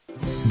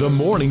The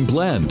Morning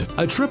Blend,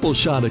 a triple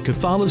shot of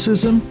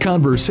Catholicism,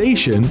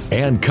 conversation,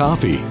 and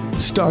coffee.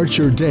 Start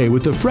your day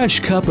with a fresh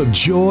cup of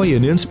joy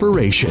and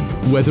inspiration,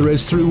 whether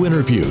it's through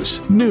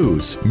interviews,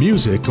 news,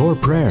 music, or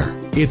prayer.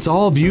 It's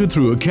all viewed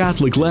through a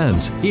Catholic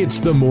lens. It's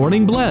The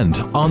Morning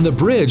Blend on the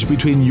bridge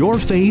between your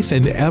faith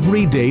and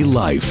everyday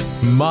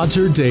life.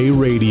 Mater Dei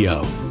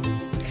Radio.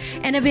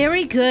 And a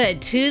very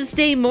good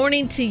Tuesday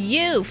morning to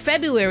you,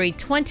 February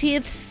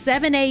 20th,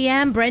 7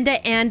 a.m.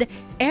 Brenda and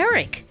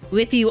Eric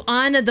with you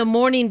on The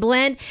Morning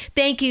Blend.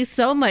 Thank you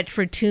so much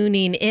for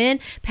tuning in.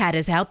 Pat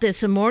is out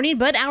this morning,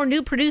 but our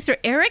new producer,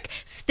 Eric,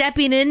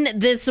 stepping in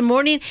this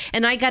morning.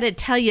 And I got to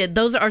tell you,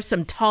 those are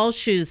some tall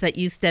shoes that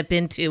you step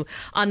into.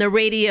 On the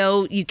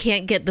radio, you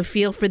can't get the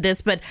feel for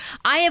this, but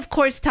I, of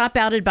course, top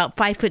out at about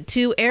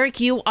 5'2". Eric,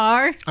 you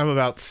are? I'm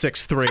about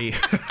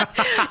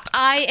 6'3".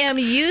 I am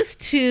used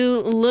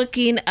to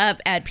looking up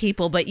at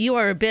people, but you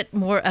are a bit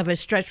more of a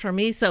stretch for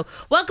me. So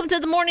welcome to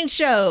the morning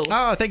show.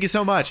 Oh, thank you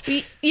so much.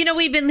 You know,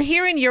 we've been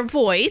hearing your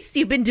voice.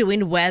 You've been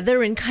doing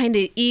weather and kind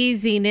of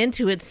easing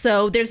into it.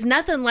 So there's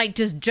nothing like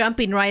just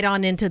jumping right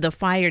on into the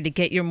fire to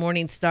get your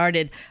morning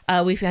started.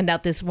 We found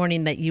out this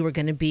morning that you were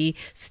going to be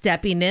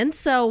stepping in.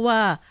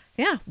 So,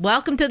 yeah,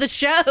 welcome to the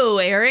show,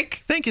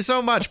 Eric. Thank you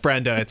so much,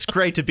 Brenda. It's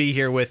great to be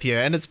here with you.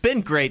 And it's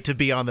been great to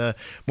be on the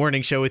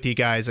morning show with you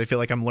guys. I feel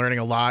like I'm learning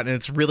a lot, and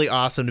it's really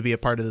awesome to be a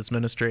part of this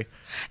ministry.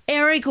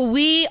 Eric,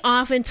 we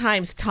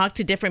oftentimes talk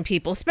to different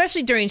people,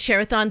 especially during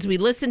share-a-thons. We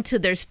listen to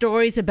their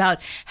stories about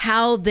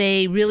how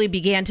they really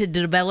began to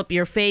develop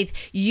your faith.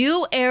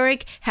 You,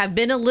 Eric, have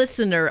been a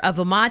listener of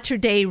a Mater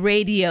Dei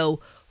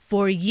Radio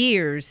for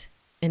years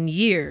and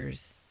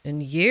years.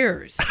 And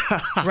years,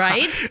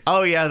 right?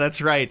 Oh, yeah,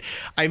 that's right.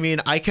 I mean,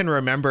 I can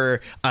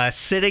remember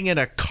sitting in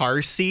a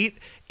car seat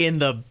in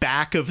the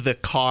back of the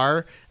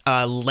car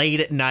late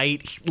at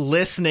night,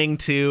 listening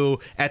to,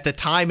 at the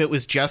time, it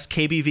was just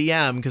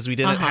KBVM because we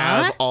didn't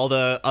have all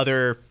the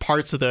other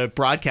parts of the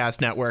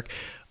broadcast network.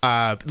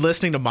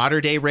 Listening to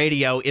Mater Dei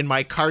Radio in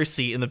my car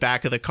seat in the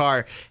back of the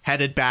car,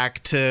 headed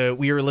back to,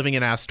 we were living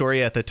in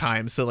Astoria at the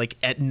time. So like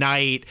at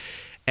night.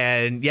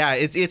 And yeah,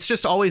 it's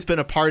just always been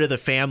a part of the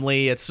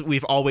family.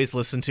 We've always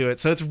listened to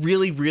it. So it's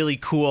really, really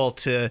cool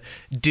to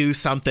do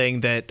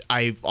something that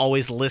I've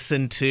always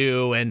listened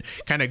to and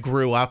kind of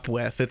grew up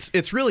with.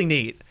 It's really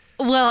neat.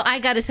 Well, I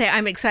got to say,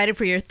 I'm excited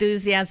for your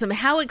enthusiasm.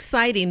 How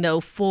exciting,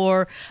 though,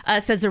 for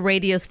us as a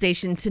radio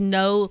station to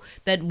know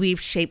that we've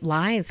shaped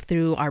lives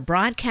through our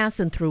broadcasts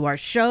and through our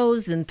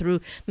shows and through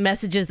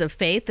messages of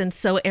faith. And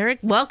so, Eric,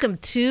 welcome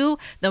to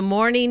the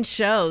morning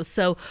show.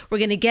 So we're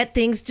going to get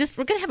things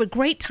we're going to have a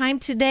great time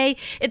today.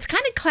 It's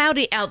kind of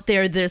cloudy out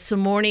there this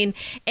morning,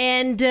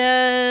 and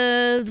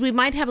we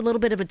might have a little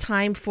bit of a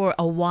time for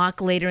a walk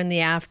later in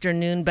the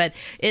afternoon, but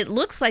it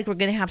looks like we're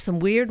going to have some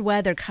weird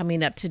weather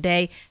coming up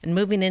today and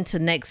moving into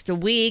next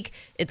week.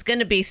 It's going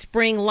to be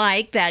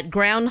spring-like. That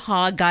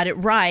groundhog got it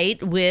right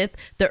with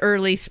the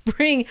early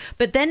spring.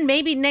 But then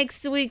maybe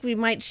next week we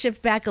might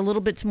shift back a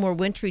little bit to more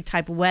wintry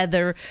type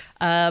weather,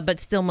 but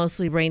still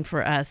mostly rain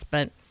for us.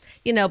 But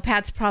you know,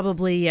 Pat's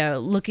probably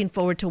looking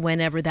forward to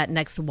whenever that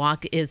next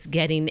walk is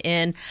getting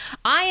in.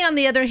 I, on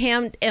the other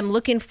hand, am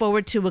looking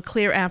forward to a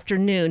clear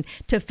afternoon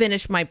to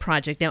finish my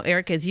project. Now,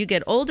 Eric, as you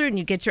get older and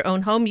you get your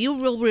own home, you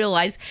will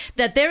realize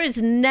that there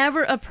is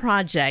never a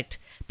project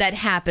that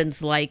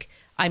happens like,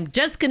 I'm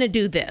just going to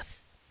do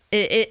this.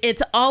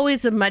 It's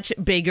always a much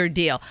bigger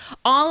deal.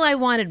 All I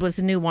wanted was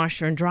a new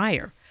washer and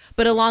dryer.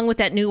 But along with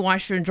that new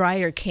washer and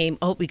dryer came,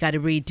 we got to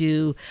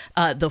redo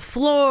the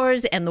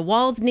floors, and the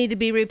walls need to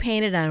be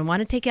repainted. And I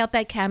want to take out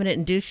that cabinet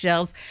and do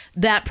shelves.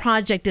 That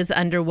project is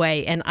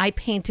underway, and I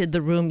painted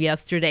the room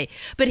yesterday.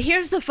 But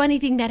here's the funny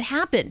thing that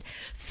happened.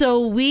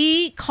 So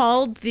we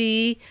called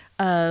the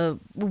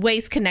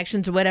Waste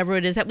Connections or whatever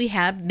it is that we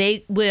have.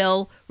 They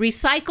will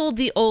recycle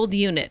the old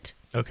unit.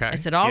 Okay. I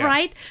said, all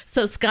right.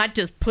 So Scott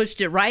just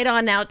pushed it right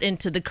on out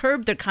into the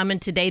curb. They're coming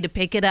today to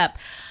pick it up.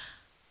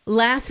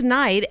 Last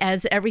night,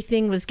 as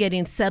everything was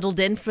getting settled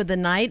in for the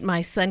night,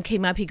 my son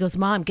came up. He goes,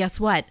 Mom, guess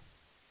what?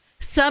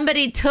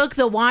 Somebody took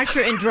the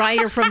washer and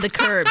dryer from the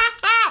curb.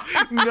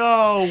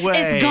 No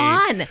way. It's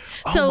gone.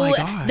 So my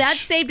gosh. That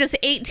saved us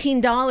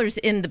 $18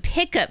 in the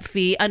pickup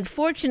fee.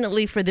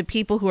 Unfortunately, for the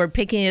people who are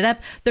picking it up,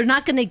 they're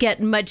not going to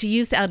get much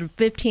use out of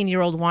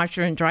 15-year-old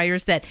washer and dryer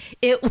set.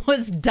 It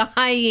was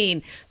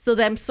dying.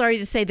 So I'm sorry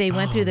to say they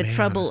went through the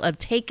trouble of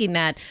taking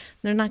that.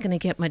 They're not going to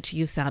get much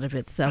use out of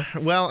it. So,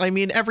 well, I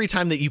mean, every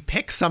time that you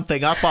pick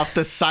something up off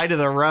the side of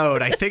the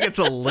road, I think it's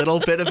a little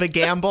bit of a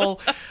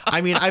gamble.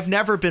 I mean, I've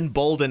never been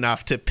bold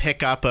enough to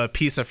pick up a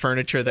piece of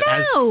furniture that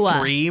has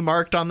free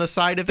marked on the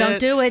side of it. Don't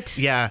do it.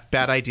 Yeah,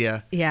 bad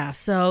idea. Yeah.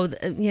 So,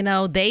 you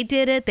know, they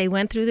did it. They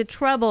went through the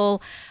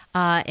trouble.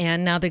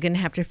 And now they're going to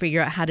have to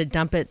figure out how to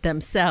dump it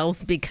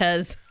themselves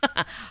because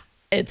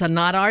It's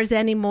not ours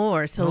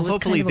anymore. So well, it was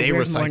hopefully kind of they a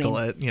weird recycle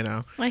morning. it, you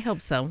know. I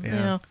hope so.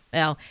 Yeah.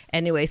 Well,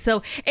 anyway.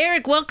 So,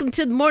 Eric, welcome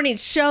to the morning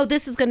show.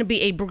 This is going to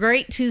be a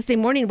great Tuesday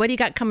morning. What do you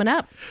got coming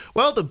up?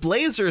 Well, the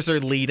Blazers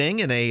are leading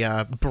in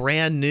a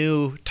brand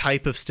new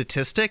type of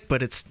statistic,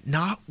 but it's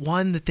not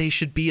one that they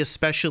should be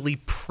especially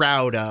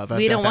proud of.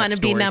 We don't want to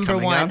be number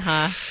one,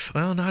 huh?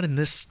 Well, not in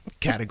this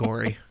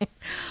category.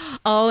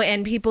 Oh,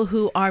 and people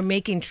who are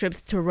making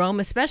trips to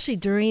Rome, especially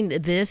during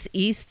this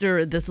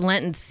Easter, this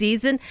Lenten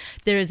season,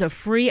 there is a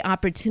free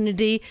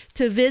opportunity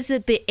to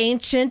visit the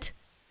ancient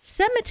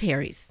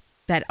cemeteries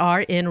that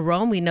are in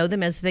Rome. We know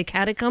them as the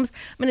catacombs.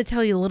 I'm going to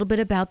tell you a little bit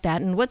about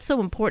that and what's so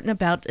important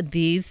about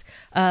these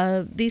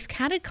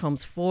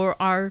catacombs for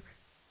our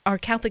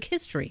Catholic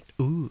history.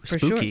 Ooh, for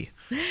spooky.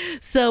 Sure.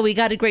 So we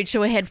got a great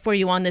show ahead for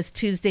you on this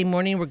Tuesday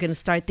morning. We're going to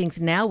start things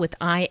now with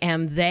I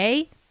Am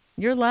They.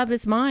 Your love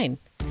is mine.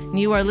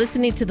 You are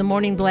listening to The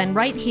Morning Blend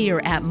right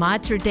here at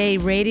Mater Dei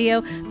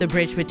Radio, the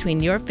bridge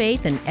between your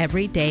faith and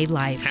everyday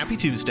life. Happy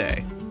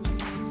Tuesday.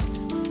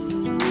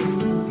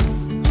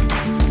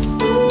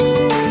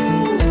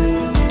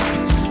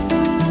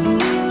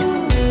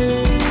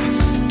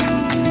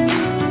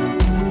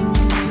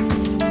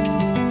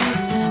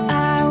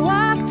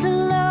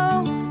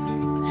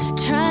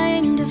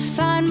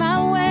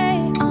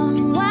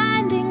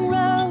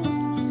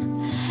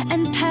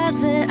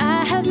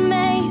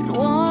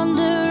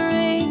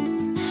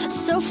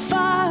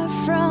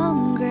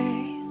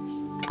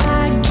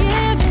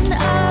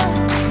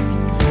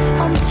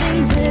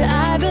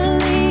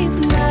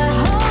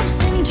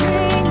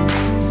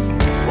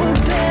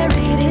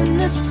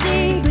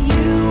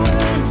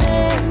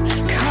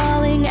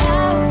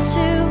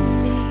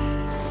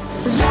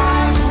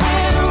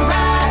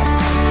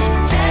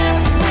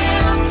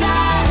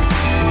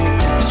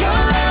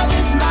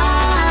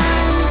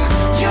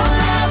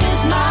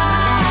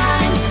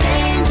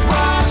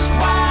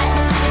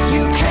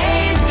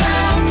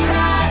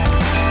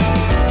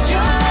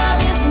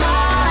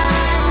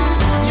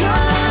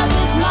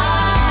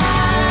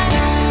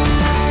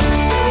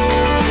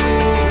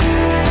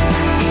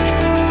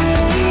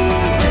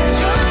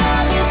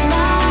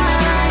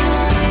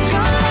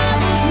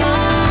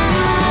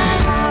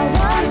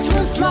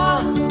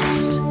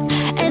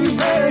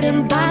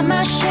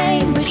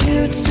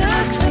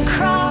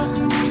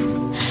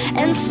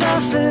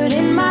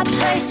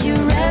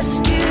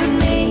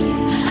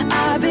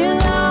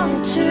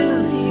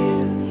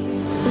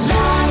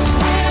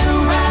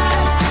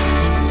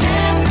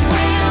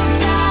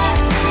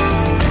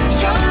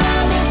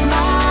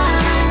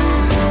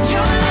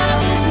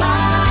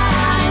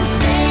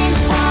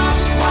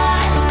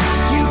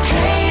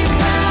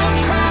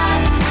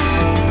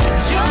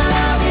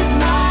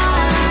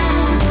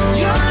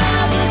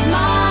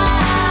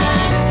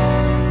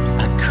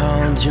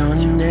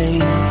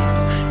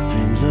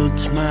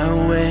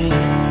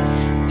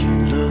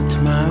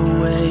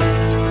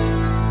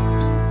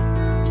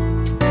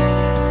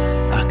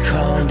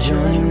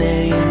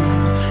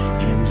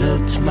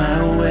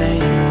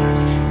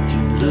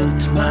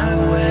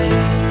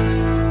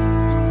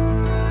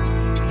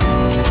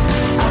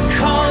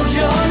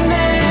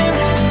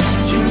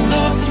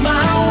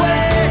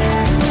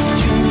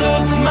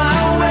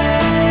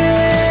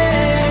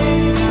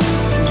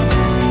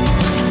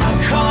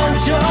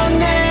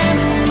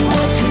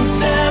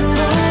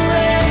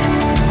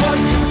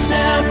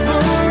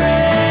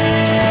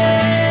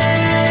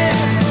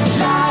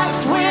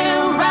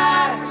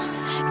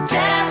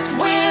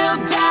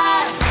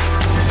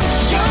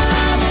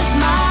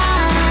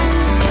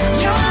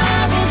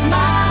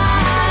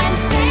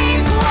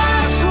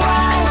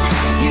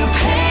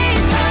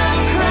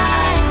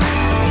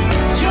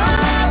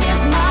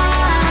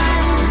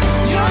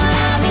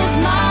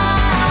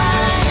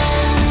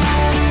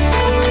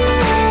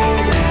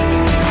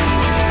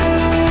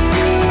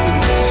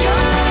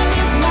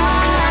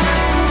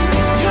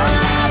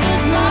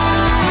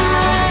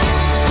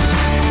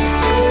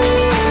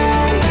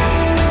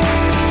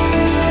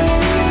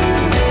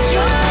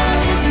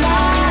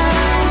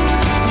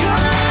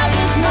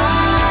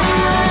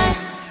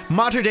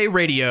 Mater Dei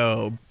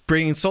Radio,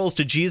 bringing souls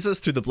to Jesus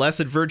through the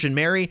Blessed Virgin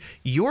Mary.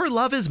 Your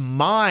Love is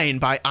Mine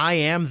by I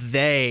Am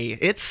They.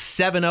 It's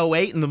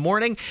 7:08 in the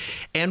morning,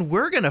 and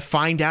we're going to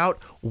find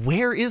out,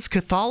 where is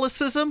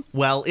Catholicism?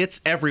 Well, it's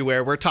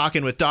everywhere. We're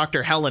talking with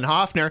Dr. Helen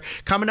Hoffner,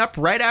 coming up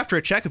right after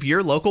a check of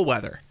your local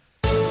weather.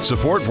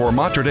 Support for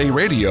Mater Dei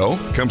Radio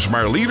comes from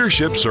our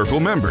Leadership Circle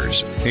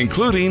members,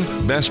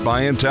 including Best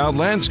Buy in Town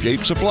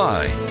Landscape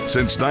Supply.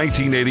 Since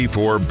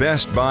 1984,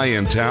 Best Buy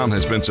in Town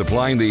has been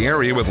supplying the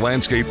area with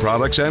landscape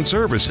products and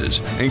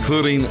services,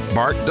 including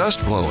bark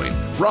dust blowing,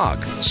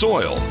 rock,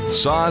 soil,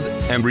 sod,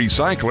 and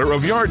recycler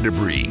of yard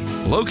debris.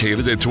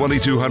 Located at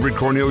 2200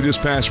 Cornelius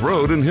Pass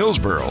Road in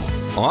Hillsboro.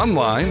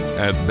 Online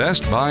at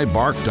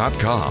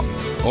bestbuybark.com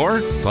or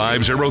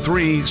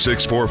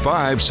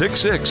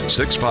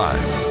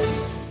 503-645-6665.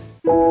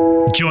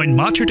 Join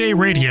Mater Dei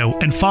Radio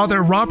and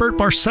Father Robert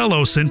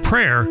Barcelos in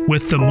prayer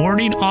with the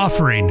Morning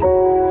Offering.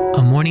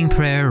 A morning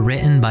prayer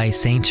written by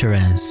Saint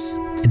Therese.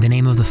 In the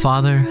name of the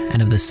Father,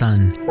 and of the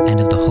Son,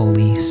 and of the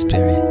Holy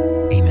Spirit.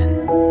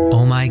 Amen.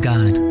 O my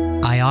God,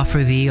 I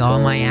offer Thee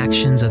all my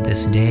actions of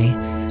this day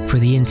for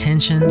the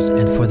intentions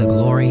and for the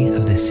glory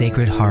of the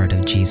Sacred Heart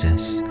of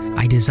Jesus.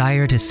 I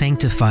desire to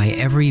sanctify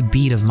every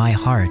beat of my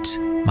heart,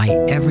 my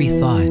every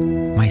thought,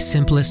 my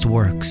simplest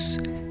works,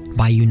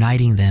 by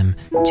uniting them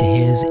to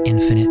His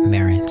infinite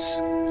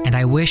merits. And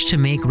I wish to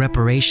make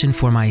reparation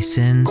for my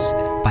sins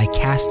by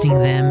casting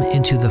them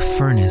into the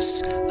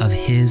furnace of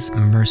His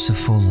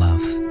merciful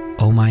love.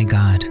 O my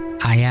God,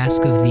 I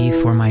ask of Thee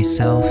for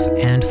myself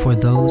and for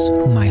those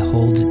whom I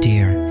hold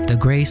dear, the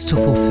grace to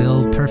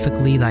fulfill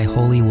perfectly Thy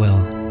holy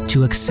will,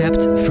 to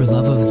accept for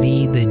love of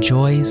Thee the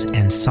joys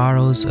and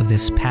sorrows of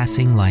this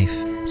passing life,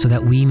 so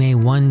that we may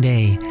one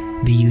day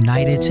be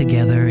united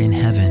together in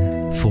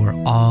heaven for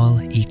all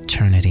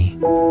eternity.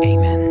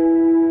 Amen.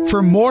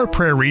 For more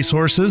prayer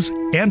resources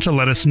and to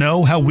let us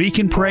know how we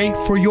can pray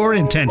for your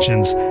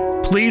intentions,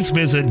 please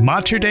visit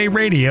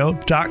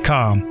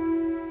materdeiradio.com.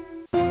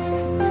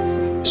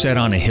 Set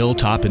on a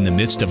hilltop in the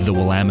midst of the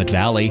Willamette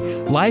Valley,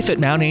 life at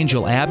Mount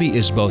Angel Abbey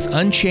is both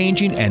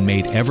unchanging and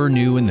made ever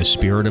new in the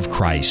Spirit of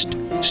Christ.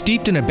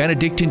 Steeped in a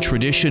Benedictine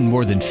tradition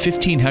more than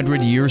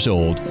 1,500 years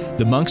old,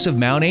 the monks of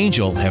Mount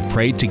Angel have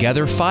prayed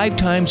together 5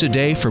 times a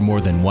day for more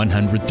than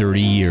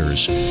 130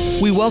 years.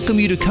 We welcome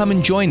you to come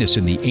and join us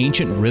in the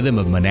ancient rhythm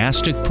of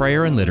monastic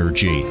prayer and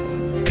liturgy.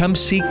 Come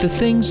seek the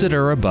things that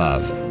are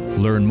above.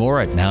 Learn more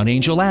at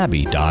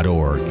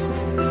mountangelabbey.org.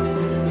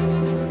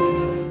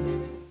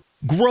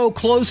 Grow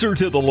closer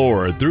to the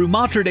Lord through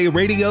Mater Dei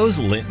Radio's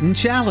Lenten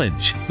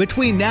Challenge.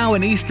 Between now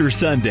and Easter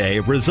Sunday,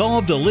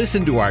 resolve to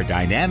listen to our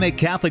dynamic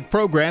Catholic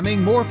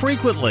programming more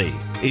frequently.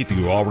 If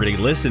you already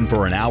listen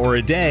for an hour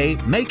a day,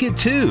 make it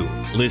 2.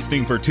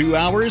 Listening for 2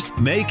 hours,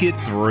 make it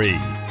 3.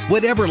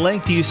 Whatever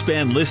length you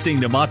spend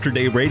listening to Mater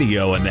Dei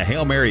Radio and the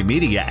Hail Mary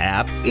Media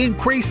app,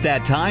 increase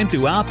that time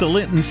throughout the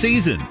Lenten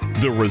season.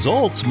 The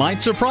results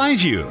might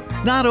surprise you.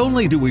 Not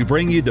only do we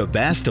bring you the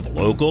best of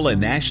local and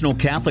national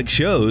Catholic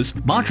shows,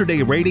 Mater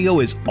Dei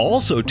Radio is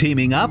also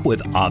teaming up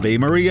with Ave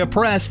Maria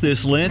Press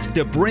this Lent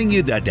to bring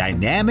you the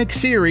dynamic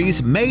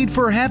series Made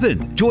for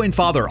Heaven. Join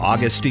Father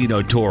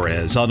Agustino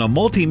Torres on a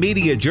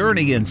multimedia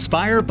journey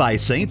inspired by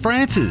St.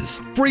 Francis.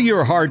 Free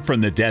your heart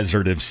from the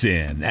desert of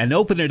sin and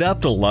open it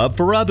up to love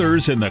for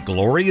others in the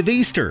glory of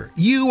Easter.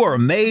 You are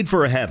made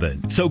for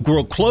heaven, so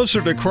grow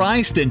closer to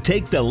Christ and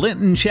take the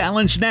Lenten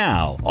Challenge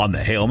now on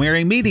the Hail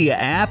Mary Media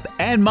app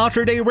and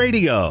Mater Dei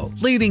Radio,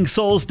 leading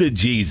souls to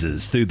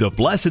Jesus through the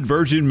Blessed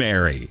Virgin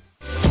Mary.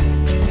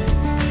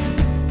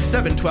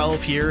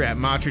 712 here at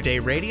Mater Dei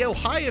Radio,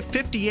 high of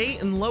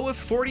 58 and low of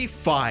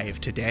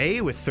 45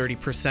 today, with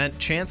 30%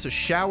 chance of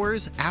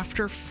showers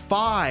after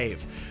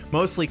 5.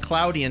 Mostly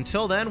cloudy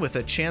until then, with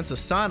a chance of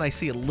sun. I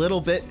see a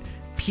little bit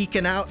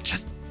peeking out,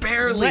 just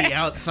barely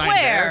outside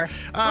Where?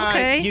 there.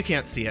 Okay. You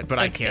can't see it, but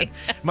I can.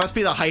 Must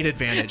be the height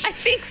advantage. I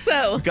think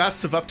so.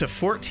 Gusts of up to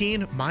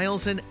 14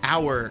 miles an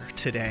hour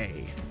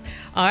today.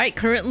 All right,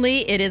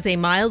 currently it is a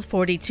mild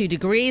 42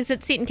 degrees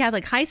at Seton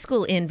Catholic High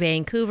School in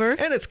Vancouver.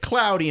 And it's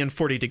cloudy and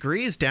 40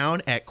 degrees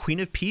down at Queen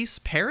of Peace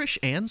Parish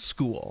and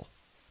School.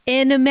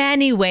 In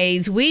many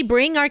ways, we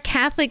bring our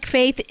Catholic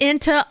faith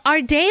into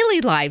our daily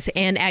lives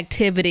and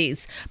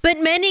activities. But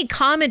many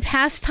common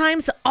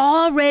pastimes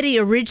already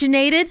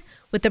originated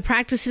with the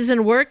practices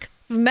and work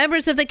of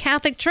members of the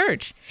Catholic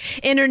Church.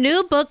 In her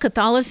new book,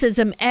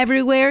 Catholicism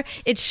Everywhere,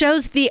 it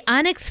shows the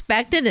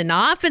unexpected and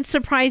often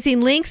surprising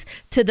links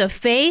to the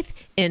faith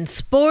in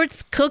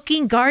sports,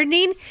 cooking,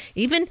 gardening,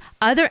 even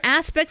other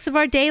aspects of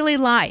our daily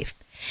life.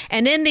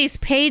 And in these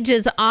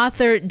pages,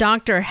 author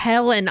Dr.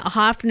 Helen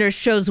Hoffner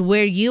shows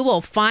where you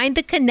will find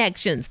the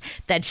connections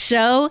that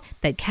show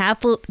that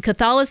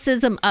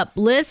Catholicism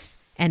uplifts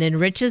and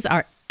enriches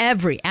our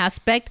every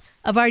aspect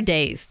of our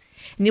days.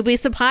 And you'll be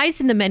surprised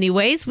in the many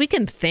ways we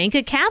can thank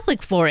a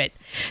Catholic for it.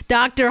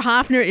 Dr.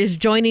 Hoffner is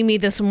joining me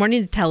this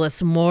morning to tell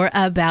us more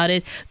about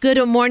it.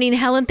 Good morning,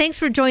 Helen. Thanks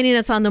for joining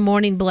us on the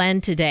Morning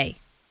Blend today.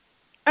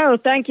 Oh,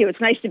 thank you. It's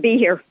nice to be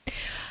here.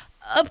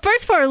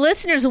 First, for our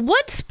listeners,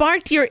 what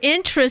sparked your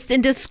interest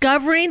in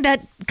discovering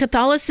that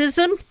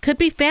Catholicism could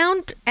be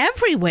found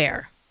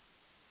everywhere?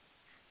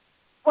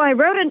 Well, I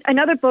wrote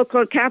another book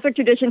called Catholic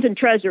Traditions and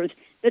Treasures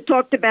that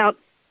talked about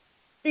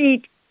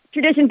the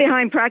tradition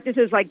behind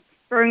practices like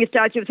burning a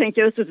statue of St.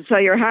 Joseph to sell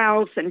your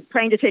house and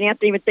praying to St.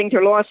 Anthony when things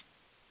are lost.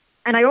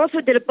 And I also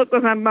did a book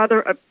with my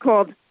mother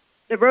called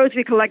The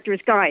Rosary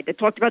Collector's Guide that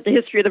talked about the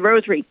history of the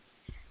Rosary.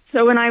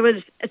 So when I was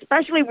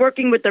especially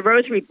working with the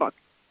Rosary book,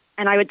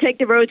 and I would take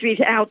the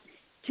rosaries out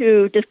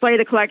to display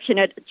the collection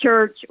at a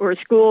church or a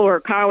school or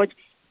a college,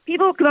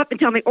 people would come up and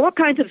tell me all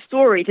kinds of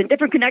stories and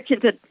different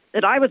connections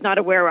that I was not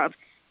aware of.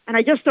 And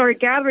I just started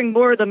gathering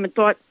more of them and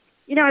thought,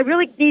 I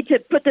really need to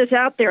put this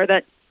out there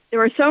that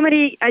there are so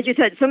many, as you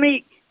said, so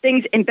many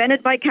things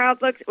invented by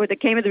Catholics or that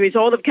came as a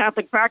result of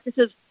Catholic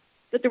practices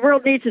that the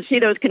world needs to see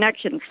those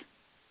connections.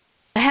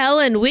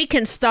 Helen, we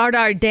can start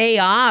our day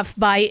off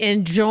by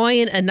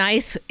enjoying a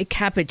nice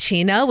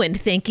cappuccino and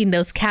thanking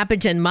those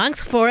Capuchin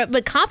monks for it.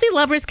 But coffee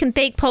lovers can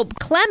thank Pope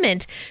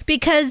Clement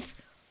because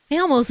They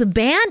almost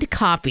banned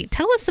coffee.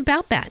 Tell us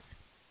about that.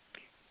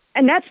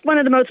 And that's one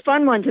of the most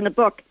fun ones in the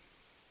book.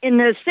 In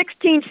the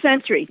 16th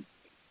century,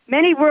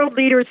 many world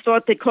leaders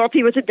thought that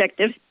coffee was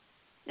addictive,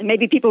 and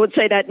maybe people would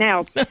say that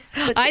now.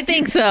 I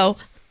think so.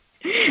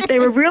 They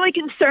were really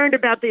concerned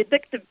about the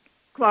addictive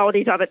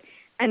qualities of it,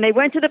 and they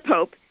went to the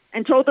Pope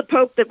and told the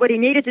Pope that what he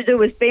needed to do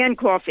was ban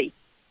coffee,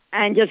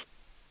 and just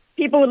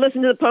people would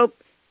listen to the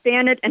Pope,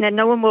 ban it, and then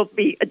no one will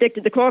be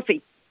addicted to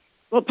coffee.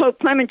 Well, Pope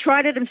Clement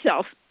tried it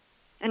himself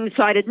and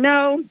decided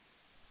no,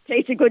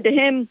 tasted good to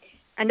him,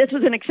 and this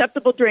was an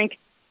acceptable drink.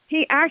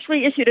 He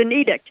actually issued an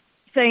edict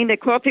saying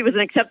that coffee was an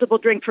acceptable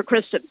drink for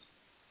Christians.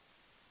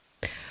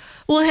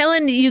 Well,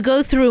 Helen, you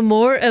go through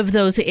more of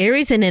those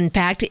areas, and in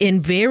fact, in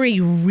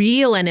very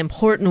real and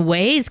important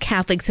ways,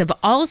 Catholics have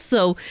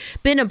also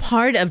been a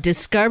part of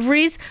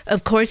discoveries.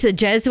 Of course, a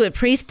Jesuit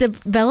priest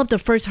developed the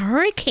first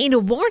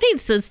hurricane warning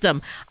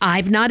system.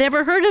 I've not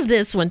ever heard of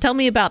this one. Tell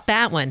me about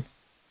that one.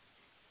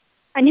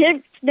 And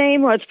his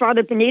name was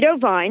Father Benito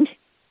Vines.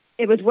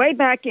 It was way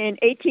back in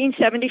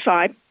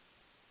 1875.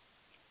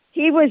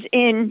 He was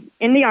in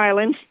the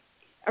islands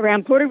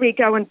around Puerto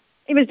Rico, and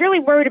he was really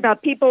worried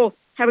about people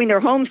having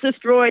their homes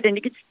destroyed, and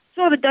you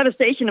saw the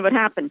devastation of what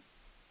happened.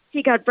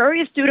 He got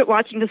very astute at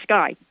watching the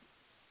sky.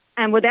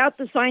 And without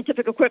the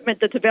scientific equipment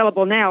that's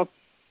available now,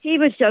 he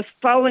was just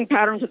following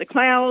patterns of the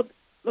cloud,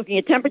 looking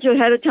at temperature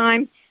ahead of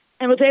time,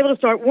 and was able to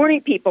start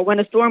warning people when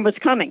a storm was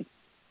coming,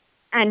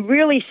 and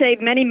really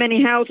saved many,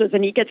 many houses.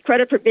 And he gets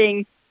credit for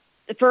being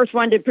the first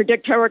one to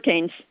predict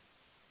hurricanes.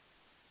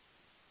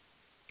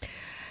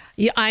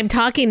 I'm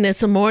talking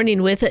this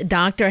morning with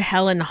Dr.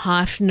 Helen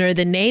Hoffner.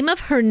 The name of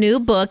her new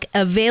book,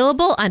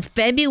 available on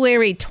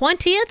February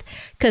 20th,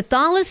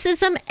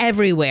 Catholicism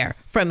Everywhere,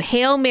 From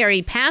Hail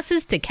Mary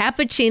Passes to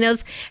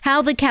Cappuccinos,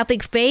 How the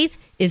Catholic Faith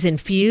is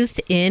Infused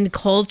in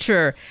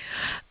Culture.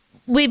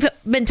 We've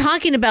been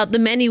talking about the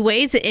many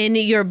ways in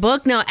your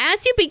book. Now,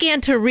 as you began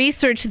to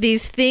research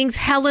these things,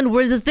 Helen,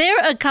 was there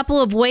a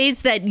couple of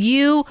ways that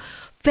you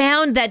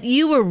found that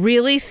you were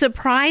really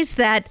surprised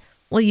that,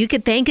 well, you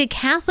could thank a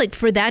Catholic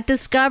for that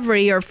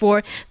discovery or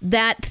for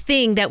that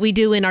thing that we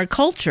do in our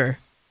culture?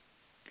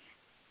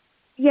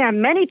 Yeah,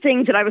 many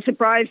things that I was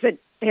surprised that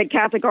had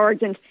Catholic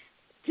origins.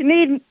 To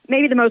me,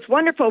 maybe the most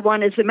wonderful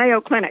one is the Mayo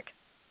Clinic.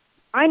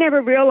 I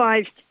never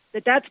realized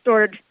that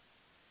started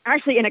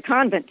actually in a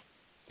convent.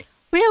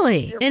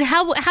 Really? And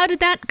how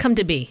did that come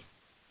to be?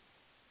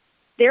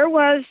 There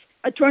was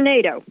a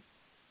tornado,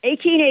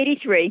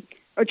 1883.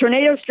 A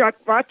tornado struck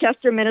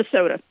Rochester,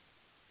 Minnesota.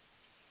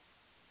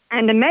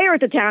 And the mayor of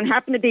the town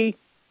happened to be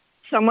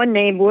someone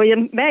named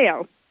William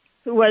Mayo,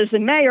 who was the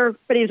mayor,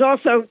 but he was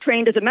also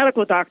trained as a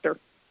medical doctor.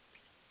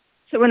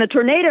 So when the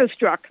tornado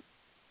struck,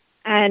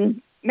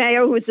 and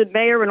Mayo, who was the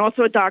mayor and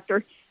also a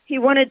doctor, he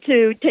wanted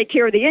to take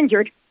care of the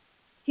injured,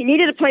 he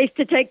needed a place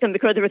to take them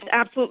because there was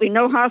absolutely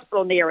no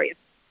hospital in the area.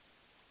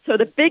 So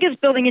the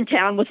biggest building in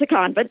town was the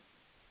convent,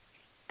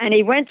 and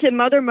he went to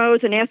Mother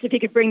Mose and asked if he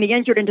could bring the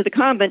injured into the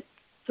convent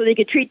so they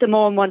could treat them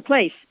all in one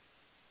place.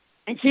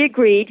 And she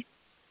agreed,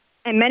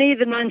 and many of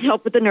the nuns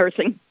helped with the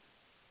nursing.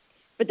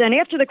 But then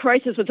after the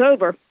crisis was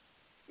over,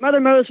 Mother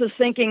Mose was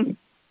thinking,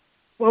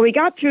 well, we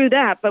got through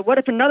that, but what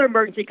if another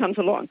emergency comes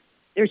along?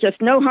 There's just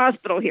no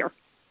hospital here.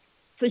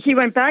 So she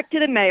went back to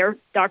the mayor,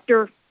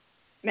 Dr.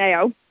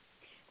 Mayo,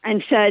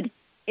 and said,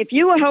 if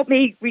you will help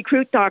me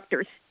recruit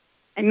doctors,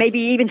 and maybe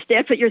even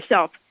staff it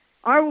yourself,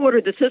 our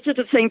order, the Sisters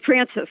of St.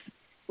 Francis,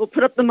 will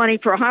put up the money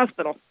for a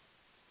hospital.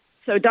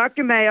 So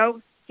Dr. Mayo,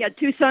 he had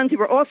two sons who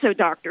were also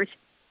doctors.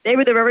 They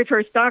were the very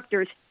first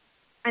doctors.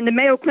 And the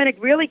Mayo Clinic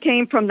really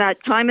came from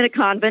that time in a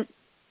convent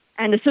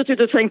and the Sisters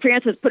of St.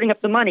 Francis putting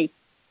up the money.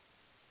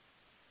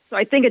 So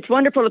I think it's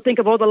wonderful to think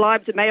of all the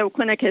lives the Mayo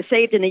Clinic has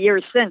saved in the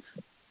years since.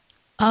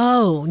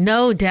 Oh,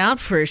 no doubt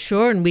for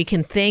sure. And we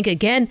can thank,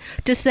 again,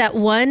 just that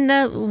one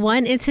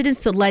incident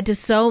that led to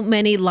so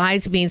many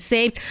lives being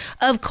saved.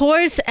 Of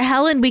course,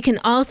 Helen, we can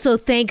also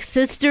thank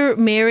Sister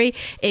Mary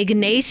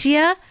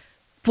Ignatia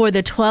for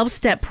the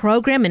 12-step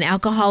program in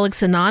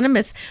Alcoholics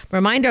Anonymous.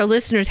 Remind our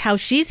listeners how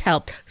she's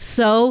helped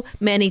so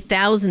many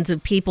thousands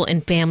of people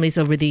and families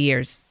over the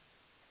years.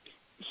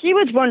 She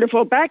was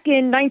wonderful. Back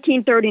in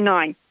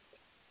 1939,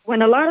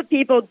 when a lot of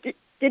people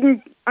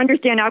didn't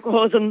understand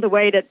alcoholism the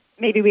way that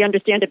maybe we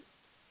understand it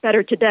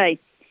better today.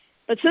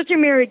 But Sister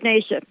Mary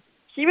Ignatia,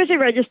 she was a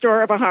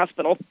registrar of a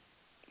hospital,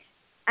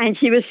 and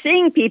she was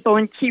seeing people,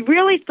 and she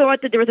really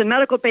thought that there was a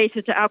medical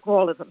basis to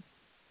alcoholism.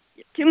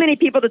 Too many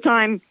people at the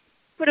time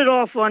put it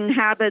off on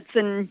habits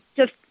and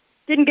just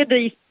didn't give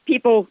these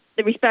people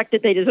the respect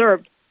that they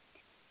deserved.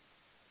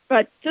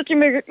 But Sister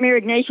Mary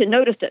Ignatia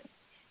noticed it,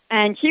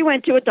 and she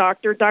went to a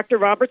doctor, Dr.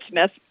 Robert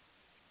Smith,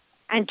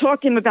 and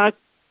talked to him about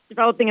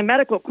developing a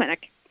medical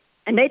clinic.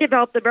 And they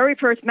developed the very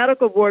first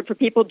medical ward for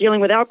people dealing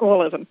with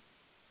alcoholism.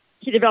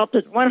 She developed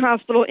one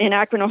hospital in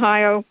Akron,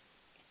 Ohio,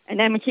 and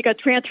then when she got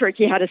transferred,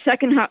 she had a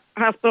second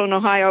hospital in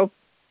Ohio.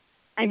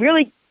 And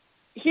really,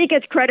 she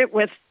gets credit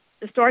with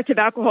the starts of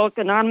Alcoholics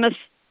Anonymous.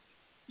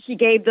 She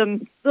gave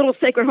them little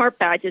Sacred Heart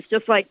badges,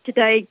 just like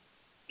today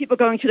people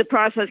going through the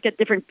process get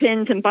different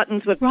pins and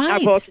buttons with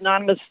Alcoholics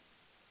Anonymous.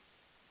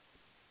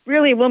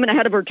 Really a woman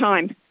ahead of her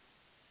time.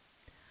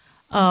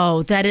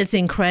 Oh, that is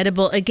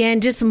incredible. Again,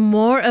 just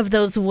more of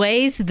those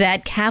ways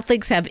that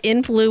Catholics have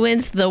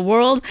influenced the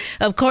world.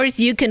 Of course,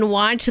 you can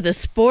watch the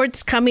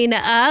sports coming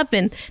up,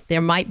 and there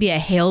might be a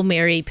Hail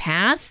Mary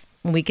pass.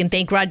 We can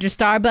thank Roger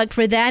Starbuck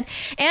for that.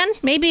 And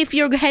maybe if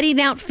you're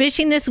heading out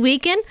fishing this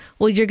weekend,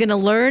 well, you're going to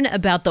learn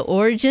about the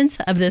origins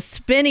of the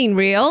spinning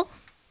reel.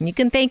 You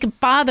can thank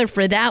Father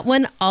for that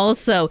one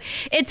also.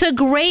 It's a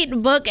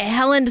great book,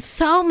 Helen.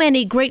 So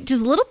many great,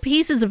 just little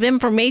pieces of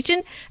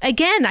information.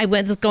 Again, I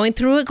was going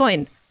through it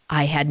going,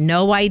 I had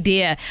no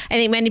idea. I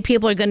think many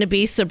people are going to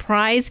be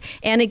surprised.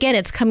 And again,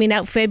 it's coming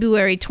out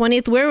February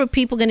 20th. Where are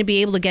people going to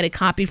be able to get a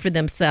copy for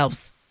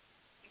themselves?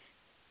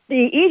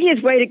 The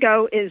easiest way to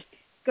go is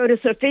go to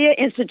Sophia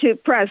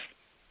Institute Press.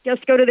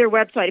 Just go to their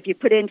website. If you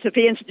put in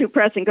Sophia Institute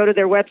Press and go to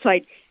their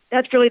website,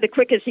 that's really the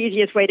quickest,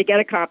 easiest way to get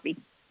a copy.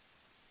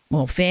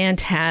 Well,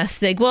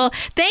 fantastic. Well,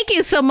 thank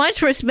you so much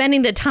for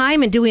spending the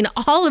time and doing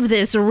all of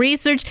this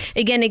research.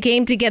 Again, it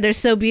came together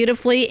so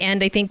beautifully,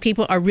 and I think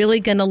people are really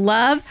going to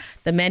love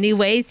the many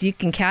ways you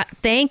can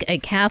thank a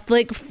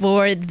Catholic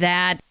for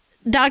that.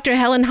 Dr.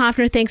 Helen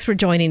Hoffner, thanks for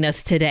joining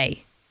us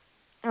today.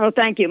 Oh,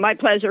 thank you. My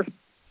pleasure.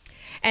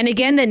 And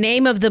again, the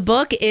name of the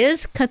book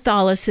is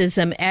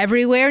Catholicism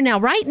Everywhere. Now,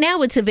 right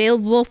now, it's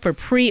available for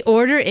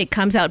pre-order. It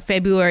comes out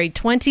February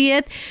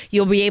 20th.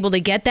 You'll be able to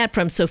get that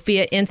from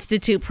Sophia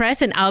Institute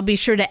Press, and I'll be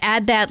sure to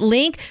add that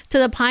link to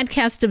the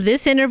podcast of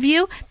this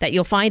interview that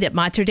you'll find at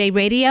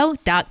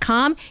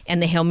materdeiradio.com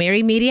and the Hail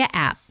Mary Media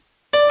app.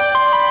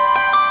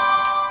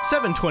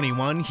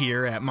 721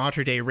 here at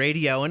Mater Dei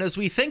Radio, and as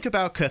we think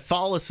about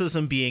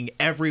Catholicism being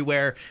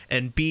everywhere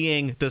and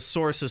being the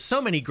source of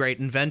so many great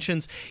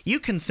inventions, you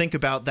can think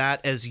about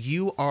that as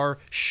you are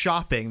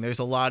shopping. There's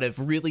a lot of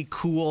really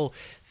cool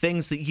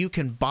things that you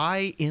can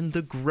buy in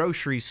the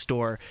grocery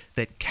store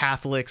that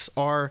Catholics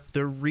are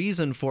the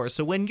reason for.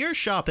 So when you're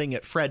shopping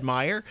at Fred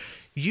Meyer,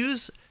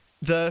 use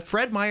the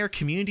Fred Meyer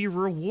Community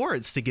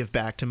Rewards to give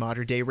back to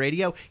Mater Dei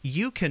Radio.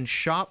 You can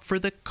shop for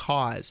the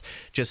cause.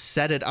 Just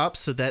set it up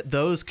so that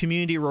those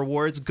community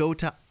rewards go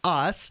to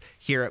us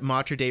here at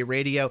Mater Dei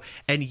Radio,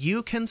 and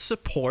you can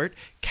support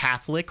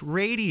Catholic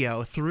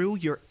radio through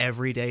your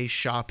everyday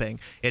shopping.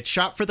 It's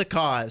Shop for the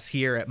Cause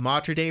here at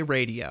Mater Dei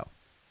Radio.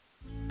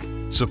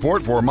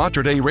 Support for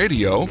Mater Dei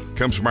Radio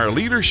comes from our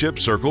Leadership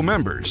Circle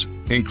members,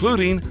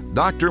 including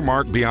Dr.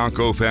 Mark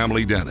Bianco,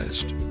 family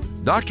dentist.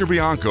 Dr.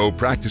 Bianco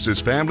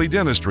practices family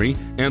dentistry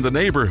in the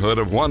neighborhood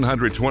of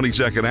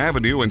 122nd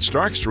Avenue and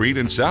Stark Street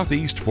in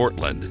Southeast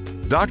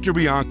Portland. Dr.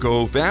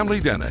 Bianco, family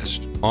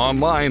dentist,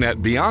 online at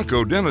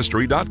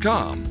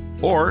biancodentistry.com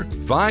or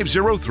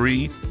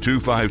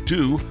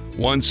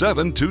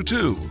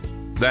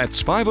 503-252-1722.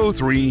 That's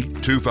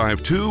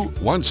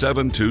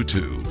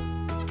 503-252-1722.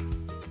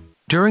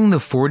 During the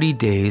 40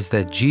 days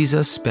that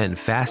Jesus spent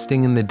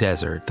fasting in the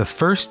desert, the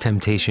first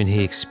temptation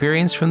he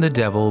experienced from the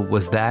devil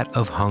was that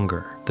of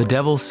hunger. The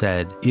devil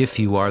said, "If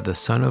you are the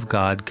Son of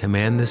God,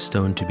 command this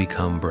stone to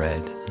become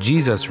bread."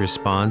 Jesus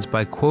responds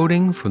by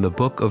quoting from the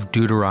book of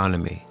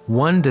Deuteronomy,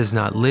 "One does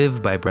not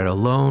live by bread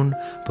alone,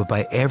 but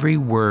by every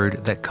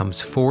word that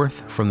comes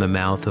forth from the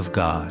mouth of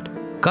God."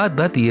 God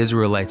let the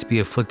Israelites be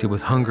afflicted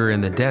with hunger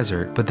in the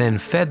desert, but then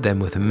fed them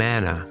with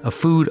manna, a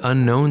food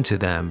unknown to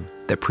them,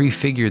 that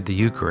prefigured the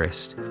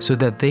Eucharist, so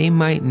that they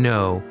might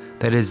know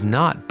that it is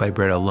not by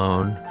bread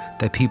alone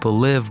that people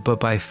live, but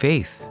by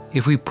faith.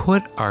 If we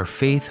put our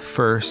faith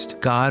first,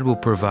 God will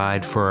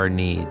provide for our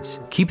needs.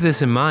 Keep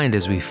this in mind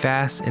as we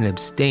fast and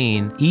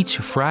abstain each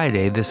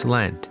Friday this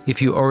Lent.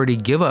 If you already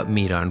give up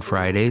meat on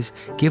Fridays,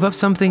 give up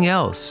something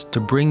else to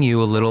bring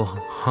you a little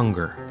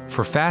hunger.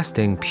 For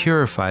fasting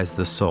purifies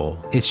the soul.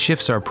 It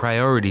shifts our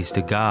priorities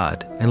to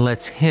God and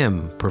lets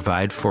Him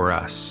provide for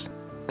us.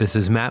 This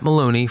is Matt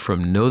Maloney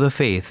from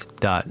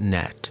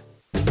knowthefaith.net.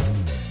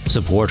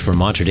 Support for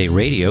Mater Dei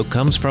Radio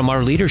comes from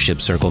our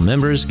Leadership Circle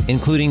members,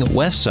 including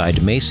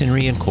Westside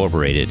Masonry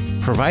Incorporated,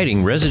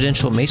 providing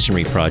residential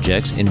masonry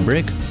projects in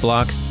brick,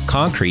 block,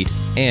 concrete,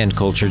 and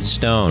cultured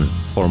stone.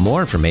 For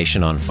more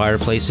information on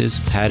fireplaces,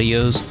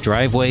 patios,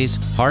 driveways,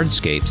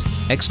 hardscapes,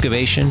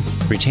 excavation,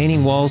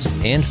 retaining walls,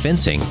 and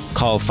fencing,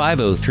 call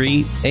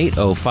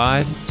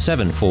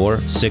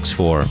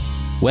 503-805-7464.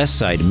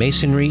 Westside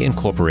Masonry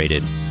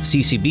Incorporated,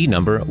 CCB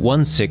number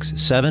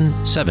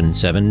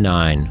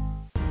 167779.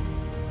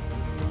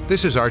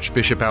 This is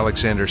Archbishop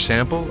Alexander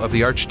Sample of the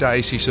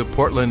Archdiocese of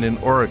Portland in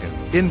Oregon,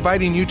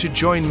 inviting you to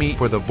join me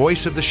for The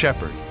Voice of the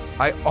Shepherd.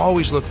 I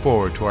always look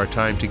forward to our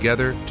time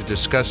together to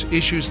discuss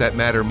issues that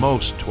matter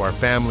most to our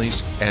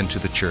families and to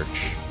the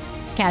Church.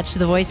 Catch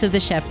The Voice of the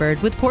Shepherd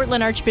with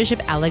Portland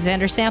Archbishop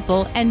Alexander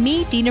Sample and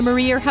me, Dina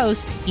Marie, your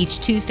host, each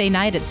Tuesday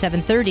night at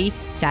 7:30,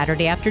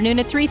 Saturday afternoon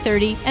at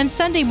 3:30, and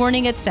Sunday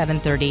morning at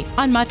 7:30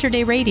 on Mater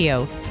Dei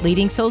Radio,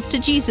 leading souls to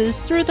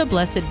Jesus through the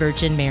Blessed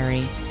Virgin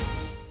Mary.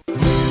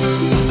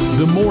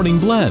 The Morning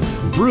Blend,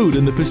 brewed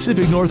in the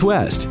Pacific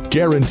Northwest,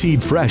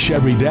 guaranteed fresh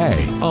every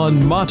day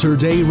on Mater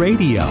Dei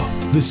Radio.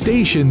 the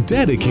station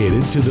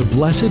dedicated to the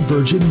Blessed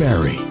Virgin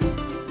Mary.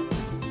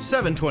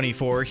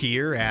 724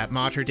 here at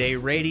Mater Dei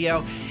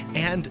Radio,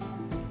 and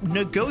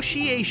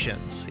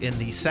negotiations in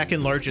the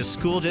second largest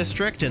school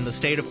district in the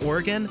state of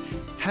Oregon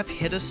have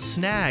hit a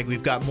snag.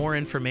 We've got more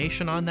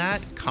information on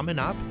that coming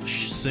up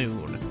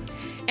soon.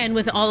 And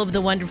with all of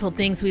the wonderful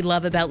things we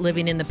love about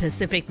living in the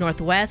Pacific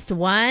Northwest,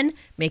 one,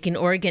 making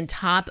Oregon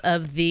top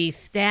of the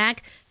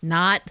stack,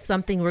 not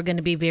something we're going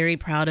to be very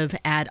proud of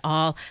at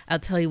all. I'll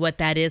tell you what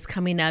that is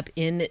coming up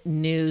in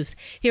news.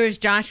 Here is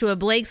Joshua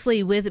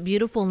Blakesley with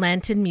beautiful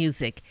Lenten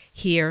music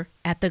here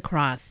at the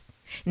Cross.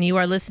 And you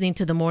are listening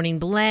to The Morning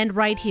Blend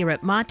right here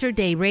at Mater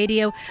Dei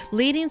Radio,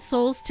 leading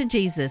souls to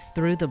Jesus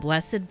through the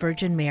Blessed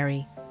Virgin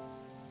Mary.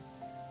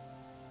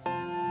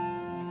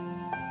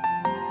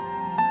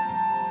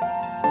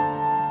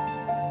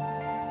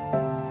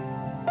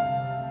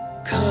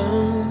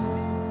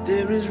 Come,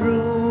 there is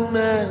room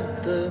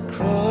at the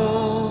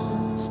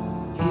cross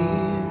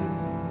here.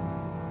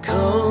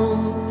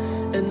 Come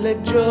and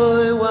let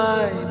joy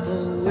wipe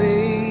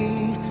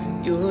away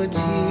your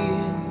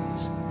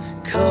tears.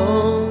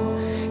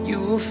 Come, you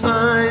will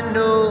find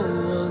no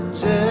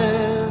one's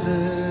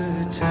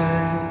ever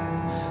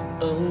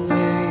turned away.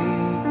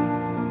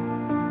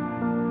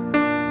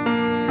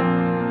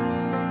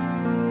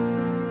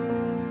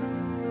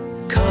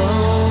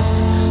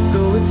 Come,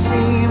 though it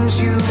seems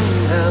you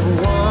have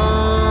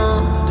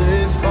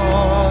wandered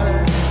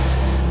far.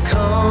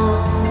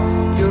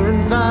 Come, you're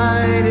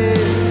invited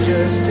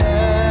just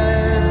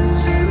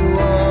as you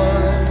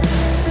are.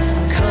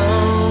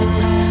 Come,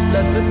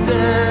 let the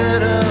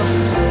debt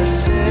of your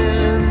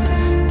sin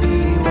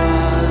be washed.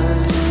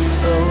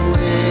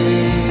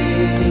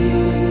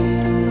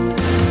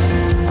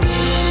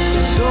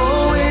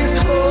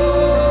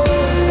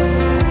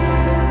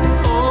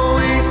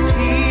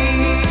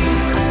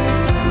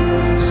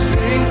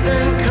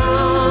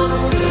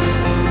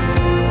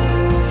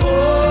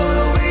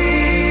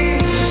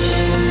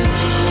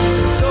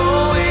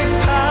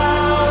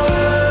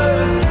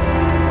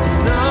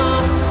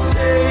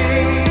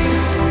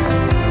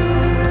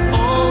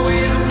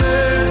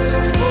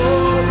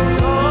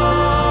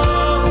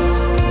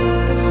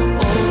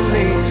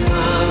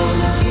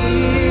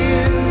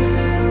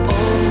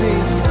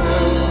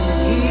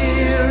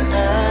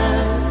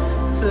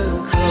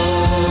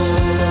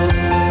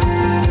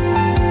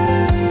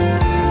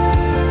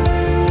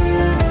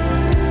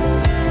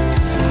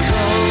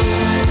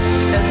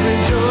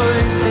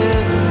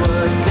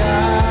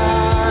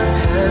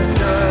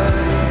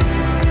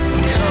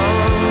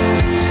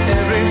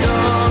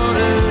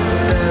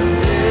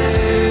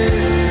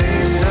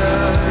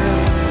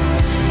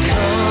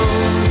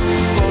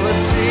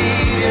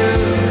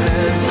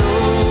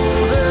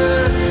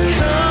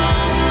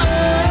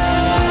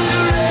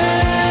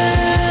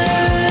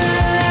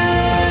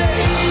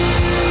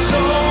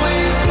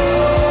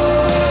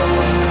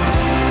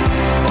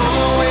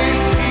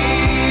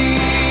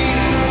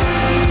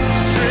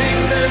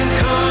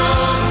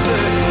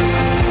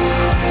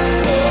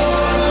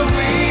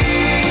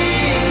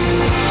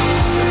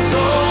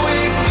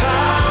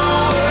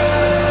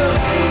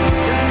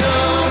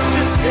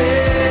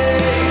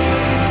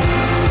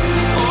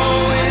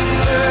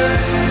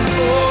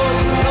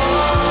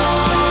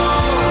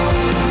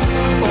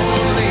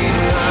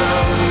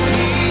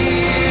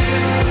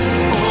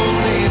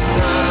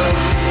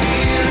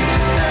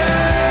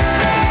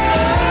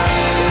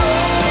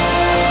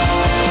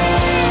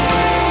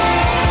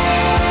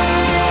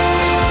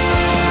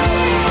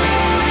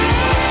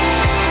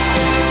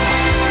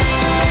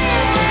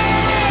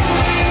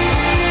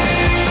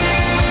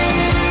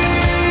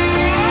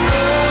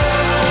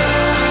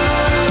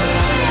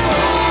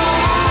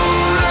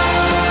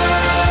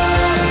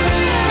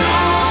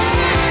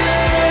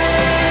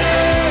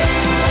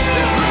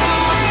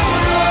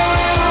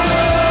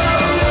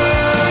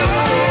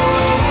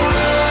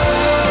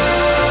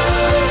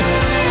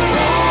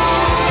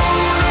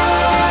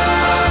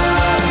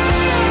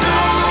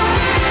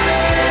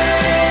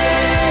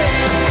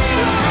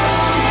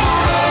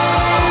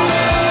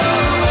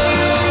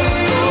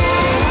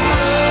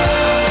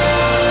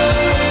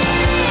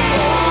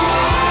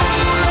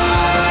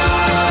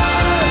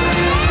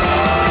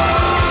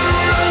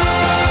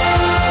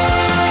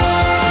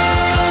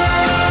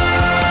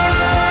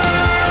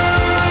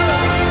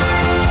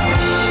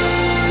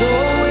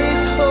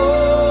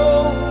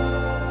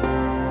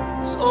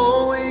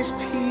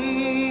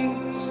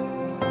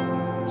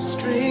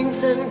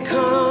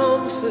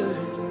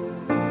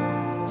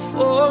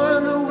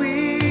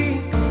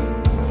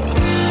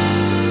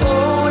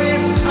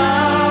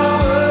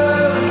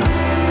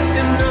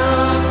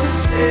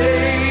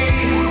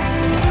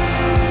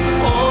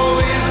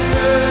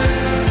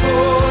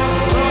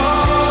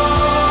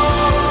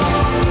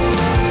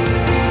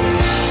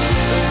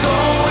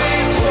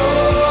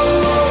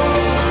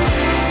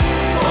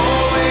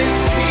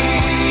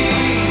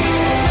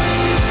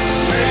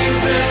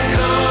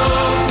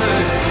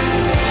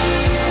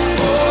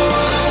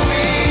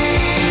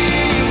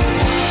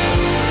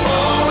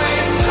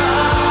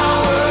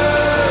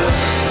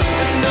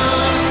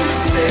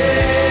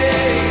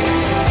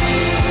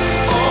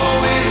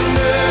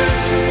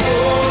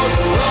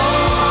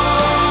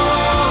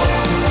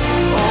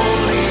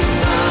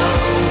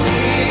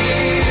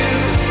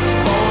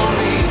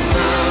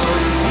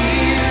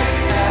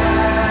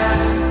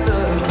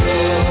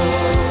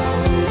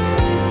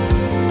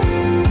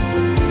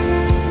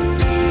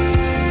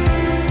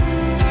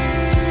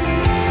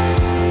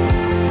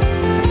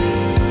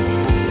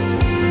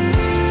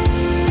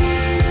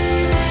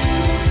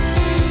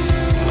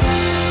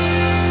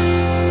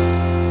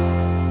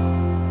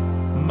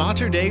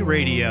 Day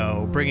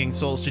Radio, bringing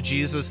souls to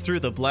Jesus through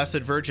the Blessed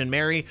Virgin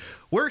Mary.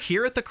 We're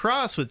here at the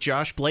cross with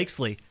Josh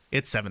Blakesley.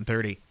 It's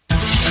 7:30.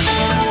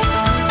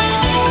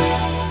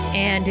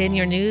 And in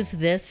your news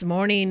this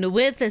morning,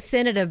 with the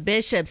Synod of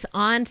Bishops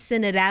on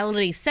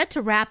synodality set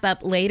to wrap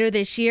up later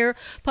this year,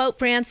 Pope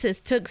Francis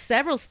took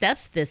several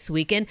steps this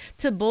weekend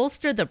to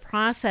bolster the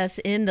process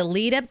in the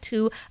lead up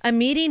to a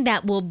meeting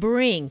that will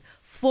bring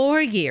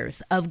 4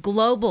 years of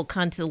global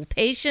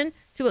consultation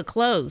to a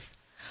close.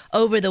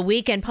 Over the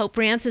weekend, Pope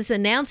Francis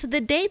announced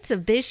the dates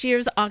of this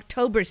year's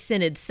October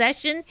Synod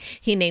session.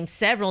 He named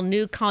several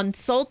new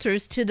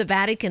consultors to the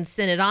Vatican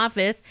Synod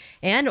office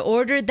and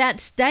ordered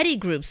that study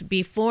groups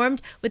be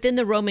formed within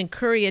the Roman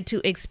Curia to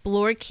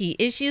explore key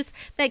issues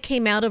that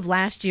came out of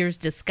last year's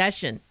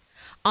discussion.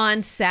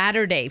 On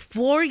Saturday,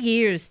 4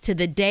 years to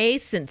the day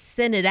since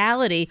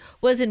synodality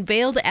was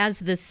unveiled as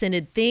the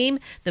Synod theme,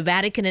 the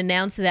Vatican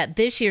announced that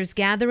this year's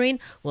gathering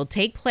will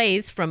take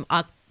place from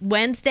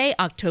Wednesday,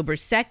 October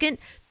 2nd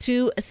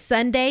to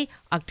Sunday,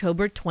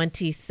 October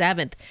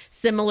 27th.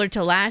 Similar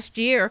to last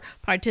year,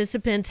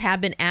 participants have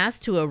been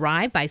asked to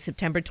arrive by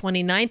September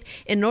 29th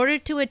in order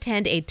to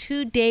attend a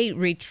 2-day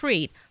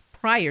retreat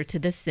prior to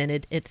the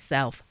Synod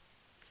itself.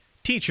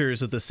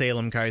 Teachers of the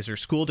Salem-Keizer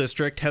School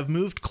District have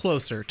moved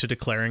closer to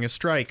declaring a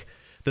strike.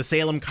 The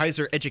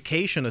Salem-Keizer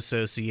Education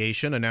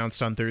Association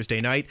announced on Thursday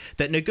night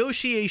that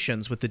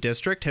negotiations with the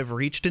district have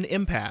reached an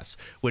impasse,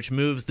 which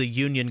moves the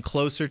union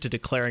closer to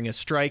declaring a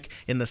strike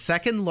in the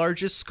second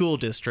largest school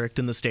district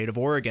in the state of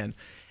Oregon.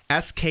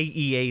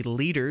 SKEA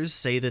leaders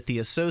say that the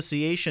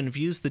association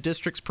views the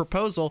district's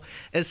proposal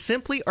as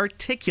simply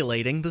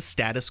articulating the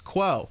status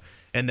quo,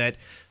 and that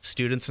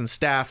students and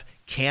staff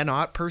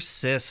cannot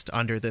persist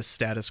under this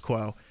status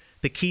quo.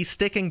 The key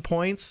sticking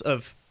points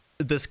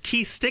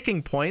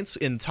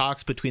in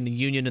talks between the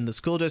union and the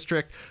school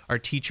district are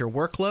teacher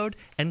workload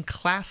and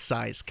class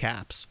size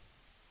caps.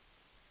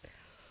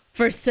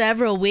 For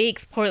several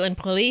weeks, Portland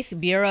Police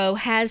Bureau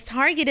has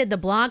targeted the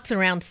blocks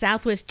around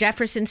Southwest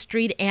Jefferson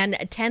Street and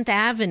 10th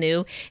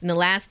Avenue. In the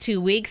last 2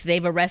 weeks,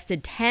 they've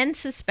arrested 10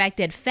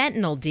 suspected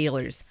fentanyl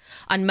dealers.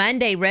 On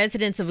Monday,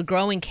 residents of a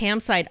growing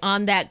campsite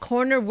on that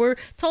corner were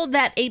told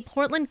that a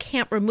Portland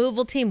camp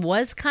removal team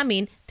was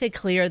coming to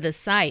clear the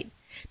site.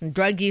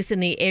 Drug use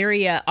in the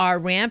area are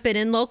rampant,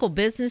 and local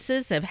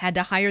businesses have had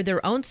to hire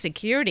their own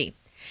security.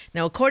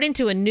 Now, according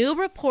to a new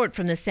report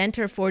from the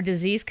Center for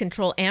Disease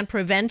Control and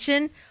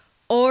Prevention,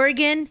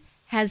 Oregon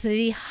has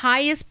the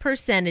highest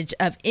percentage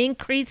of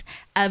increase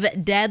of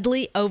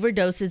deadly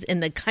overdoses in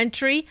the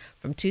country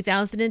from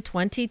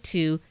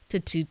 2022 to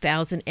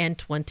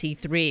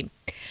 2023.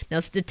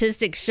 Now,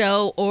 statistics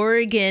show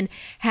Oregon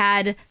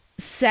had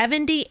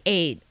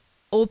 78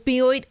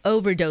 opioid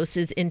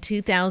overdoses in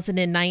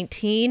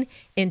 2019.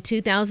 In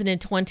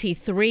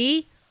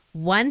 2023,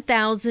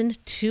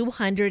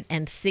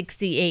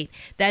 1,268.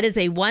 That is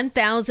a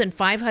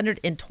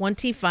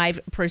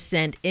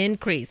 1,525%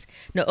 increase.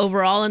 Now,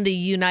 overall in the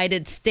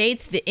United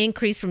States, the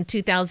increase from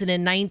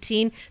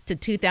 2019 to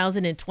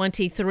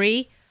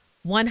 2023,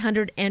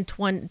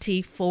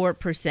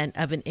 124%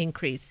 of an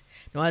increase.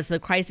 Now, as the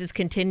crisis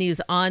continues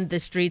on the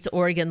streets,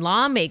 Oregon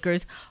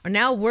lawmakers are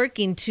now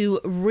working to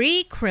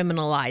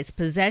recriminalize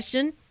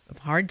possession of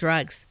hard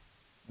drugs.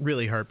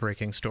 Really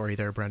heartbreaking story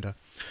there, Brenda.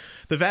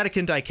 The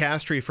Vatican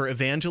Dicastery for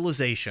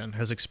Evangelization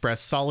has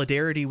expressed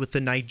solidarity with the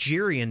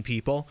Nigerian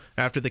people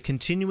after the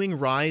continuing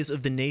rise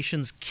of the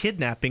nation's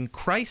kidnapping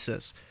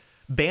crisis.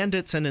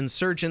 Bandits and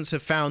insurgents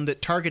have found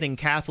that targeting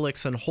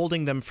Catholics and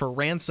holding them for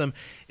ransom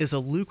is a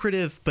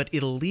lucrative but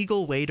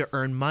illegal way to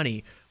earn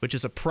money, which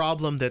is a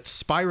problem that's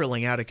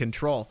spiraling out of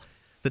control.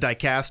 The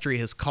Dicastery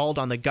has called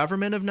on the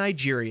government of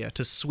Nigeria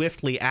to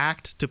swiftly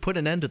act to put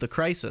an end to the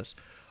crisis.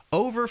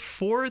 Over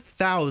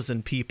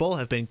 4,000 people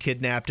have been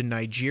kidnapped in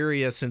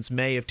Nigeria since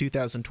May of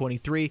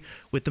 2023,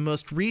 with the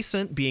most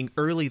recent being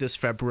early this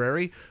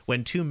February,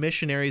 when 2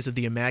 missionaries of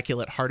the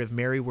Immaculate Heart of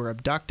Mary were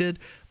abducted,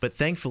 but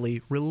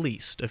thankfully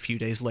released a few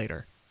days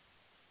later.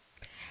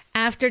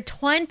 After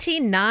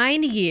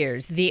 29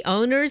 years, the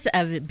owners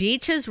of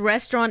Beaches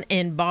Restaurant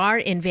and Bar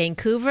in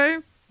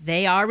Vancouver,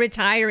 they are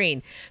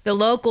retiring. The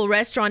local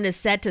restaurant is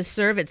set to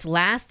serve its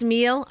last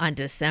meal on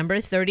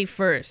December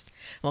 31st.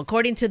 Well,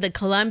 according to the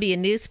Columbia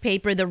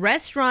newspaper, the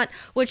restaurant,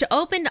 which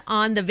opened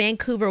on the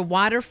Vancouver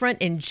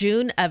waterfront in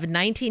June of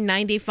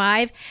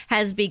 1995,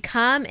 has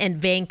become a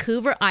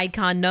Vancouver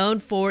icon known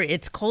for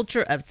its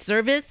culture of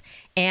service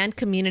and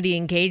community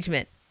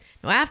engagement.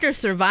 Now, after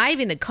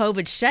surviving the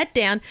COVID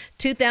shutdown,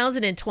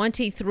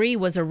 2023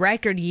 was a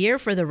record year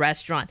for the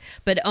restaurant.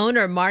 But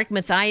owner Mark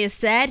Mathias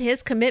said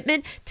his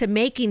commitment to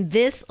making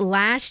this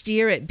last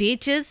year at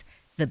Beaches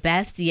the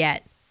best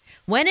yet.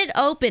 When it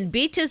opened,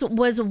 Beaches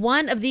was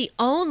one of the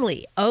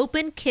only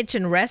open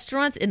kitchen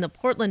restaurants in the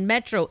Portland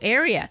metro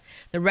area.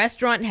 The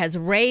restaurant has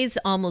raised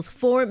almost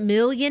 $4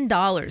 million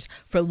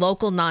for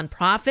local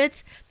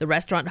nonprofits. The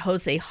restaurant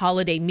hosts a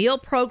holiday meal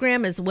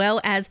program as well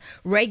as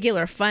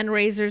regular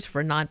fundraisers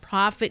for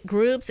nonprofit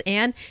groups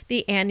and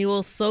the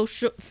annual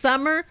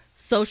summer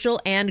social,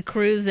 and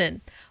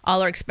cruising.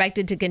 All are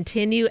expected to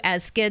continue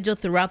as scheduled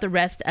throughout the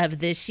rest of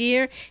this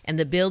year, and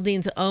the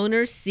building's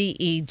owner,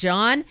 C.E.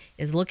 John,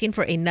 is looking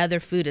for another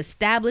food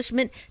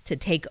establishment to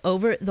take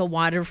over the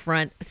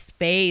waterfront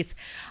space.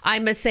 I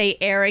must say,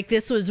 Eric,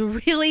 this was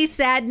really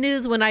sad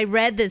news when I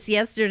read this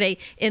yesterday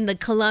in the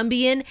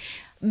Columbian.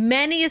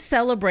 Many a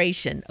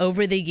celebration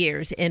over the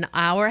years in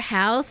our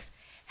house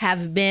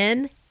have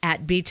been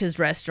at Beach's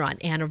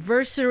Restaurant.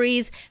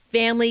 Anniversaries,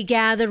 family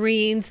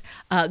gatherings,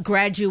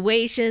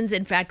 graduations.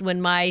 In fact,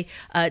 when my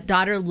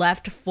daughter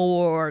left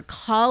for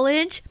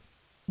college,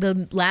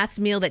 the last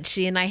meal that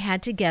she and I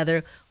had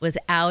together was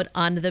out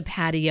on the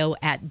patio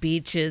at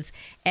Beach's.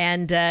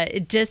 And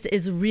it just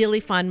is really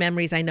fond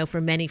memories, I know,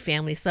 for many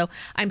families. So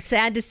I'm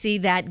sad to see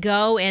that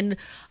go. And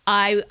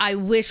I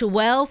wish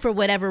well for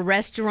whatever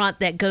restaurant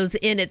that goes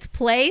in its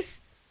place.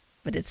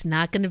 But it's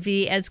not going to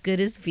be as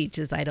good as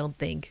Beach's, I don't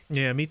think.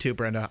 Yeah, me too,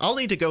 Brenda. I'll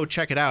need to go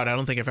check it out. I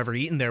don't think I've ever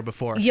eaten there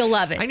before. You'll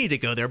love it. I need to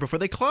go there before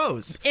they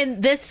close.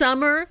 And this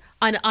summer,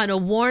 on a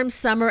warm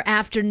summer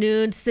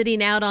afternoon,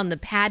 sitting out on the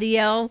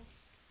patio,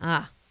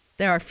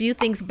 there are a few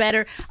things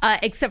better,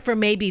 except for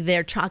maybe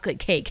their chocolate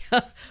cake.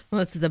 Well,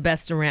 it's the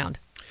best around.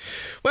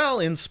 Well,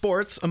 in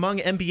sports, among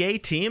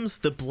NBA teams,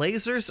 the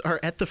Blazers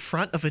are at the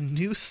front of a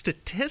new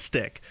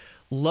statistic.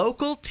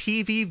 Local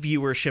TV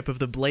viewership of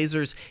the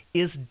Blazers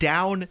is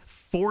down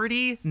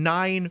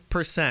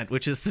 49%,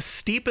 which is the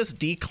steepest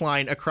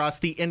decline across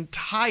the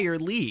entire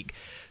league.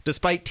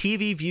 Despite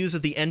TV views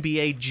of the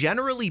NBA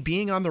generally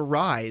being on the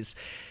rise,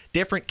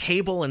 different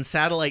cable and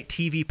satellite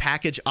TV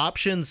package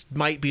options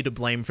might be to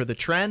blame for the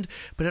trend,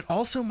 but it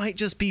also might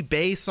just be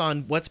based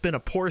on what's been a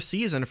poor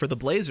season for the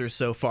Blazers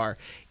so far.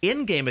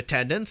 In-game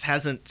attendance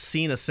hasn't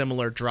seen a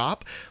similar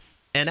drop.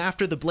 And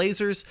after the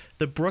Blazers,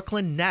 the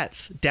Brooklyn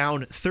Nets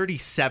down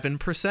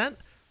 37%,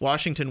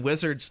 Washington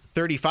Wizards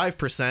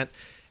 35%,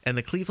 and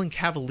the Cleveland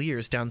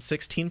Cavaliers down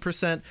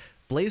 16%.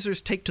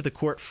 Blazers take to the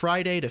court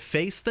Friday to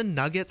face the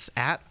Nuggets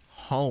at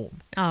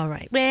home. All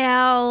right.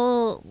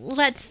 Well,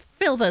 let's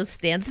fill those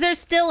stands. They're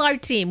still our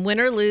team. Win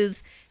or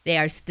lose, they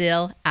are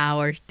still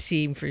our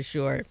team for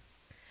sure.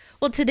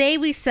 Well, today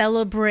we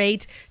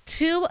celebrate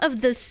two of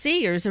the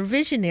seers or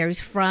visionaries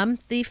from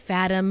the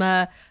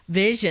Fatima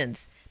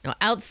Visions. Now,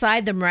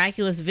 outside the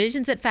miraculous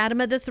visions at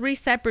Fatima, the three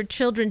separate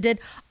children did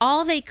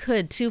all they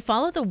could to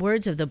follow the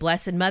words of the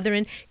Blessed Mother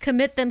and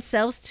commit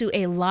themselves to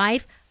a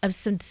life of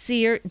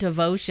sincere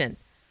devotion.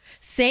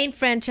 Saint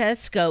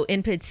Francesco,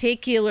 in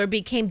particular,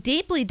 became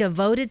deeply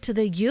devoted to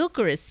the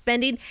Eucharist,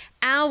 spending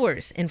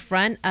hours in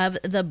front of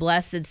the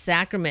Blessed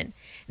Sacrament.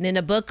 And in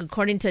a book,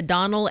 according to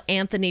Donald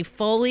Anthony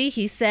Foley,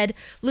 he said,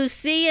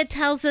 Lucia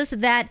tells us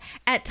that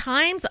at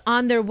times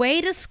on their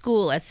way to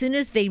school, as soon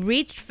as they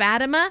reached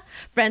Fatima,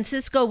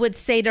 Francisco would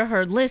say to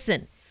her,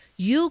 listen,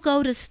 you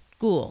go to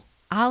school.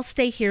 I'll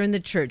stay here in the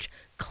church,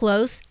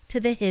 close to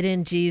the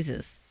hidden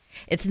Jesus.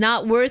 It's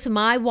not worth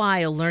my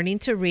while learning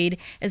to read,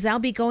 as I'll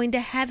be going to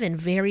heaven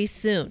very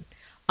soon.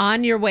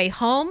 On your way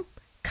home,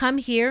 come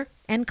here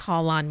and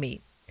call on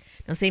me.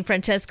 Now, St.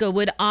 Francesco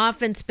would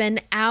often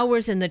spend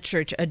hours in the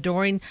church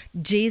adoring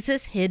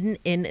Jesus hidden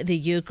in the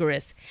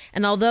Eucharist.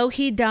 And although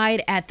he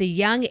died at the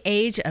young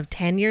age of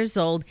 10 years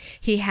old,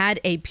 he had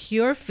a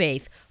pure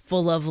faith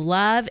full of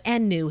love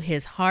and knew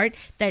his heart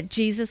that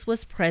Jesus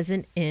was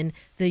present in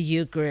the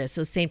Eucharist.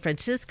 So St.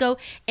 Francisco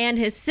and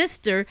his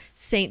sister,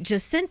 St.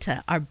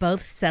 Jacinta, are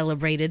both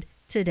celebrated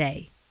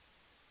today.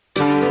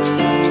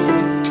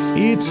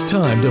 It's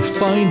time to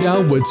find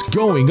out what's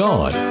going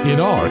on in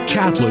our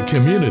Catholic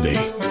community.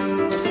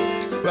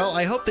 Well,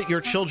 I hope that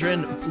your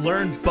children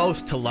learn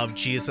both to love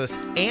Jesus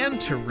and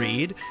to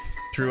read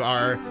through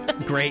our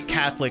great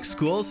Catholic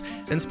schools.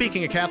 And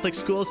speaking of Catholic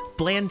schools,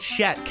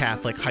 Blanchette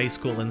Catholic High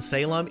School in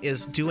Salem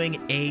is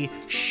doing a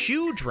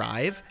shoe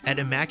drive at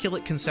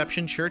Immaculate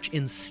Conception Church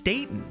in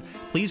Stayton.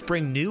 Please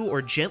bring new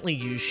or gently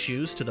used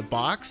shoes to the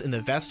box in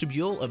the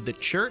vestibule of the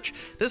church.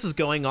 This is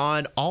going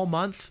on all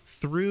month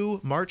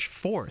through March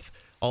 4th.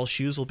 All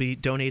shoes will be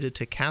donated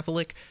to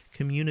Catholic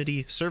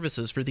Community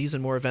Services. For these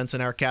and more events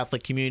in our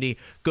Catholic community,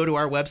 go to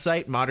our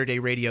website,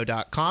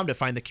 matterdayradio.com, to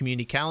find the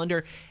community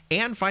calendar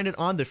and find it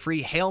on the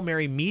free Hail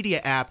Mary Media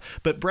app.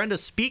 But Brenda,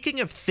 speaking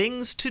of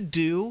things to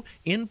do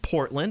in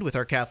Portland with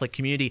our Catholic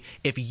community,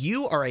 if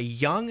you are a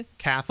young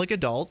Catholic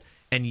adult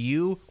and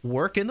you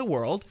work in the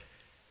world,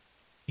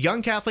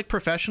 Young Catholic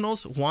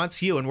Professionals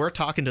wants you, and we're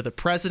talking to the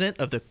president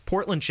of the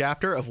Portland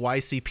chapter of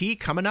YCP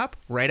coming up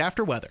right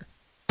after weather.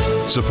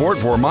 Support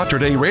for Mater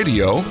Dei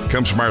Radio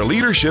comes from our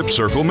Leadership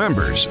Circle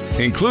members,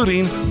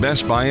 including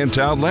Best Buy in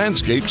Town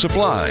Landscape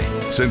Supply.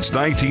 Since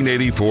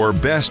 1984,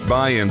 Best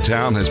Buy in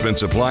Town has been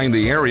supplying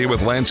the area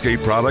with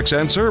landscape products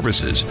and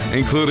services,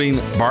 including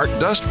bark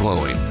dust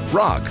blowing,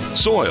 rock,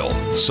 soil,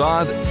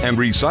 sod, and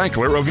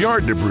recycler of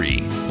yard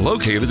debris.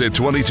 Located at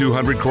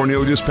 2200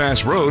 Cornelius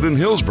Pass Road in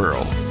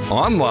Hillsboro.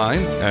 Online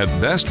at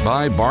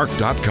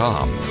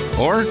bestbuybark.com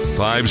or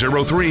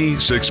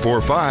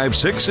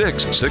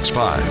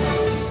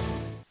 503-645-6665.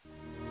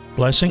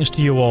 Blessings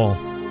to you all.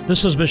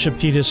 This is Bishop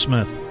Keita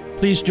Smith.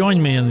 Please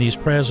join me in these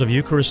prayers of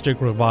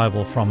Eucharistic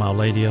revival from Our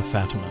Lady of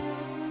Fatima.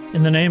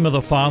 In the name of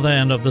the Father,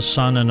 and of the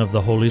Son, and of the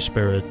Holy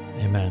Spirit.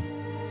 Amen.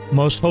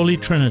 Most Holy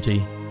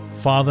Trinity,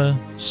 Father,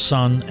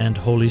 Son, and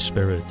Holy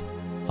Spirit,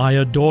 I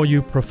adore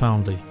you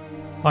profoundly.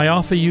 I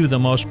offer you the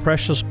most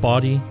precious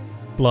body,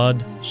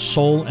 blood,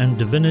 soul, and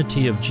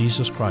divinity of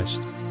Jesus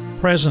Christ,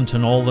 present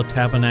in all the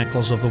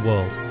tabernacles of the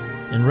world,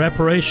 in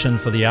reparation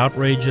for the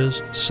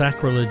outrages,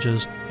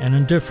 sacrileges, and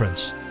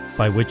indifference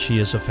by which he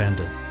is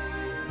offended.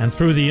 And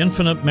through the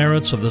infinite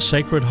merits of the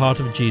Sacred Heart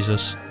of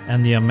Jesus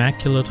and the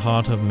Immaculate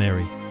Heart of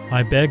Mary,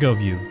 I beg of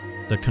you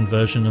the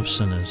conversion of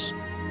sinners.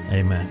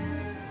 Amen.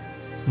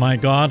 My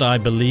God, I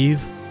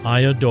believe, I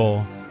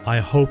adore, I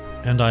hope,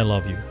 and I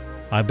love you.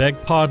 I beg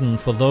pardon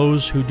for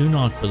those who do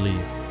not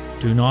believe,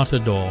 do not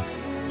adore,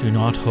 do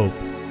not hope,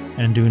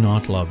 and do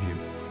not love you.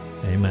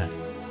 Amen.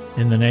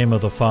 In the name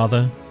of the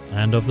Father,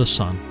 and of the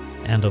Son,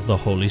 and of the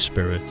Holy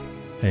Spirit.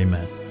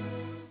 Amen.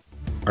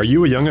 Are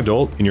you a young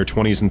adult in your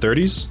 20s and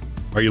 30s?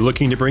 Are you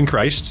looking to bring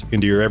Christ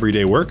into your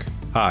everyday work?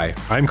 Hi,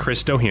 I'm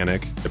Chris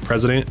Dohanik, the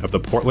president of the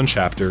Portland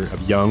chapter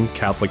of Young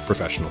Catholic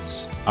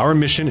Professionals. Our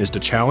mission is to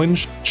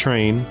challenge,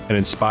 train, and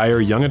inspire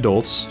young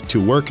adults to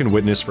work and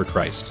witness for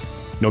Christ.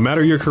 No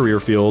matter your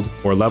career field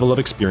or level of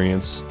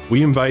experience,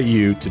 we invite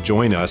you to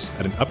join us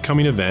at an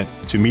upcoming event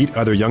to meet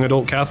other young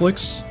adult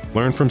Catholics,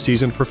 learn from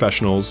seasoned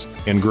professionals,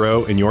 and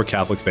grow in your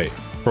Catholic faith.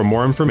 For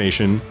more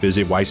information,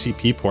 visit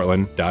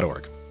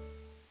ycpportland.org.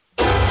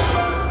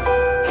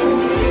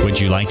 Would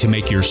you like to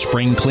make your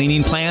spring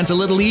cleaning plans a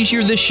little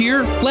easier this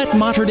year? Let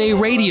Mater Dei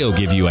Radio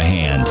give you a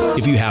hand.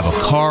 If you have a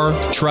car,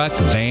 truck,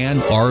 van,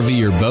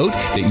 RV, or boat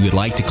that you would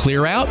like to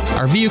clear out,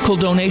 our vehicle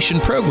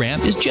donation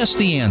program is just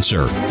the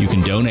answer. You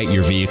can donate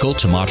your vehicle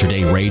to Mater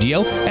Dei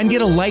Radio and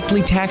get a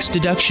likely tax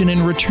deduction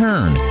in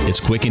return. It's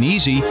quick and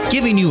easy,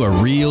 giving you a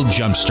real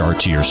jumpstart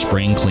to your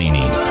spring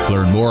cleaning.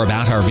 Learn more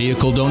about our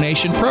vehicle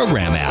donation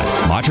program at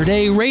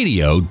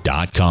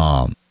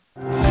materdeiradio.com.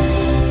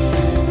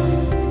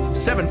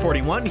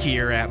 741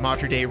 here at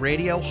Mater Dei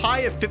Radio,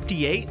 high of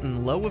 58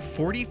 and low of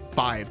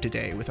 45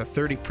 today, with a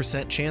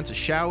 30% chance of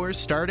showers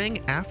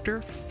starting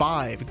after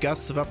 5.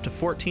 Gusts of up to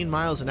 14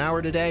 miles an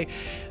hour today.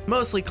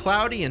 Mostly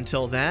cloudy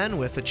until then,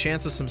 with a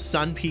chance of some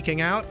sun peeking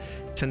out.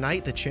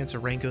 Tonight, the chance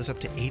of rain goes up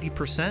to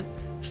 80%.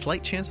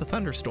 Slight chance of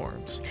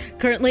thunderstorms.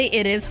 Currently,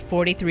 it is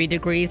 43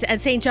 degrees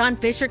at St. John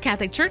Fisher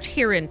Catholic Church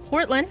here in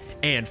Portland.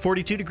 And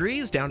 42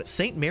 degrees down at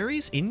St.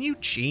 Mary's in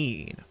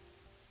Eugene.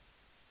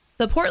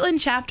 The Portland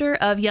chapter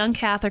of Young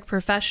Catholic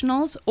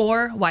Professionals,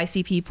 or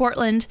YCP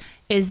Portland,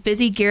 is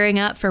busy gearing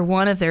up for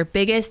one of their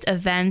biggest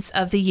events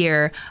of the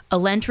year, a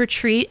Lent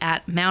retreat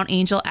at Mount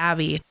Angel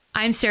Abbey.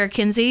 I'm Sarah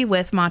Kinsey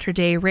with Mater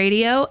Dei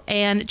Radio,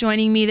 and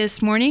joining me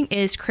this morning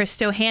is Chris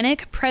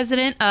Dohanik,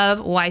 president of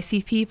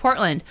YCP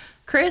Portland.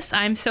 Chris,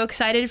 I'm so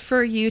excited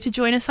for you to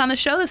join us on the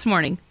show this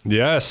morning.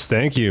 Yes,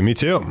 thank you. Me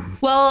too.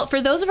 Well,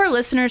 for those of our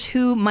listeners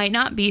who might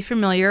not be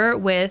familiar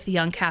with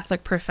Young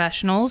Catholic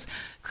Professionals,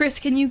 Chris,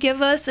 can you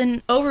give us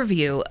an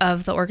overview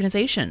of the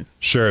organization?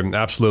 Sure,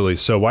 absolutely.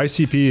 So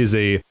YCP is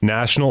a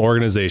national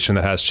organization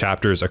that has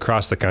chapters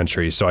across the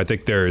country. So I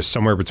think there's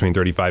somewhere between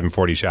 35 and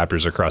 40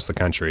 chapters across the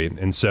country.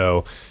 And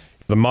so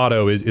the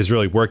motto is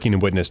really working in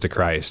witness to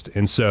Christ.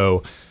 And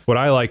so what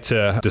I like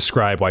to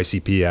describe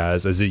YCP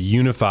as is it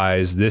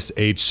unifies this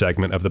age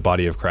segment of the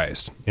body of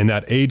Christ. And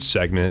that age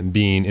segment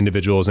being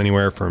individuals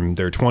anywhere from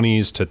their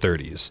 20s to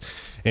 30s.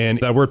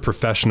 And that word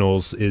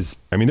professionals is,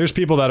 there's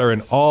people that are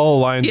in all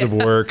lines of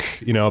work,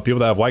 people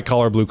that have white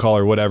collar, blue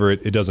collar, whatever,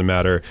 it doesn't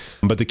matter.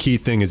 But the key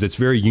thing is it's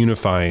very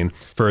unifying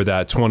for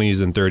that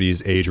 20s and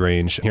 30s age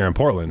range here in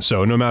Portland.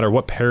 So no matter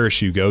what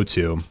parish you go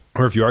to,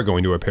 or if you are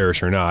going to a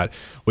parish or not,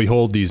 we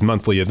hold these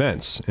monthly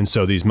events. And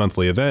so these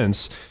monthly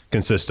events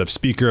consist of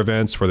speaker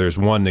events where there's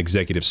one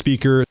executive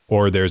speaker,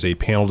 or there's a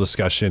panel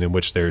discussion in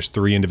which there's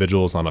 3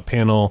 individuals on a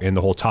panel, and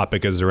the whole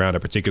topic is around a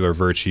particular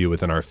virtue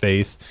within our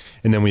faith.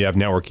 And then we have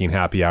networking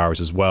happy hours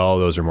as well.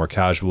 Those are more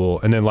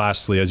casual. And then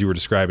lastly, as you were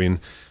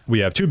describing, we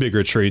have 2 big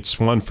retreats,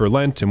 one for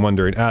Lent and one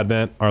during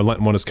Advent. Our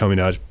Lent one is coming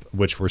up,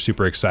 which we're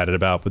super excited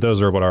about, but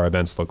those are what our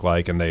events look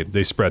like, and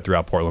they spread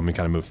throughout Portland. We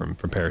kind of move from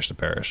parish to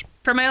parish.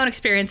 From my own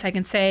experience, I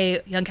can say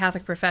Young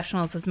Catholic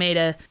Professionals has made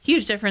a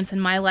huge difference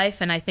in my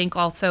life, and I think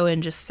also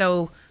in just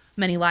so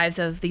many lives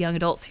of the young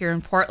adults here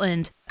in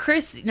Portland.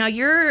 Chris, now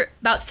you're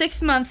about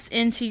 6 months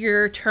into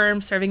your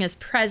term serving as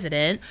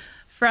president.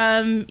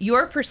 From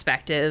your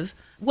perspective,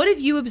 what have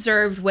you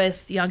observed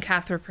with Young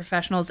Catholic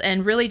Professionals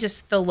and really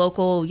just the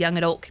local young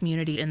adult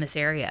community in this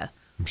area?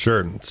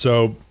 Sure.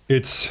 So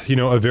it's,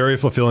 a very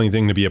fulfilling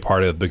thing to be a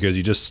part of, because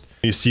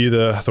you see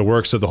the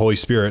works of the Holy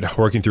Spirit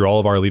working through all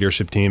of our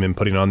leadership team and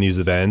putting on these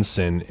events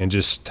and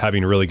just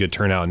having a really good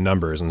turnout in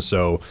numbers. And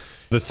so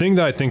the thing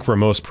that I think we're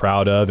most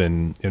proud of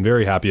and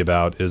very happy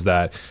about is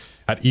that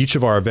at each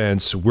of our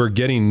events, we're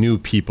getting new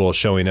people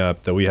showing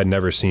up that we had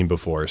never seen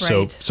before.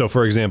 Right. So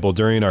for example,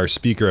 during our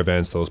speaker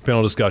events, those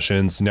panel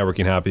discussions,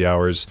 networking happy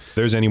hours,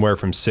 there's anywhere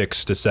from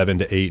 6 to 7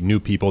 to 8 new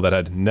people that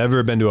had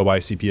never been to a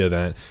YCP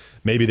event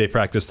maybe they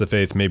practice the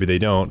faith, maybe they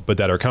don't, but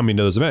that are coming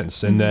to those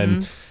events. And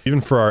then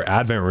even for our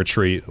Advent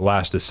retreat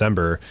last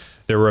December,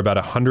 there were about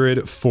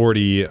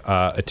 140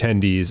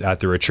 attendees at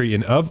the retreat.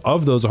 And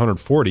of those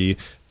 140,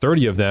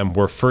 30 of them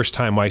were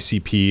first-time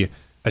YCP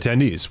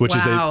attendees, which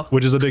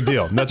is a big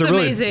deal. And that's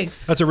amazing.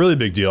 That's a really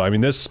big deal. I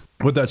mean,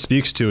 what that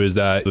speaks to is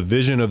that the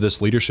vision of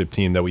this leadership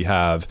team that we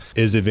have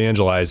is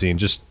evangelizing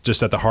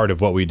just at the heart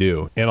of what we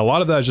do. And a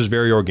lot of that is just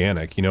very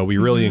organic. You know, we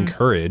really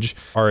encourage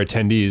our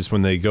attendees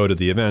when they go to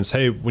the events,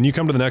 hey, when you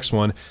come to the next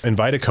one,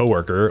 invite a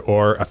coworker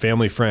or a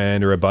family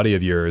friend or a buddy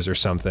of yours or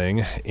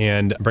something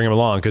and bring them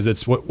along, because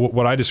it's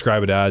what I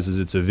describe it as is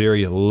it's a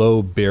very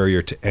low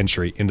barrier to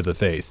entry into the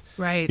faith.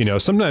 Right. You know,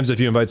 sometimes if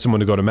you invite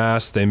someone to go to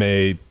mass, they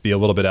may be a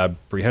little bit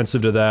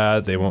apprehensive to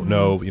that. They won't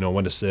know, you know,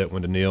 when to sit,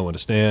 when to kneel, when to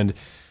stand.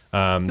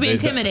 It could be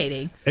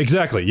intimidating.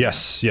 Exactly.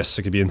 Yes.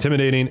 It could be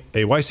intimidating.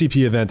 A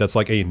YCP event that's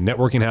like a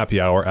networking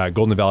happy hour at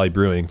Golden Valley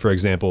Brewing, for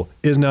example,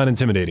 is not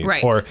intimidating.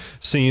 Right. Or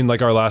seeing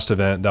like our last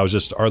event, that was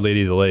just Our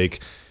Lady of the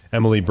Lake,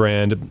 Emily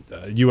Brand,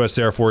 U.S.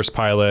 Air Force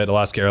pilot,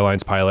 Alaska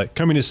Airlines pilot,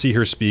 coming to see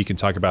her speak and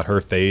talk about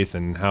her faith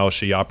and how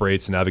she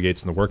operates and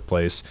navigates in the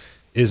workplace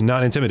is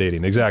not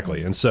intimidating.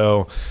 Exactly. And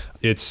so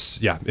it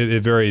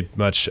very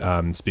much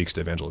speaks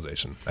to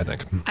evangelization, I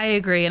think. I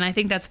agree. And I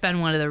think that's been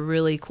one of the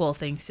really cool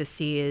things to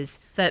see is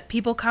that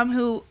people come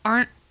who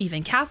aren't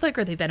even Catholic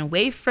or they've been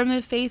away from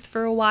the faith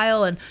for a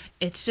while. And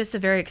it's just a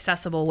very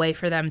accessible way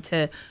for them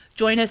to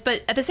join us.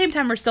 But at the same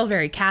time, we're still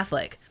very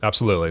Catholic.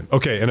 Absolutely.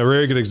 Okay. And a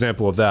very good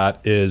example of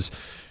that is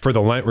for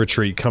the Lent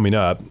retreat coming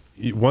up.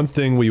 One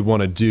thing we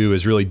want to do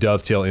is really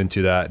dovetail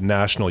into that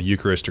national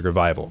Eucharistic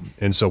revival.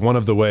 And so one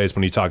of the ways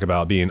when you talk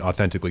about being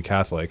authentically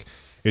Catholic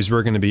is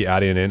we're going to be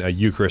adding in a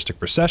Eucharistic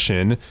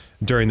procession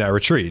during that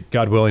retreat.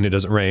 God willing, it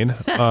doesn't rain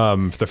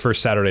for the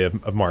first Saturday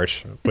of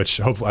March, which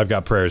hopefully I've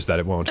got prayers that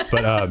it won't.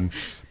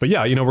 But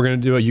yeah, you know, we're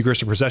going to do a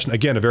Eucharistic procession.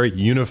 Again, a very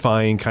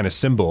unifying kind of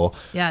symbol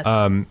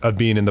of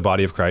being in the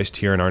body of Christ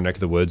here in our neck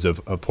of the woods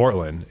of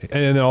Portland.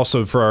 And then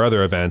also for our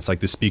other events, like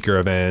the speaker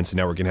events and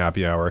networking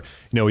happy hour,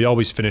 you know, we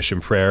always finish in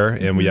prayer,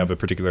 and we have a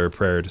particular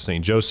prayer to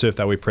St. Joseph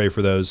that we pray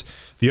for those.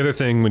 The other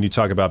thing when you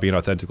talk about being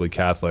authentically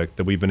Catholic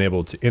that we've been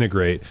able to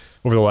integrate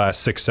over the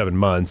last 6-7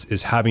 months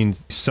is having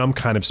some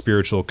kind of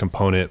spiritual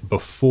component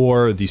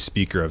before the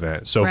speaker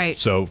event.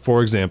 So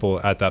for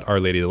example, at that Our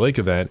Lady of the Lake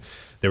event,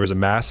 there was a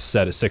mass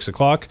set at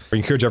 6:00. We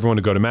encourage everyone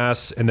to go to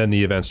mass, and then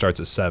the event starts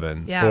at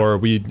 7. Yeah. Or I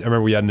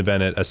remember we had an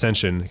event at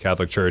Ascension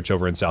Catholic Church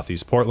over in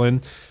Southeast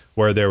Portland,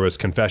 where there was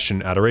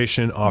confession,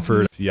 adoration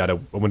offered. You had a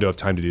window of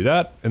time to do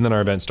that, and then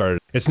our event started.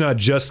 It's not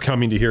just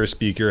coming to hear a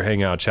speaker,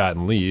 hang out, chat,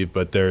 and leave,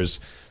 but there's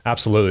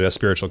absolutely a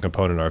spiritual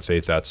component of our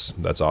faith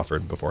that's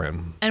offered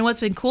beforehand. And what's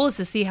been cool is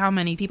to see how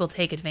many people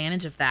take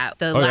advantage of that.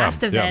 The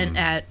last event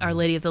at Our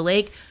Lady of the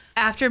Lake,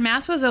 after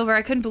Mass was over,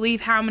 I couldn't believe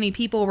how many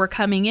people were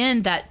coming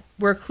in that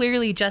were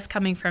clearly just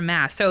coming from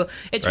Mass. So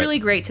it's really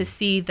great to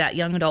see that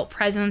young adult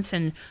presence,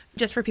 and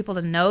just for people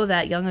to know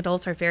that young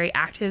adults are very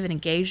active and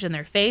engaged in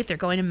their faith. They're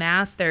going to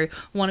Mass. They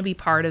want to be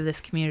part of this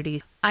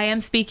community. I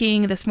am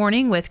speaking this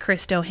morning with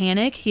Chris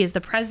Dohanick. He is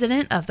the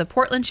president of the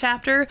Portland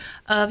chapter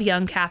of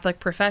Young Catholic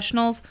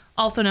Professionals,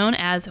 also known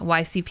as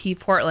YCP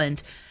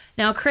Portland.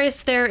 Now,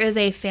 Chris, there is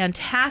a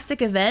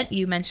fantastic event,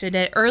 you mentioned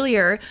it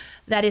earlier,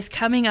 that is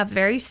coming up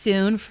very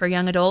soon for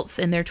young adults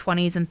in their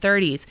 20s and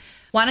 30s.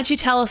 Why don't you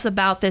tell us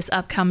about this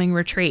upcoming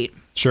retreat?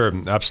 Sure,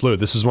 absolutely.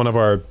 This is one of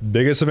our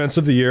biggest events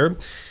of the year.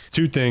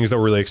 2 things that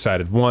we're really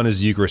excited. One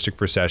is Eucharistic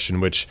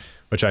procession, which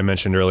I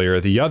mentioned earlier.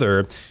 The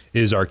other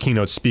is our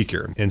keynote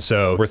speaker. And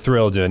so we're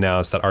thrilled to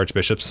announce that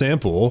Archbishop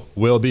Sample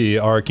will be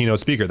our keynote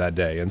speaker that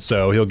day. And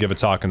so he'll give a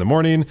talk in the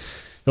morning.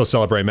 He'll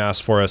celebrate Mass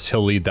for us.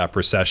 He'll lead that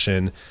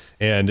procession.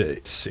 And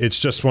it's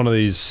just one of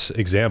these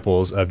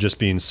examples of just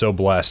being so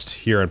blessed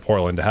here in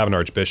Portland to have an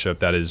archbishop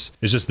that is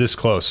just this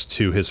close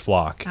to his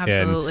flock.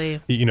 Absolutely.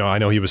 And, you know, I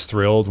know he was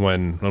thrilled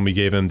when we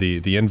gave him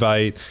the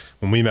invite.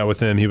 When we met with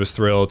him, he was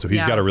thrilled. So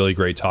he's got a really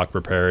great talk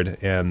prepared.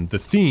 And the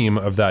theme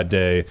of that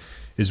day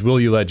is,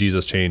 will you let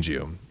Jesus change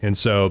you? And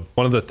so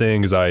one of the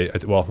things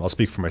I'll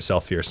speak for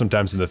myself here,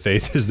 sometimes in the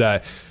faith is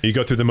that you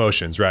go through the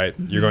motions, right?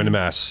 Mm-hmm. You're going to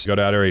Mass, you go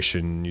to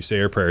adoration, you say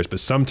your prayers, but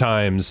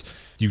sometimes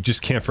you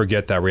just can't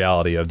forget that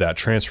reality of that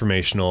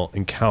transformational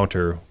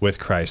encounter with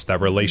Christ,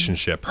 that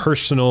relationship,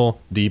 personal,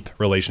 deep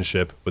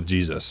relationship with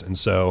Jesus. And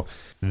so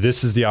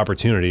this is the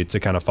opportunity to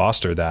kind of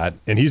foster that.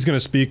 And he's going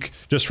to speak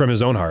just from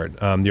his own heart,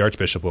 the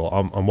Archbishop will,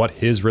 on what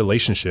his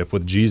relationship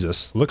with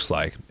Jesus looks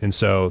like. And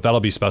so that'll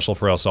be special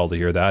for us all to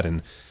hear that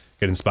and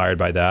get inspired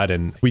by that.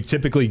 And we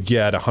typically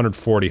get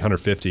 140,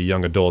 150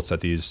 young adults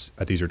at these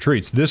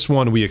retreats. This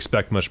one, we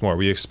expect much more.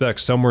 We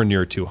expect somewhere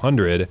near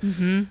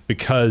 200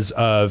 because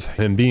of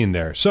him being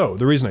there. So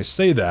the reason I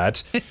say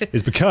that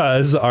is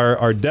because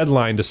our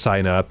deadline to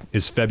sign up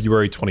is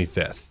February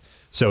 25th.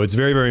 So it's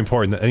very, very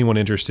important that anyone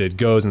interested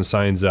goes and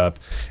signs up.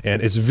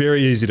 And it's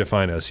very easy to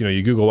find us.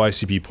 You Google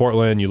YCP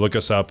Portland, you look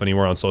us up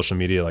anywhere on social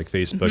media like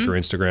Facebook or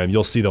Instagram,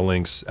 you'll see the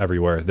links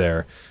everywhere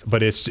there.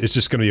 But it's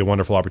just going to be a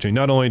wonderful opportunity,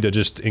 not only to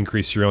just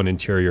increase your own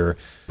interior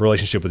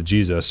relationship with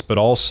Jesus, but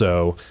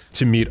also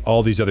to meet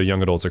all these other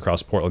young adults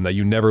across Portland that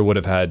you never would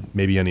have had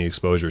maybe any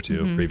exposure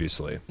to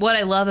previously. What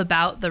I love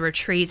about the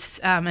retreats,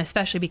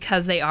 especially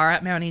because they are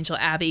at Mount Angel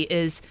Abbey,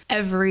 is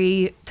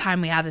every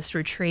time we have this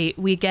retreat,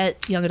 we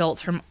get young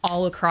adults from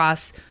all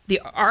across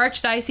our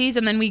archdiocese,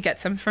 and then we get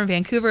some from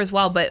Vancouver as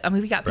well. But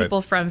we got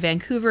people from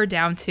Vancouver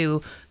down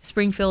to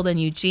Springfield and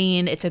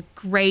Eugene. It's a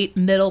great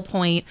middle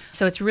point.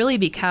 So it's really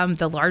become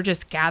the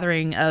largest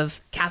gathering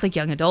of Catholic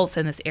young adults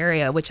in this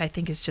area, which I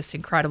think is just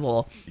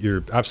incredible.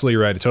 You're absolutely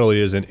right. It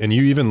totally is. And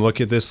you even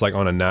look at this like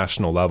on a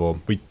national level.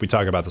 We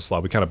talk about this a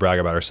lot. We kind of brag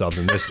about ourselves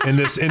in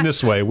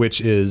this way,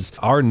 which is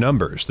our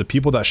numbers. The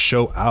people that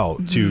show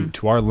out to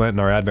our Lent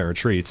and our Advent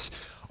retreats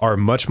are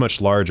much,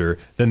 much larger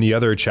than the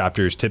other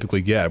chapters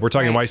typically get. We're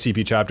talking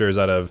YCP chapters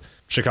out of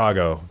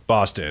Chicago,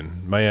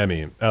 Boston,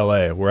 Miami,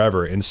 LA,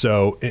 wherever. And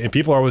so, and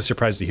people are always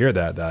surprised to hear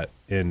that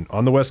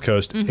on the West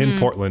Coast, in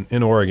Portland,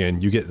 in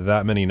Oregon, you get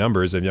that many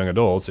numbers of young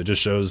adults. It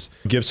just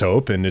gives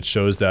hope, and it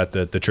shows that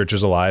the church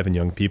is alive in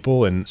young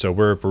people. And so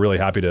we're really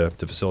happy to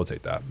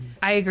facilitate that.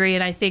 I agree.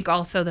 And I think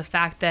also the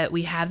fact that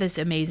we have this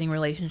amazing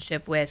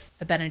relationship with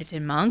the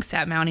Benedictine monks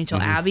at Mount Angel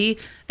Abbey,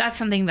 that's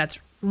something that's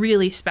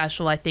really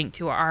special, I think,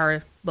 to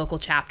our local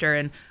chapter,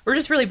 and we're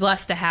just really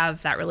blessed to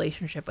have that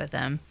relationship with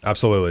them.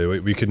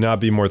 Absolutely. We could not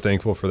be more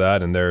thankful for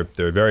that, and they're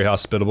very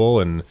hospitable,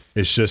 and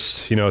it's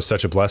just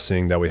such a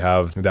blessing that we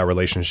have that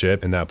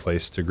relationship and that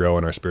place to grow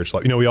in our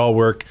spiritual life. We all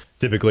work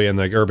typically in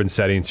like urban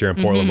settings here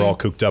in Portland. We're all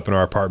cooped up in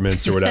our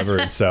apartments or whatever,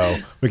 and so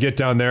we get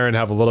down there and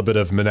have a little bit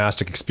of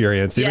monastic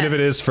experience, even if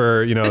it is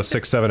for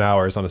 6-7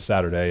 hours on a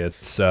Saturday.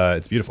 It's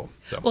beautiful.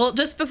 So. Well,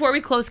 just before we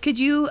close, could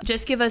you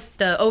just give us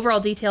the overall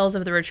details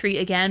of the retreat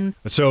again?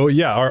 So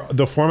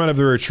the format of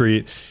the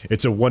retreat,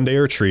 it's a one-day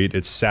retreat.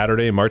 It's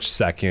Saturday, March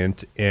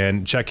 2nd,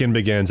 and check-in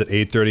begins at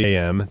 8:30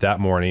 a.m.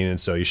 that morning.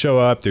 And so you show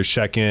up, there's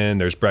check-in,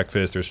 there's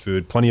breakfast, there's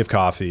food, plenty of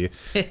coffee,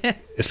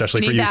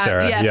 especially for you,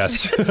 Sarah.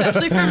 Yes.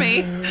 Especially for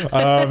me.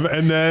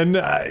 And then,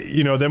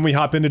 then we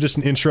hop into just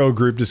an intro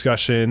group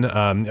discussion.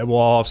 We'll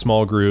all have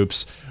small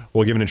groups.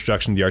 We'll give an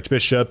introduction to the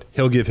Archbishop.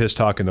 He'll give his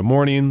talk in the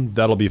morning.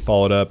 That'll be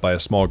followed up by a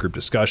small group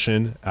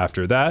discussion.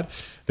 After that,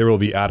 there will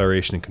be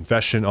adoration and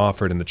confession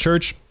offered in the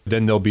church.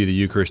 Then there'll be the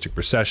Eucharistic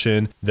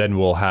procession. Then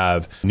we'll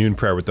have noon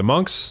prayer with the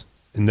monks.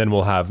 And then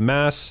we'll have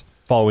Mass.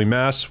 Following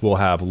Mass, we'll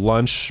have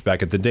lunch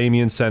back at the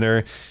Damien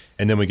Center.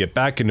 And then we get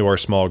back into our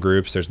small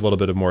groups. There's a little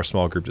bit of more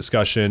small group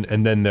discussion.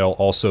 And then there'll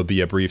also be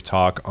a brief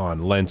talk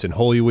on Lent and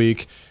Holy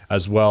Week,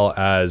 as well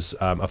as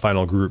a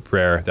final group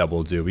prayer that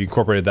we'll do. We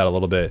incorporated that a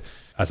little bit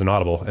as an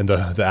audible in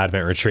the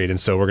Advent retreat. And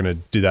so we're going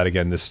to do that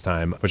again this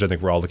time, which I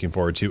think we're all looking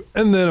forward to.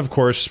 And then, of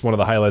course, one of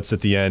the highlights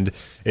at the end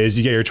is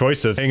you get your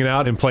choice of hanging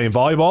out and playing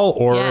volleyball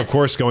or, of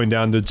course, going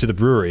down to the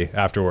brewery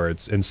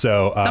afterwards. And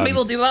so some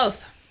people do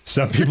both.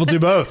 Some people do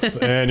both,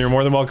 and you're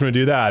more than welcome to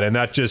do that. And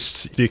that just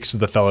speaks to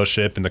the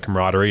fellowship and the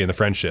camaraderie and the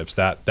friendships.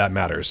 That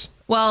matters.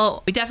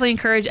 Well, we definitely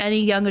encourage any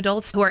young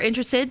adults who are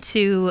interested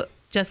to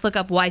just look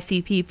up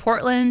YCP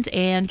Portland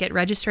and get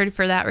registered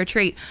for that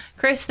retreat.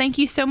 Chris, thank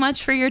you so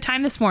much for your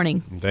time this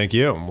morning. Thank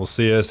you. We'll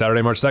see you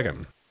Saturday, March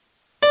 2nd.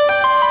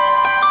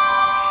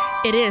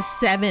 It is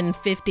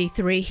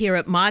 7:53 here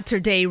at Mater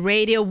Dei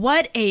Radio.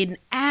 What an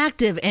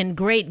active and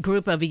great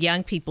group of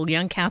young people,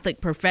 young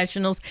Catholic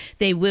professionals.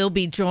 They will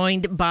be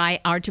joined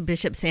by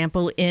Archbishop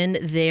Sample in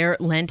their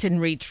Lenten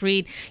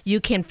retreat. You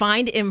can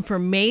find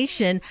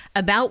information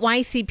about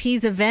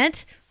YCP's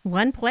event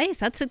one place.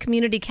 That's the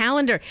community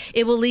calendar.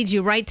 It will lead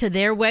you right to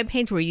their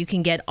webpage where you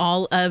can get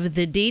all of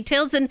the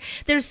details. And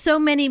there's so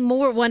many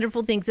more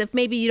wonderful things. If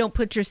maybe you don't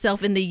put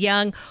yourself in the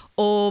young,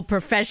 old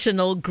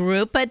professional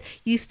group, but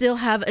you still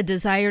have a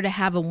desire to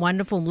have a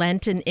wonderful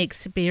Lenten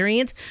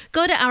experience,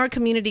 go to our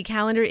community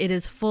calendar. It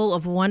is full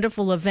of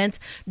wonderful events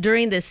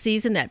during the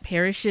season that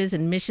parishes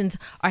and missions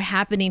are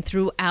happening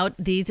throughout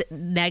these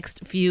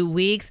next few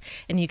weeks.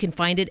 And you can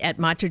find it at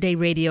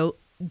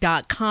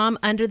materdeiradio.com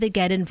under the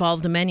Get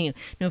Involved menu.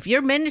 Now, if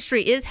your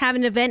ministry is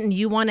having an event and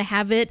you want to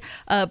have it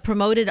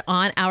promoted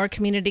on our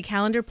community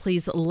calendar,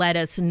 please let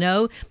us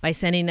know by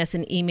sending us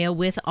an email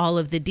with all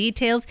of the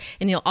details.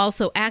 And you'll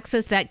also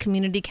access that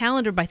community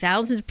calendar by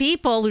thousands of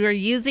people who are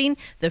using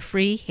the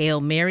free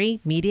Hail Mary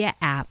Media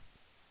app.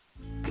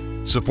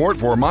 Support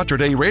for Mater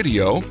Dei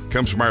Radio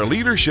comes from our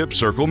Leadership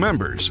Circle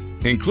members,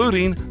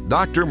 including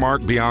Dr.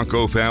 Mark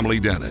Bianco, family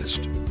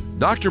dentist.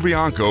 Dr.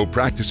 Bianco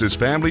practices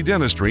family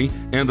dentistry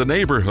in the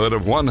neighborhood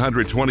of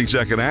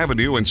 122nd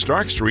Avenue and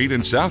Stark Street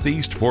in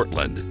Southeast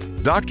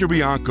Portland. Dr.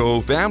 Bianco,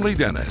 family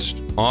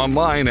dentist,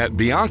 online at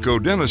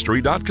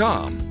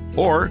biancodentistry.com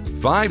or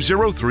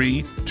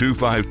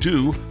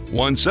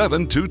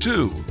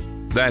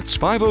 503-252-1722. That's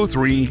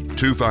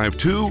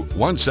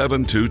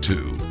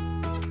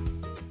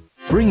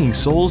 503-252-1722. bringing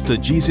souls to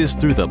Jesus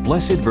through the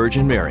Blessed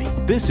Virgin Mary.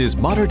 This is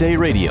Mater Dei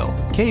Radio,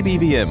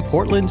 KBVM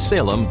Portland,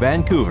 Salem,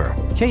 Vancouver,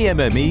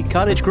 KMME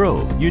Cottage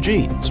Grove,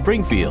 Eugene,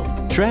 Springfield,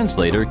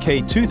 translator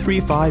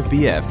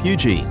K235BF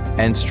Eugene,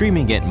 and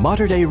streaming at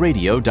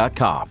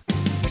materdeiradio.com.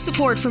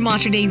 Support for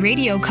Mater Dei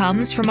Radio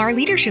comes from our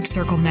Leadership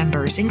Circle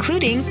members,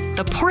 including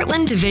the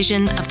Portland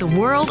Division of the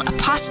World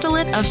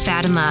Apostolate of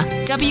Fatima.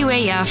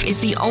 WAF is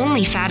the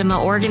only Fatima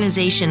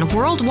organization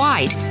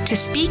worldwide to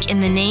speak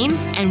in the name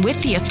and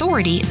with the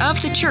authority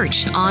of the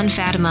Church on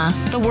Fatima.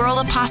 The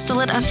World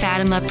Apostolate of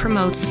Fatima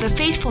promotes the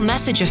faithful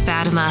message of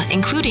Fatima,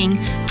 including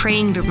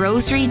praying the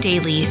Rosary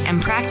daily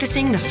and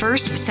practicing the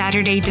First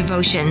Saturday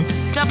devotion.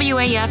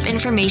 WAF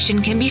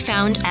information can be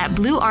found at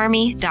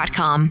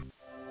bluearmy.com.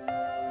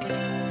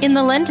 In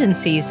the Lenten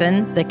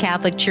season, the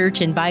Catholic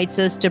Church invites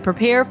us to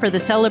prepare for the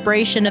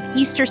celebration of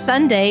Easter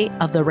Sunday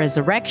of the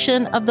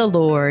Resurrection of the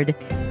Lord.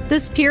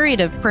 This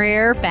period of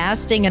prayer,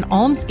 fasting, and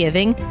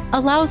almsgiving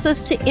allows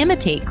us to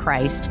imitate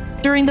Christ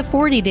during the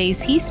 40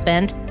 days he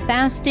spent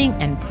fasting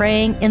and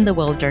praying in the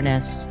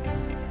wilderness.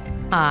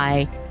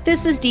 Hi,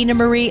 this is Dina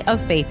Marie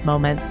of Faith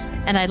Moments,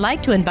 and I'd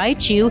like to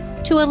invite you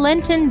to a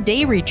Lenten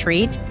day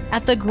retreat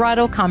at the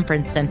Grotto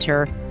Conference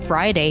Center,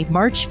 Friday,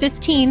 March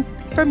 15th,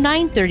 from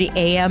 9:30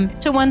 a.m.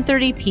 to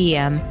 1:30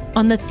 p.m.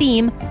 on the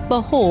theme,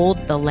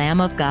 Behold the Lamb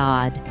of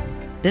God.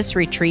 This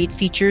retreat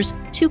features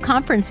 2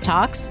 conference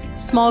talks,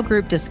 small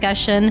group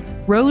discussion,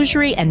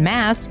 rosary and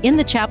mass in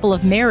the Chapel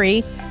of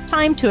Mary,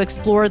 time to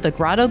explore the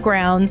grotto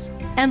grounds,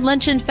 and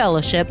lunch and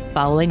fellowship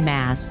following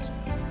Mass.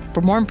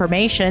 For more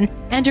information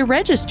and to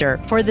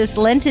register for this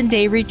Lenten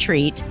Day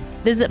retreat,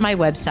 visit my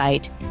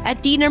website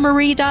at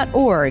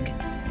dinamarie.org.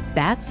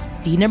 That's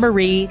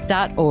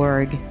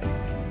dinamarie.org.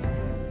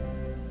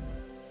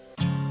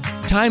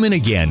 Time and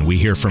again, we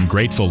hear from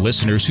grateful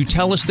listeners who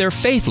tell us their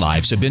faith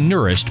lives have been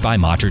nourished by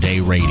Mater Dei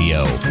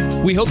Radio.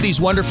 We hope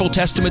these wonderful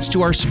testaments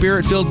to our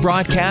Spirit-filled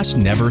broadcast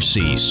never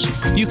cease.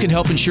 You can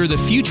help ensure the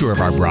future of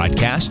our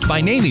broadcast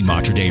by naming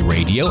Mater Dei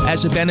Radio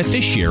as a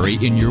beneficiary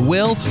in your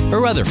will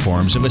or other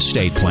forms of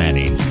estate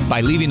planning.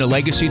 By leaving a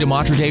legacy to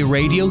Mater Dei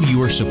Radio,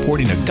 you are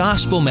supporting a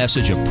gospel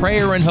message of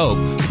prayer and hope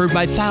heard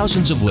by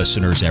thousands of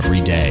listeners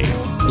every day.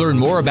 Learn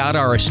more about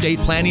our estate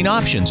planning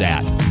options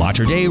at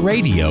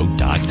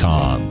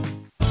materdeiradio.com.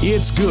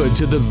 It's good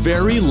to the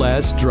very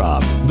last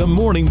drop. The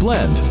Morning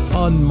Blend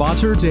on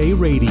Mater Dei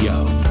Radio,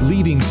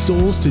 leading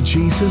souls to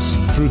Jesus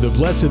through the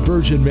Blessed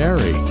Virgin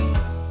Mary.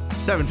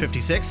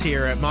 7:56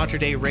 here at Mater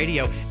Dei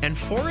Radio, and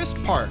Forest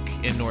Park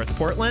in North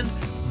Portland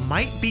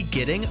might be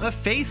getting a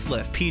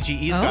facelift.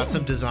 PGE's got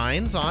some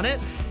designs on it,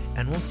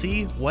 and we'll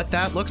see what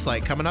that looks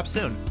like coming up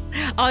soon.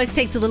 Always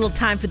takes a little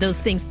time for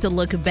those things to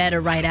look better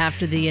right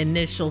after the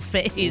initial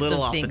phase. A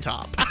little off things. the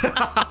top.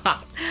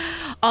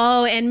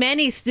 Oh, and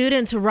many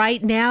students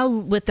right now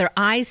with their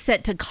eyes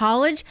set to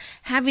college,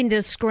 having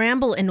to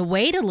scramble and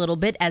wait a little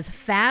bit as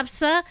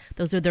FAFSA,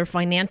 those are their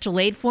financial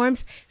aid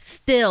forms,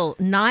 still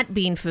not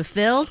being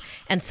fulfilled.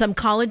 And some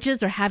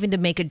colleges are having to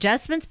make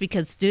adjustments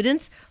because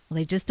students, well,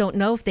 they just don't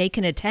know if they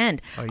can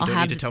attend. Oh, you don't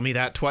need to tell me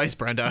that twice,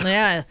 Brenda.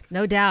 Yeah,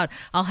 no doubt.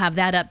 I'll have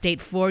that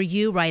update for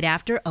you right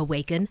after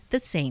Awaken the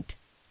Saint.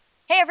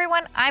 Hey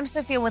everyone, I'm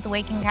Sophia with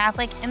Awaken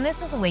Catholic, and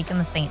this is Awaken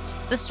the Saint.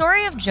 The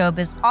story of Job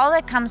is all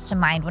that comes to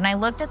mind when I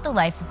looked at the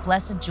life of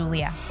Blessed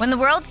Julia. When the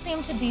world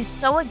seemed to be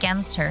so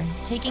against her,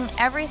 taking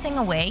everything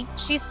away,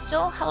 she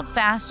still held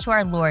fast to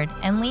our Lord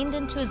and leaned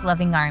into his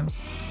loving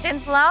arms.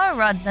 Stanislawa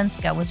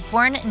Rodzinska was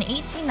born in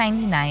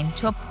 1899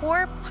 to a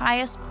poor,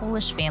 pious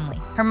Polish family.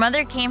 Her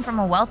mother came from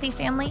a wealthy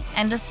family,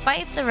 and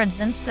despite the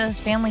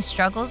Rodzinska's family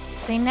struggles,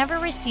 they never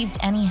received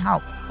any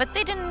help. But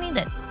they didn't need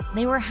it.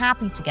 They were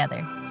happy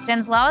together.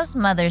 Stanislawa's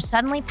mother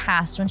suddenly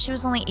passed when she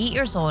was only 8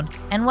 years old,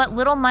 and what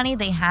little money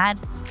they had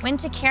went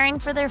to caring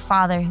for their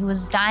father, who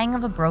was dying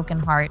of a broken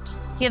heart.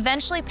 He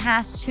eventually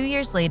passed 2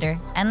 years later,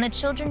 and the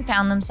children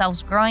found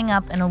themselves growing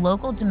up in a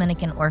local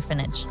Dominican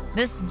orphanage.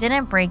 This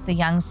didn't break the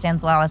young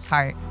Stanislawa's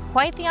heart.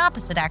 Quite the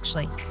opposite,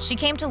 actually. She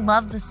came to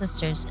love the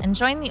sisters and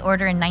joined the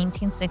order in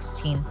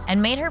 1916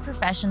 and made her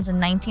professions in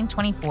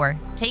 1924,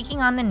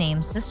 taking on the name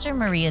Sister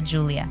Maria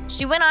Julia.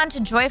 She went on to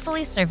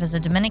joyfully serve as a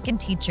Dominican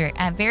teacher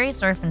at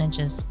various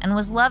orphanages and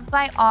was loved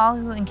by all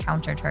who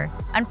encountered her.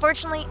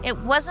 Unfortunately, it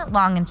wasn't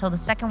long until the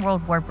Second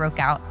World War broke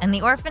out and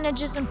the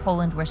orphanages in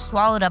Poland were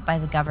swallowed up by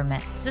the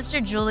government. Sister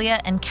Julia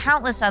and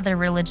countless other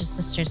religious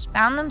sisters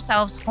found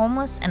themselves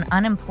homeless and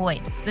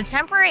unemployed. The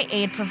temporary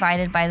aid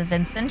provided by the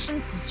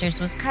Vincentian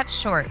sisters was cut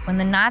short when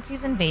the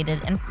Nazis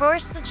invaded and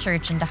forced the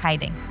church into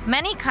hiding.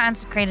 Many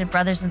consecrated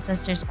brothers and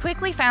sisters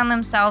quickly found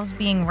themselves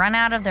being run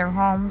out of their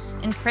homes,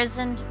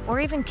 imprisoned, or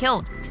even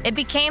killed. It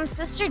became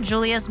Sister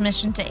Julia's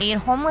mission to aid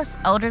homeless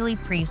elderly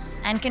priests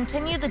and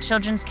continue the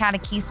children's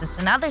catechesis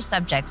and other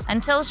subjects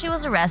until she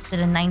was arrested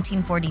in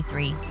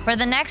 1943. For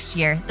the next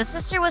year, the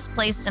sister was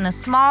placed in a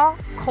small,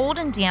 cold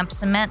and damp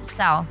cement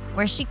cell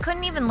where she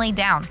couldn't even lay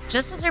down.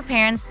 Just as her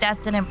parents'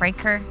 death didn't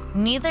break her,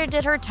 neither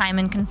did her time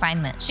in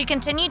confinement. She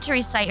continued to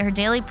recite recite her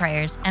daily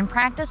prayers, and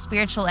practice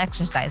spiritual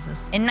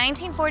exercises. In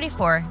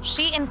 1944,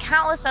 she and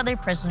countless other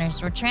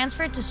prisoners were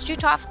transferred to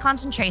Stutthof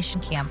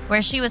concentration camp,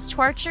 where she was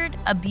tortured,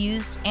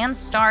 abused, and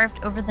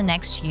starved over the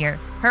next year.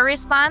 Her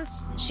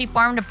response? She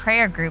formed a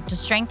prayer group to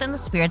strengthen the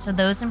spirits of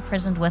those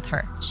imprisoned with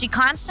her. She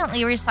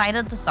constantly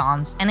recited the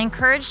Psalms and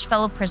encouraged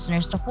fellow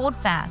prisoners to hold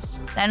fast,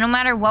 that no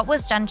matter what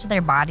was done to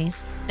their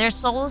bodies, their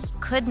souls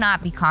could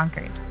not be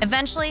conquered.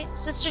 Eventually,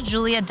 Sister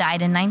Julia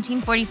died in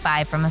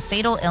 1945 from a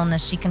fatal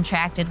illness she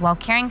contracted while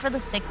caring for the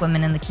sick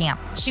women in the camp.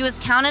 She was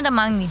counted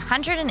among the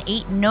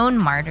 108 known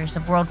martyrs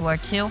of World War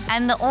II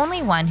and the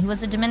only one who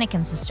was a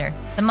Dominican sister.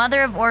 The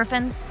mother of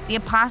orphans, the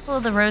apostle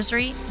of the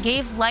Rosary,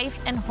 gave life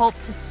and hope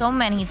to so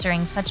many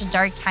during such a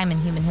dark time in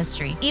human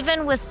history,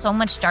 even with so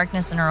much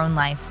darkness in our own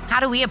life. How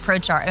do we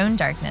approach our own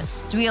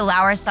darkness? Do we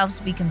allow ourselves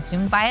to be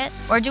consumed by it?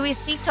 Or do we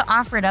seek to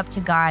offer it up to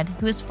God,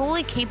 who is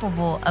fully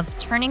capable of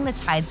turning the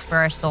tides for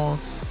our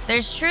souls?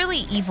 There's truly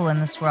evil in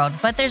this world,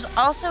 but there's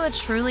also a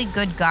truly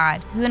good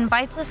God who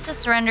invites us to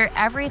surrender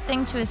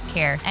everything to his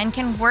care and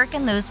can work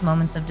in those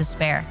moments of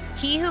despair.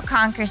 He who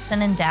conquers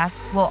sin and death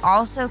will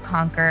also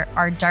conquer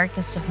our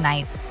darkest of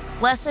nights.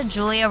 Blessed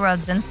Julia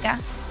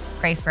Rodzinska,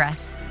 pray for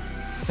us.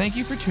 Thank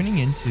you for tuning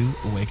in to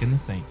Awaken the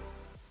Saint.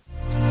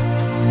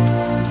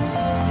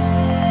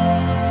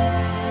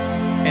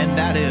 And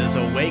that is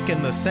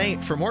Awaken the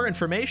Saint. For more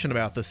information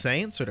about the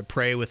saints or to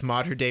pray with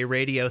Mater Dei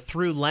Radio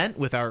through Lent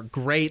with our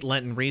great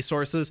Lenten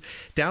resources,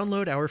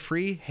 download our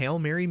free Hail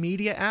Mary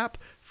Media app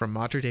from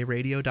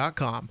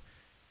materdeiradio.com.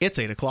 It's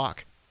 8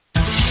 o'clock.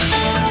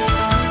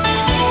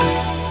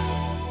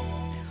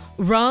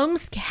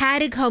 Rome's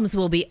catacombs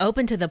will be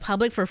open to the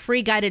public for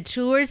free guided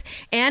tours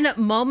and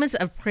moments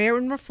of prayer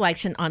and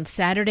reflection on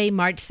Saturday,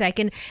 March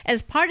 2nd,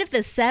 as part of the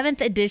 7th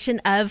edition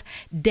of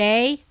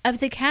Day of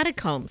the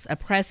Catacombs. A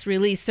press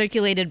release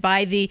circulated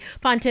by the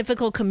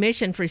Pontifical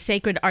Commission for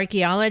Sacred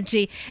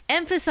Archaeology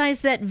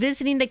emphasized that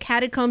visiting the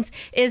catacombs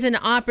is an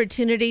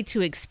opportunity to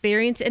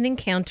experience and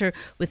encounter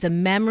with the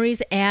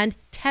memories and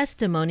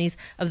testimonies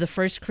of the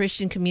first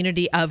Christian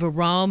community of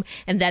Rome,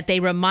 and that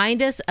they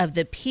remind us of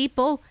the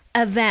people,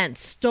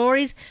 events,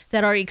 stories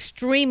that are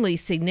extremely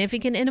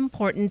significant and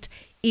important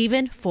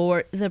even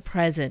for the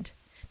present.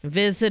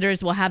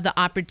 Visitors will have the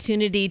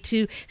opportunity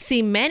to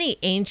see many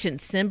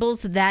ancient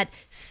symbols that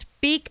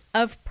speak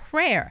of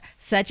prayer,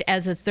 such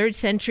as the 3rd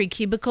century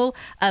cubicle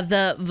of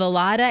the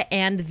Velada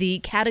and the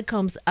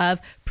catacombs of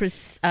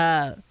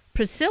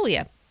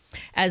Priscilla,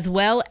 as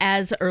well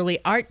as early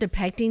art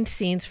depicting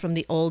scenes from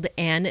the Old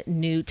and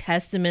New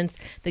Testaments.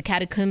 The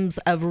catacombs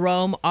of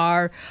Rome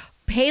are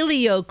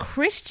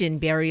Paleo-Christian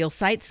burial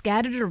sites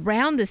scattered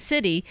around the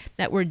city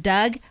that were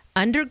dug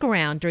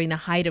underground during the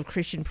height of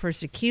Christian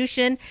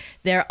persecution.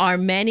 There are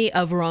many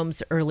of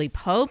Rome's early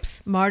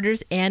popes,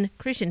 martyrs, and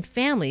Christian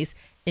families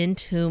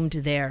entombed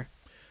there.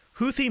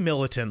 Houthi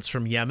militants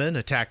from Yemen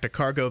attacked a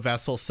cargo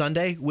vessel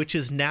Sunday, which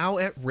is now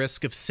at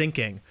risk of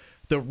sinking.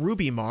 The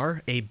Ruby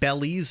Mar, a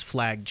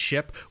Belize-flagged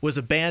ship, was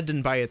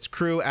abandoned by its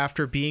crew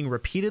after being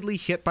repeatedly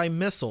hit by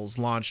missiles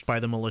launched by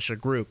the militia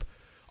group.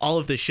 All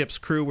of the ship's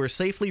crew were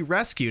safely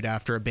rescued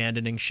after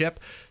abandoning ship.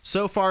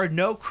 So far,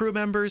 no crew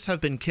members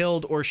have been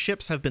killed or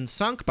ships have been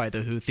sunk by the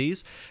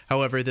Houthis.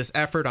 However, this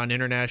effort on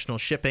international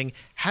shipping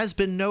has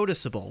been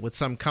noticeable, with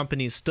some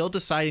companies still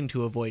deciding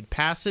to avoid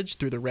passage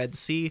through the Red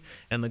Sea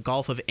and the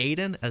Gulf of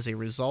Aden as a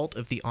result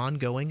of the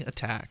ongoing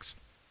attacks.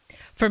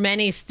 For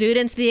many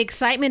students, the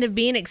excitement of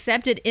being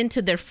accepted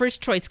into their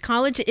first choice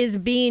college is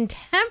being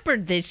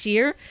tempered this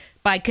year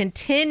by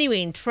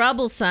continuing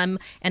troublesome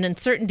and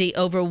uncertainty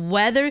over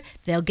whether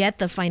they'll get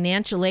the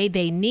financial aid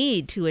they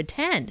need to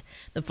attend.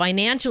 The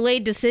financial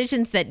aid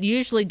decisions that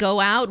usually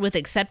go out with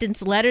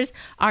acceptance letters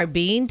are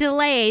being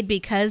delayed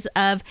because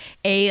of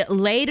a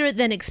later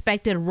than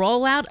expected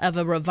rollout of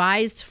a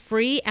revised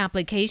free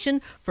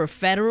application for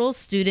federal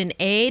student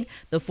aid,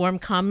 the form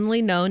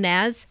commonly known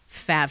as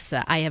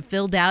FAFSA. I have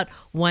filled out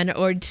one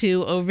or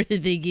two over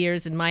the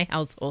years in my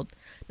household.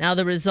 Now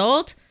the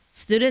result?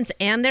 Students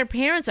and their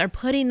parents are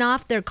putting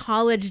off their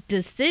college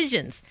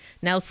decisions.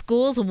 Now,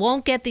 schools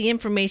won't get the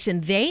information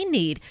they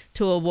need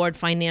to award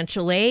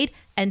financial aid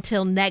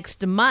until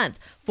next month,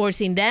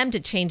 forcing them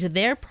to change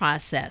their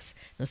process.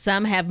 Now,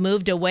 some have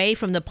moved away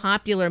from the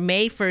popular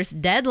May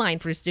 1st deadline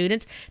for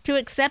students to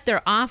accept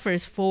their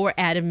offers for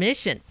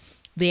admission.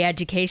 The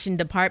Education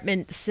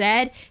Department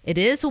said it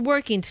is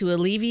working to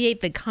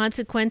alleviate the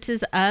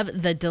consequences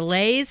of the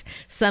delays.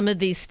 Some of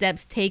these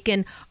steps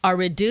taken are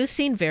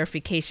reducing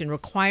verification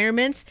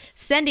requirements,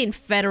 sending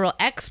federal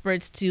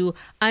experts to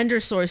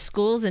undersourced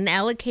schools, and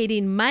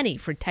allocating money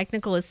for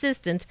technical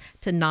assistance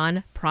to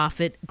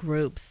nonprofit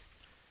groups.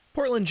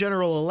 Portland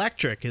General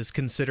Electric is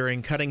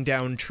considering cutting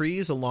down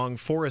trees along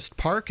Forest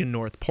Park in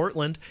North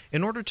Portland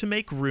in order to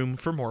make room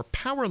for more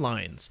power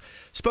lines.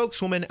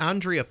 Spokeswoman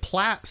Andrea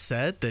Platt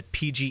said that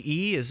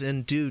PGE is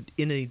in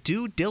a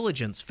due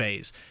diligence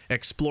phase,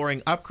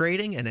 exploring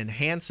upgrading and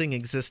enhancing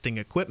existing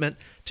equipment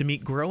to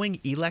meet growing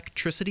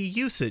electricity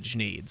usage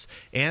needs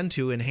and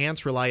to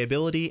enhance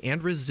reliability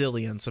and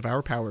resilience of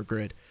our power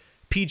grid.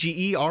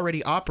 PGE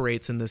already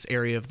operates in this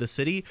area of the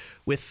city,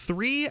 with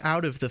 3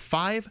 out of the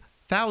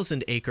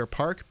 5,000-acre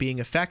park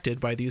being affected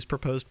by these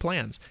proposed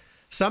plans.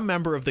 Some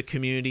member of the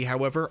community,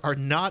 however, are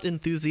not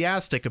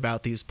enthusiastic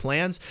about these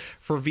plans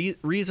for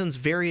reasons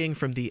varying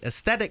from the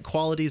aesthetic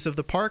qualities of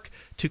the park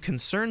to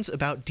concerns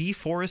about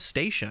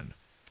deforestation.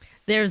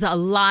 There's a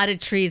lot of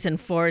trees in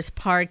Forest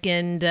Park,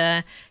 and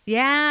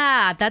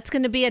that's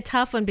going to be a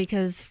tough one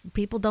because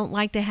people don't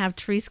like to have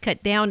trees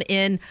cut down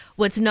in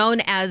what's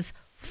known as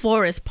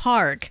Forest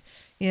Park.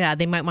 Yeah,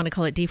 they might want to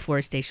call it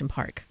Deforestation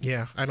Park.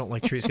 Yeah, I don't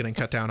like trees getting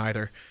cut down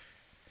either.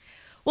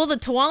 Well, the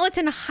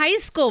Tualatin High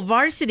School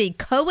varsity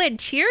co-ed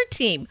cheer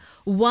team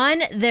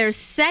won their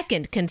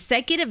second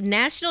consecutive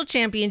national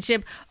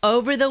championship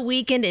over the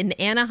weekend in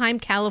Anaheim,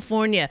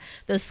 California.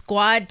 The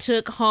squad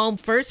took home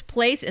first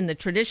place in the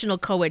traditional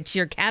co-ed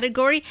cheer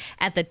category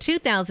at the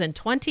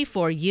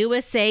 2024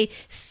 USA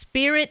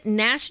Spirit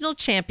National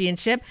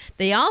Championship.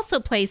 They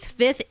also placed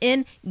fifth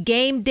in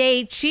game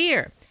day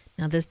cheer.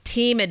 Now, this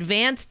team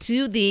advanced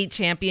to the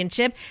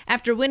championship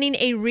after winning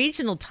a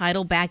regional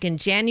title back in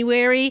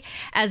January.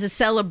 As a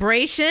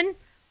celebration,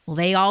 well,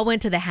 they all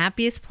went to the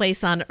happiest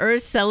place on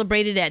earth,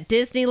 celebrated at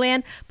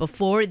Disneyland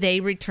before they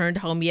returned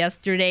home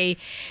yesterday.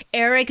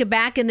 Eric,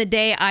 back in the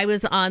day, I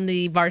was on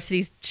the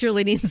varsity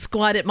cheerleading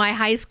squad at my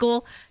high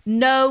school.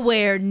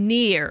 Nowhere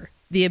near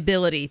the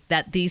ability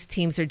that these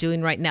teams are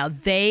doing right now.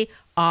 They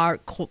are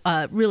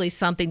really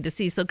something to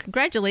see. So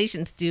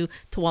congratulations to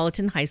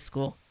Tualatin High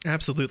School.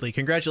 Absolutely.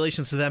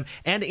 Congratulations to them.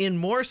 And in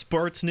more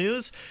sports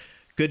news,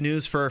 good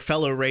news for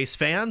fellow race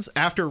fans.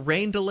 After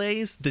rain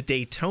delays, the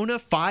Daytona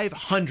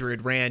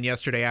 500 ran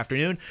yesterday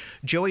afternoon.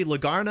 Joey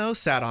Logano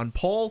sat on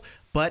pole,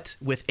 but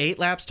with 8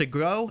 laps to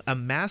go, a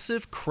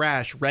massive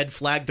crash red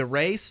flagged the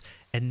race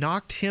and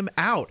knocked him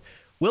out.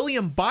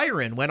 William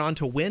Byron went on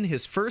to win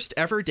his first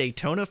ever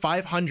Daytona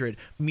 500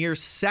 mere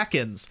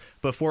seconds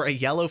before a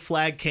yellow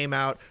flag came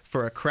out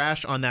for a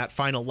crash on that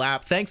final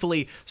lap.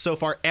 Thankfully, so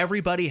far,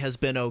 everybody has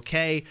been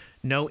okay.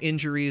 No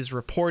injuries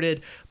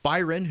reported.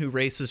 Byron, who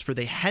races for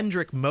the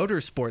Hendrick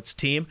Motorsports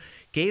team,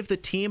 gave the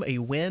team a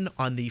win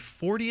on the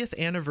 40th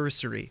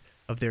anniversary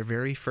of their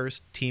very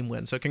first team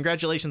win. So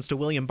congratulations to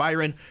William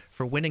Byron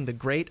for winning the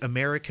Great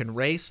American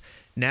Race.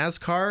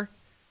 NASCAR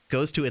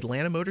goes to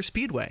Atlanta Motor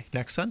Speedway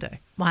next Sunday.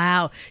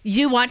 Wow.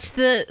 You watched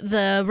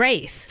the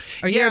race,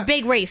 or you're a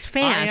big race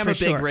fan. I am a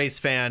big race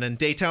fan, and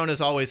Daytona is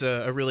always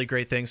a really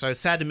great thing. So I was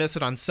sad to miss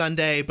it on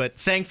Sunday, but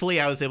thankfully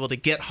I was able to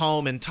get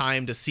home in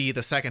time to see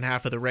the second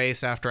half of the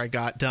race after I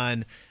got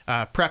done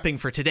prepping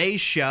for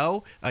today's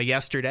show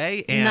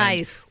yesterday. And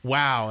nice.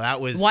 Wow, that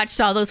was... Watched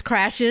all those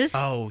crashes?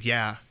 Oh,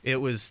 yeah. It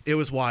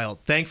was wild.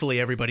 Thankfully,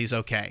 everybody's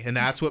okay, and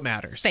that's what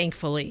matters.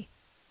 Thankfully.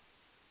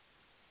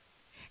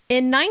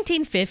 In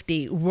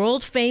 1950,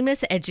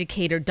 world-famous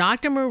educator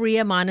Dr.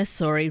 Maria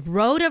Montessori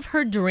wrote of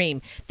her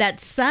dream that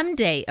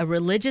someday a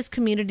religious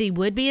community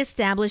would be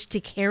established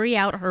to carry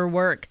out her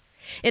work.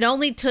 It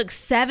only took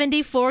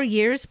 74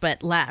 years,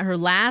 but her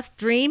last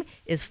dream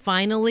is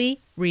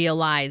finally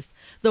realized.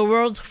 The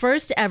world's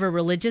first ever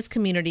religious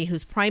community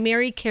whose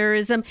primary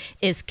charism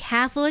is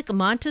Catholic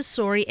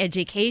Montessori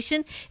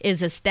education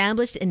is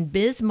established in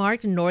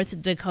Bismarck,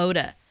 North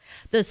Dakota.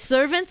 The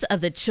Servants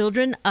of the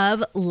Children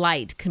of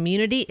Light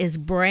community is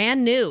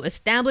brand new,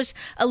 established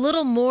a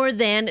little more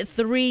than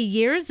 3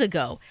 years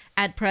ago.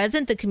 At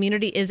present, the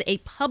community is a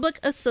public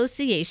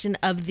association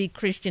of the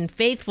Christian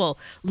faithful,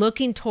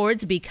 looking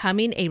towards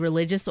becoming a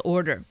religious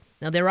order.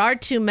 Now, there are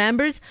 2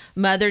 members,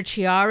 Mother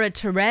Chiara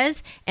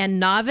Therese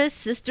and novice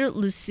Sister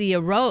Lucia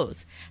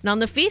Rose. Now, on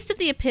the Feast of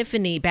the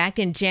Epiphany back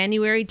in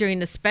January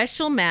during a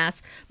special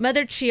Mass,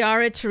 Mother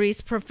Chiara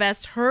Therese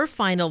professed her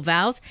final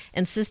vows,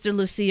 and Sister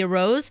Lucia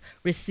Rose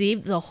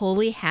received the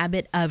holy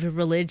habit of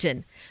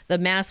religion. The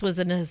Mass was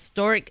an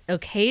historic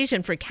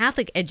occasion for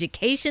Catholic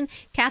education,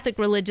 Catholic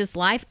religious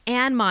life,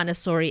 and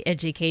Montessori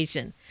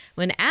education.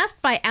 When asked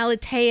by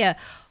Aletea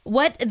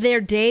what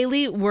their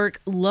daily work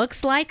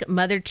looks like,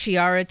 Mother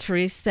Chiara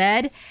Therese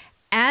said,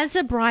 "As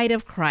a bride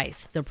of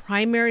Christ, the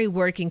primary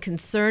work and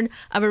concern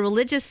of a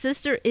religious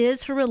sister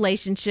is her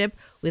relationship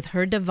with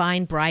her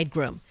divine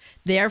bridegroom.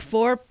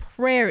 Therefore,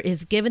 prayer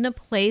is given a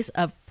place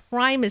of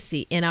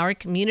primacy in our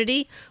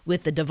community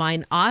with the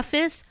divine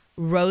office,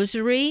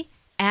 rosary,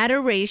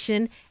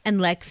 adoration, and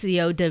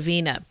Lectio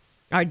Divina.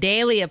 Our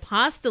daily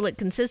apostolate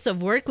consists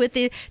of work with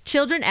the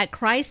children at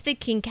Christ the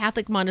King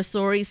Catholic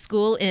Montessori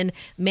School in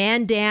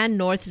Mandan,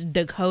 North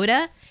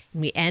Dakota.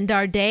 And we end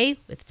our day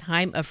with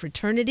time of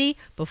fraternity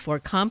before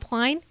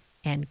Compline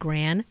and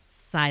grand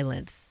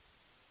silence."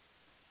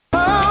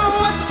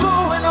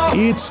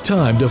 It's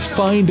time to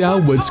find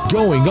out what's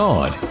going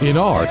on in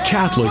our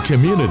Catholic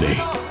community.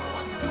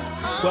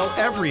 Well,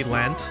 every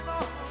Lent,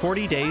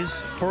 40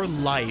 Days for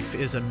Life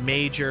is a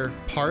major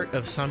part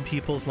of some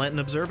people's Lenten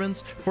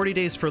observance. 40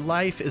 Days for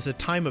Life is a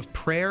time of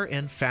prayer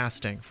and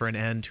fasting for an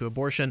end to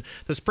abortion.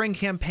 The spring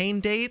campaign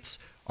dates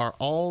are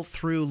all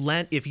through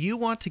Lent. If you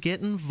want to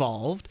get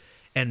involved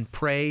and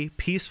pray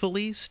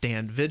peacefully,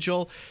 stand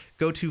vigil,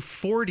 go to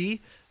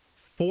 40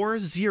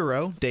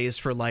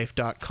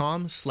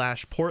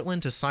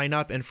 40daysforlife.com/Portland to sign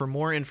up and for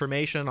more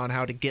information on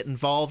how to get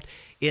involved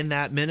in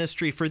that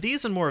ministry. For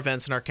these and more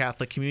events in our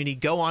Catholic community,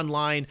 go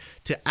online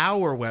to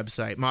our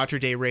website,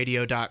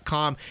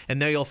 materdeiradio.com,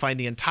 and there you'll find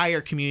the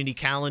entire community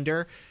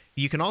calendar.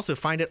 You can also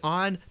find it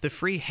on the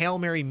free Hail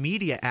Mary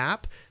Media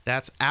app.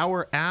 That's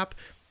our app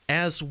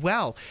as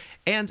well.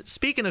 And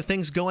speaking of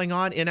things going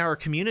on in our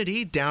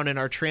community, down in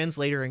our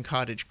translator in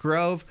Cottage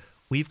Grove,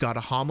 we've got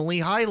a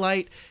homily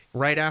highlight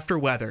right after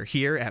weather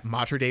here at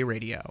Mater Dei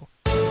Radio.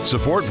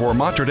 Support for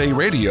Mater Dei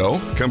Radio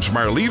comes from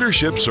our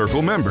Leadership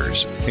Circle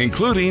members,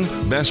 including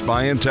Best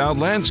Buy in Town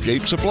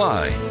Landscape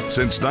Supply.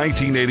 Since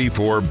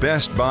 1984,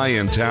 Best Buy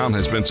in Town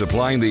has been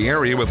supplying the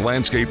area with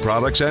landscape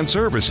products and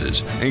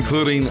services,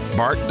 including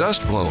bark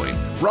dust blowing,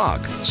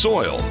 rock,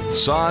 soil,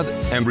 sod,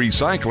 and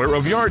recycler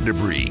of yard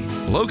debris.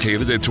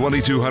 Located at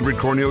 2200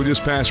 Cornelius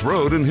Pass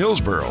Road in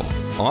Hillsboro.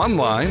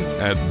 Online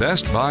at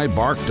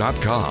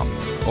bestbuybark.com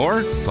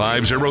or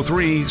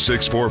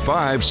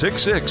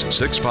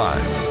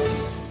 503-645-6665.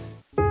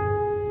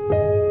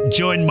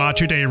 Join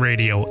Mater Dei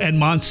Radio and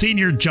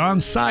Monsignor John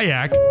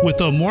Syak with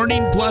the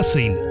morning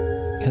blessing.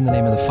 In the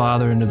name of the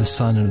Father, and of the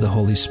Son, and of the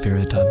Holy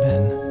Spirit.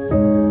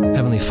 Amen.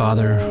 Heavenly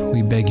Father,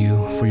 we beg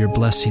you for your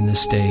blessing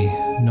this day,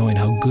 knowing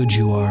how good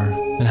you are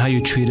and how you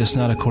treat us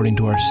not according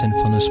to our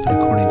sinfulness, but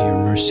according to your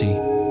mercy.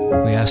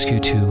 We ask you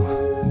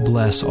to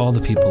bless all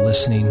the people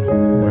listening,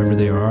 wherever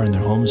they are, in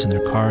their homes, in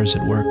their cars,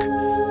 at work,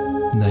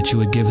 and that you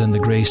would give them the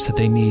grace that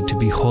they need to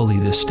be holy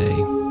this day.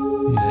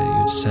 You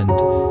would send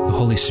the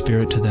Holy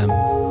Spirit to them.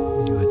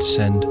 You would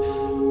send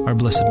our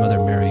Blessed Mother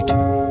Mary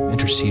to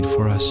intercede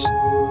for us.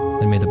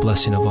 And may the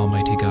blessing of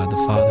Almighty God, the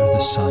Father, the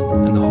Son,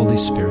 and the Holy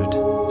Spirit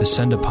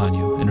descend upon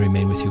you and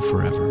remain with you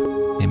forever.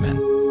 Amen.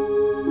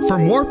 For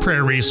more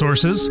prayer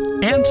resources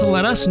and to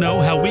let us know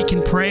how we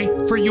can pray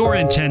for your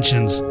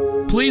intentions,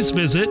 please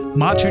visit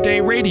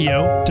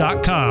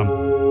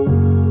materdeiradio.com.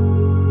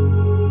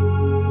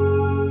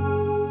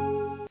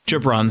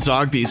 Gibran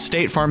Zogby's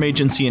State Farm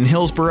Agency in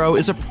Hillsboro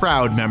is a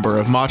proud member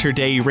of Mater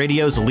Dei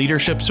Radio's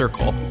Leadership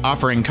Circle,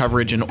 offering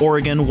coverage in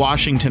Oregon,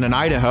 Washington, and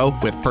Idaho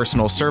with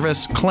personal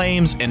service,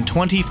 claims, and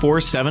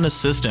 24/7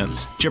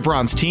 assistance.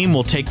 Gibran's team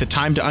will take the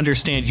time to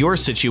understand your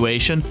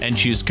situation and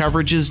choose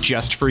coverages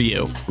just for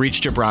you.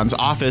 Reach Gibran's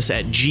office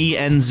at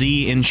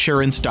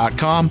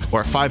gnzinsurance.com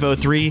or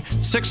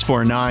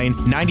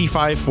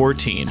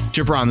 503-649-9514.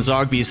 Gibran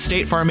Zogby's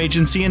State Farm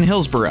Agency in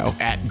Hillsboro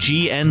at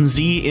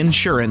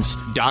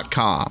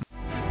gnzinsurance.com.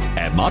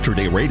 At Mater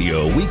Dei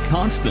Radio, we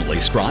constantly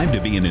strive to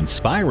be an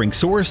inspiring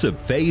source of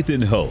faith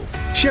and hope.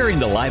 Sharing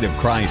the light of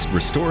Christ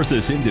restores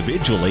us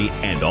individually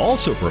and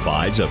also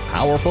provides a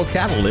powerful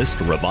catalyst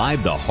to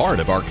revive the heart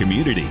of our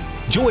community.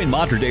 Join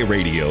Mater Dei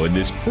Radio in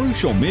this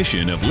crucial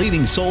mission of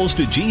leading souls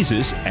to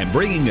Jesus and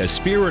bringing a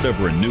spirit of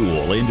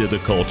renewal into the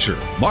culture.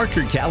 Mark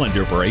your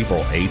calendar for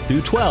April 8th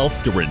through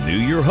 12th to renew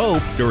your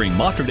hope during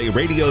Mater Dei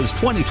Radio's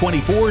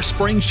 2024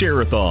 Spring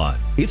Share-a-thon.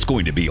 It's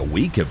going to be a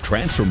week of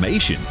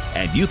transformation,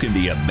 and you can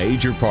be a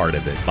major part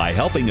of it by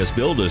helping us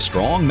build a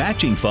strong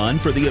matching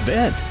fund for the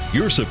event.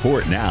 Your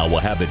support now will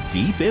have a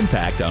deep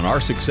impact on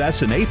our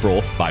success in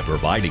April by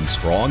providing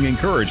strong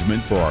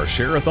encouragement for our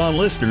Share-a-thon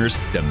listeners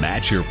to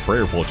match your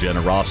prayerful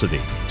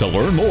generosity. To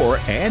learn more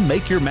and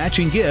make your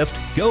matching gift,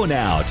 go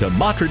now to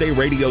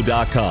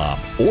materdeiradio.com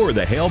or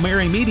the Hail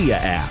Mary Media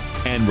app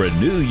and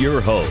renew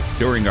your hope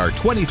during our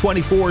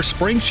 2024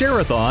 Spring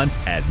Share-a-thon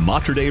at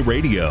Mater Dei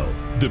Radio,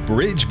 the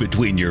bridge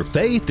between your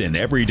faith and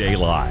everyday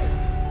life.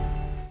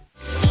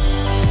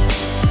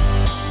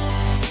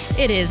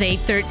 It is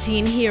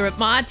 8:13 here at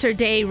Mater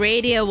Dei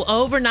Radio.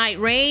 Overnight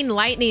rain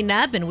lightening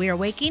up, and we are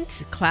waking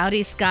to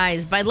cloudy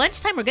skies. By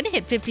lunchtime, we're going to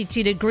hit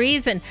 52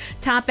 degrees and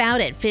top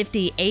out at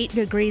 58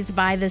 degrees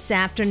by this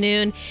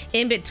afternoon.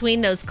 In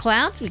between those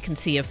clouds, we can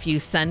see a few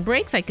sun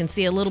breaks. I can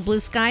see a little blue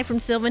sky from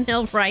Sylvan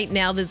Hill right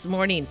now this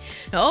morning.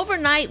 Now,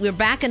 overnight, we're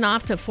backing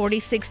off to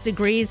 46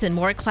 degrees and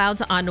more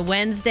clouds on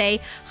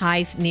Wednesday.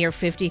 Highs near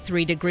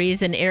 53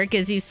 degrees. And Eric,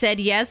 as you said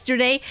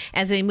yesterday,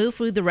 as we move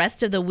through the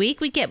rest of the week,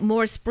 we get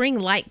more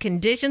spring-like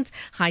conditions,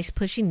 highs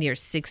pushing near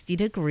 60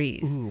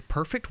 degrees. Ooh,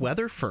 perfect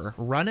weather for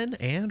running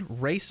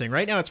and racing.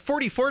 Right now it's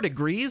 44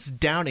 degrees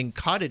down in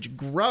Cottage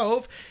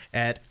Grove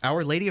at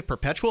Our Lady of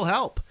Perpetual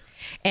Help.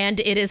 And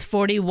it is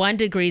 41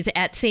 degrees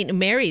at St.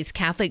 Mary's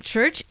Catholic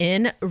Church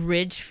in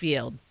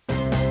Ridgefield.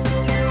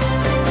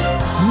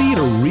 Need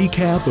a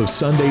recap of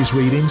Sunday's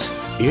readings?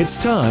 It's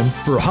time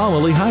for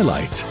Homily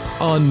Highlights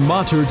on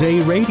Mater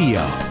Dei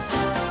Radio.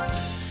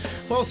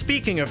 Well,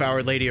 speaking of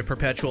Our Lady of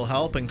Perpetual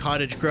Help in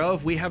Cottage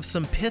Grove, we have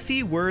some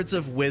pithy words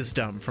of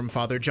wisdom from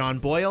Father John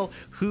Boyle,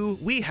 who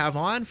we have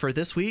on for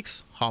this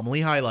week's Homily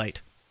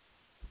Highlight.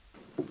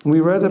 We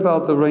read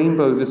about the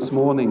rainbow this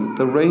morning.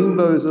 The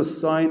rainbow is a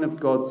sign of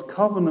God's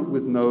covenant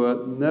with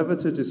Noah never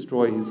to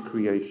destroy his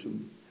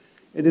creation.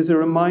 It is a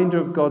reminder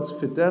of God's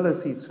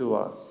fidelity to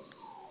us.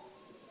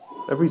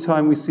 Every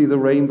time we see the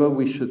rainbow,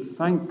 we should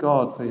thank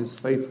God for his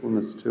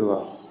faithfulness to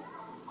us.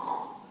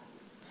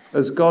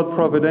 As God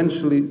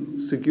providentially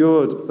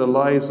secured the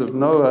lives of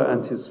Noah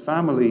and his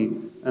family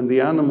and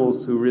the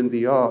animals who were in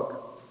the ark,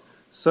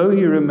 so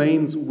he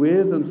remains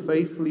with and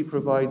faithfully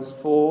provides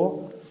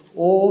for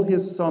all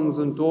his sons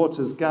and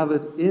daughters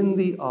gathered in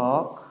the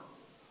ark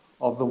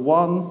of the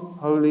one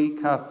holy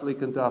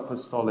Catholic and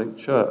Apostolic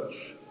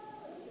Church.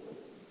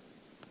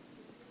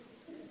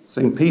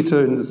 St.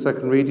 Peter in the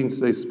second reading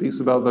today speaks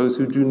about those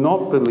who do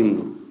not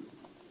believe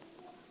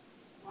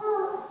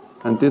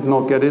and did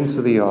not get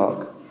into the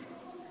ark,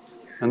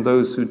 and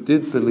those who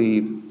did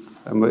believe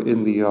and were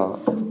in the ark.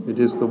 It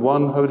is the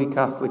one holy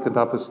Catholic and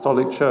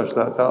Apostolic Church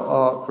that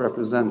ark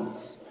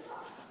represents.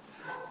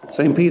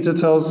 St. Peter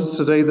tells us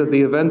today that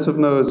the event of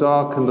Noah's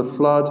ark and the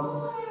flood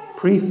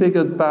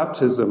prefigured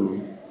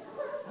baptism,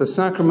 the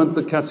sacrament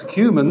that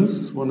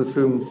catechumens, one of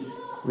whom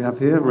we have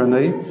here,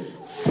 Renee,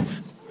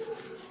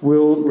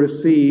 will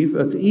receive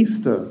at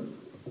Easter,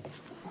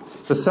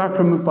 the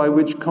sacrament by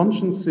which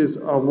consciences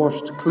are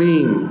washed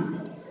clean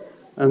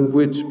and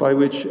by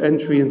which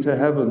entry into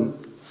heaven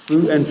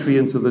through entry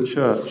into the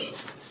church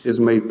is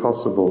made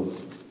possible.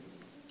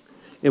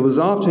 It was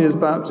after his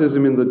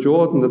baptism in the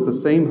Jordan that the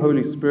same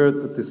Holy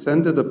Spirit that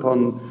descended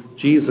upon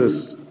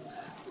Jesus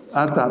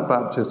at that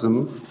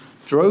baptism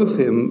drove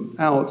him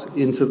out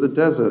into the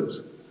desert,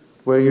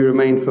 where he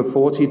remained for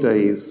 40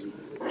 days,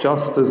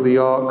 just as the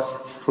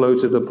ark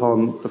floated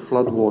upon the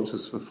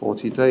floodwaters for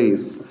 40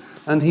 days.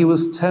 And he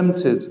was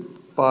tempted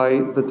by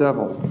the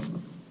devil.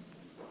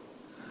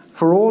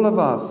 For all of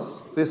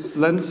us, this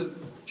Lent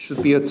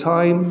should be a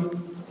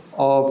time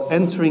of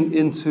entering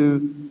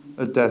into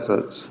a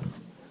desert,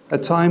 a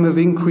time of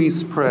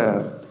increased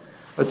prayer,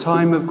 a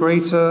time of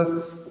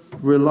greater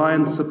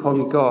reliance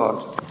upon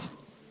God.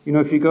 You know,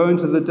 if you go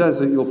into the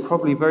desert, you'll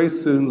probably very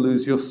soon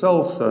lose your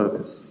cell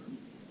service,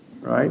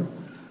 right?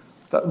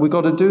 We've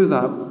got to do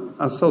that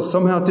ourselves,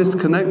 somehow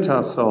disconnect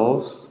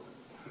ourselves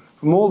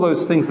from all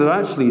those things that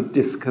actually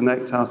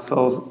disconnect us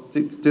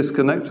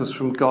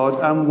from God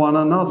and one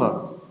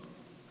another.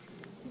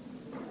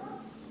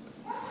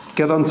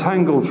 Get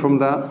untangled from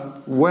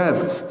that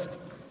web.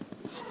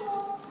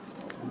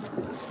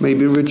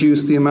 Maybe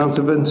reduce the amount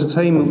of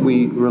entertainment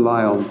we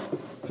rely on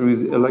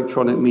through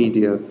electronic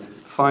media.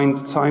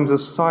 Find times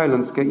of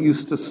silence. Get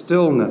used to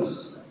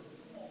stillness.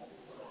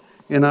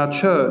 In our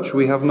church,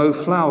 we have no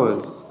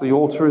flowers. The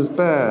altar is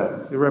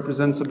bare. It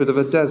represents a bit of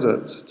a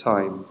desert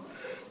time.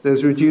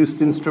 There's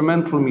reduced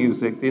instrumental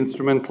music. The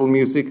instrumental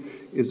music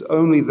is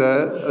only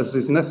there as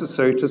is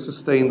necessary to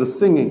sustain the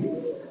singing.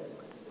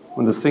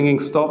 When the singing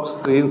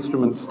stops, the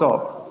instruments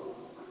stop.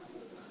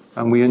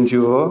 And we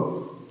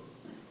endure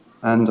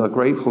and are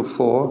grateful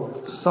for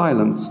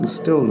silence and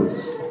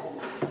stillness.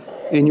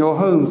 In your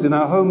homes, in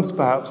our homes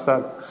perhaps,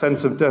 that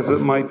sense of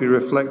desert might be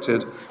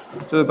reflected.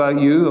 What about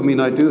you? I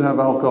mean, I do have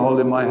alcohol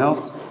in my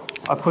house.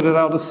 I put it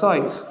out of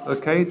sight,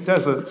 okay?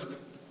 Desert,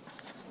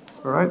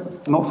 all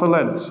right? Not for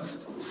Lent.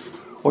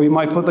 Or you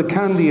might put the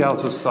candy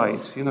out of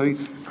sight. You know,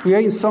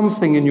 create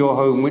something in your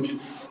home which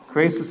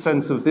creates a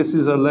sense of this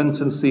is a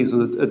Lenten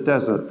season, a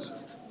desert,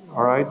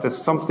 all right? There's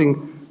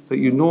something that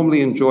you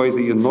normally enjoy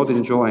that you're not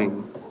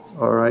enjoying,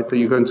 all right, that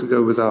you're going to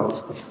go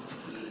without.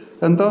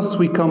 And thus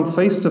we come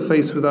face to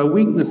face with our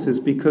weaknesses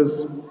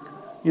because,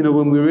 you know,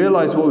 when we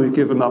realize what we've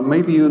given up,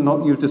 maybe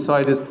you've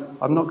decided,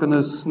 I'm not going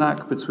to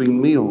snack between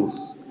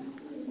meals.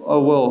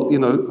 Oh, well, you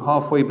know,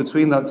 halfway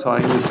between that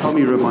time, your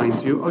tummy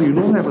reminds you, oh, you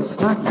normally have a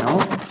snack now.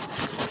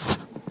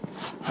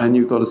 And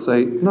you've got to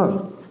say,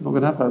 no, I'm not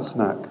going to have that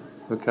snack,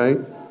 okay?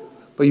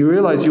 But you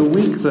realize you're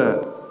weak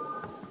there.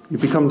 You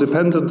become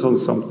dependent on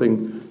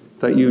something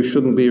that you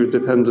shouldn't be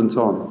dependent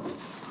on.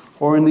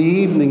 Or in the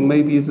evening,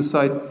 maybe you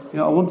decide, you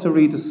know, I want to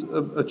read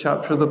a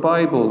chapter of the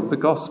Bible, the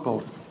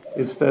Gospel,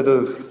 instead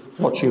of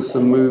watching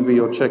some movie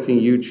or checking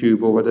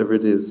YouTube or whatever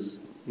it is,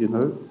 you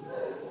know,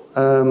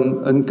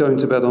 and going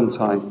to bed on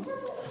time.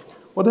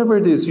 Whatever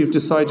it is you've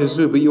decided to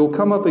do, but you'll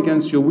come up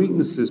against your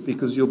weaknesses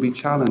because you'll be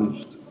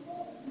challenged.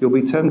 You'll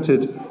be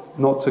tempted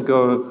not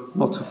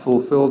to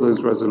fulfill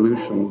those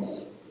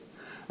resolutions.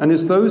 And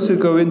it's those who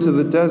go into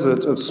the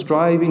desert of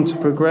striving to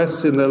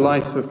progress in their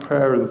life of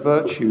prayer and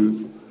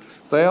virtue,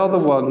 they are the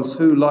ones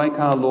who, like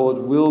our Lord,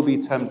 will be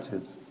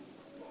tempted.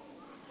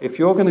 If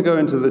you're going to go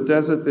into the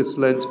desert this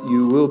Lent,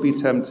 you will be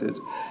tempted.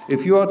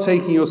 If you are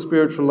taking your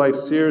spiritual life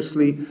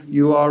seriously,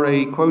 you are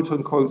a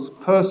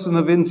quote-unquote person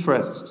of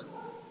interest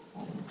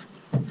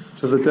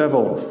to the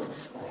devil.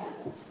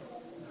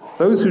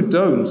 Those who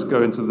don't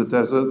go into the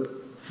desert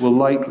will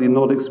likely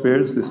not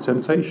experience this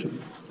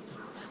temptation.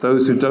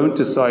 Those who don't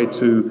decide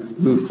to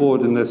move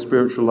forward in their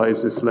spiritual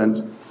lives this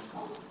Lent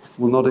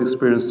will not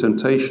experience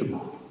temptation.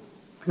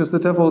 Because the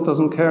devil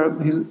doesn't care,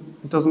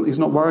 he's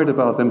not worried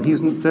about them.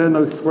 They're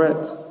no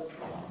threat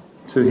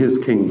to his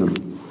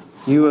kingdom.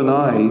 You and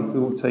I,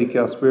 who will take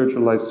our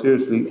spiritual life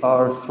seriously,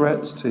 are a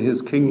threat to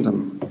his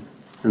kingdom.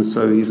 And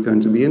so he's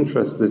going to be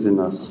interested in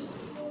us.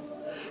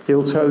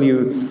 He'll tell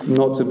you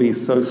not to be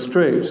so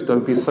strict,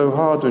 don't be so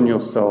hard on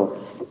yourself.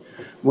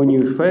 When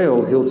you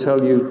fail, he'll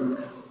tell you,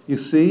 you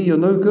see, you're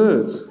no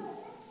good.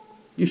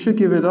 You should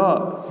give it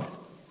up.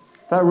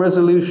 That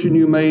resolution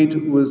you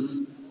made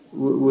was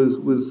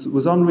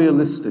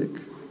unrealistic.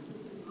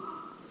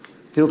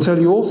 He'll tell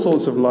you all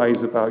sorts of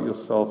lies about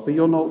yourself, that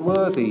you're not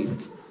worthy.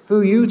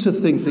 Who are you to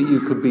think that you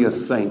could be a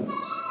saint?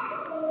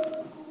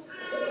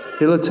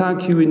 He'll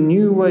attack you in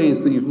new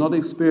ways that you've not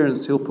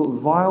experienced. He'll put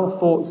vile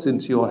thoughts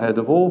into your head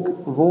of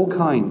all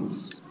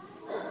kinds.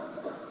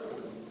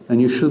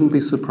 And you shouldn't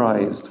be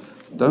surprised.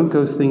 Don't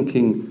go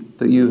thinking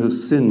that you have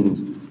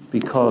sinned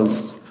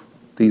because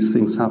these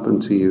things happen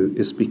to you.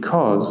 It's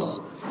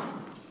because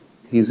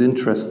he's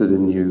interested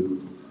in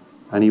you.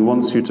 And he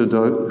wants to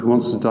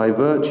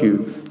divert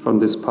you from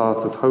this path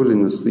of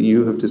holiness that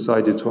you have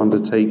decided to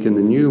undertake in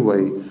a new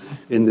way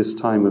in this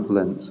time of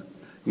Lent.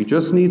 You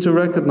just need to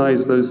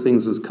recognize those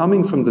things as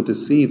coming from the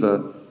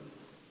deceiver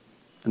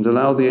and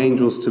allow the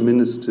angels to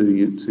minister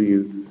to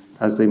you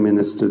as they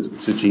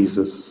ministered to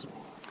Jesus.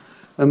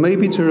 And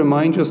maybe to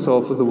remind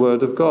yourself of the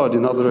word of God.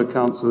 In other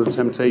accounts of the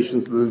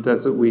temptations of the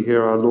desert, we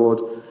hear our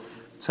Lord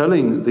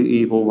telling the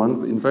evil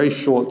one, in very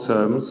short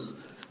terms,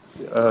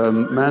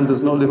 man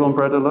does not live on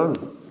bread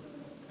alone.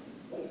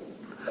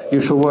 You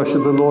shall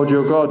worship the Lord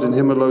your God, and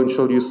him alone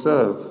shall you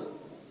serve.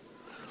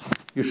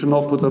 You shall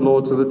not put the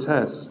Lord to the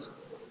test.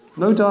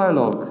 No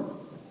dialogue.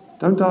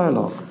 Don't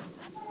dialogue.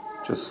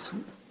 Just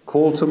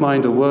call to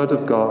mind a word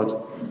of God,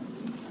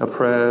 a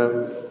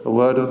prayer, a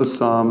word of the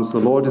Psalms. The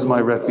Lord is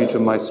my refuge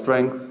and my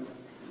strength.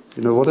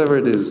 Whatever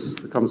it is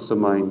that comes to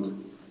mind.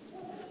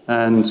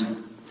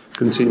 And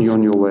continue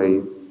on your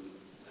way.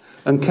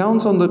 And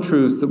count on the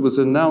truth that was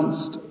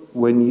announced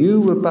when you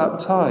were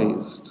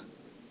baptized,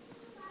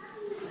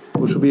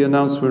 which will be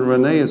announced when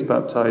Renee is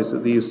baptized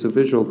at the Easter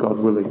Vigil, God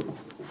willing.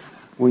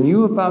 When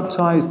you were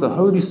baptized, the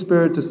Holy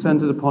Spirit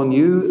descended upon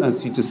you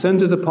as he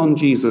descended upon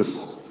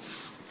Jesus.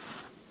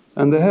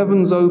 And the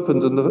heavens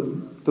opened, and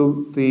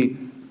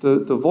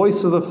the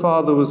voice of the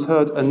Father was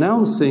heard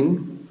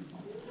announcing,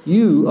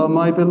 "You are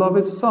my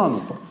beloved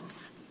Son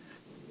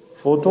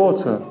or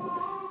daughter,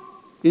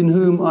 in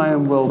whom I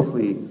am well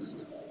pleased."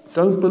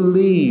 Don't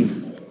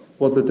believe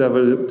what the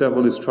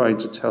devil is trying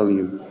to tell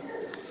you.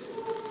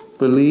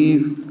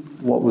 Believe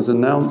what was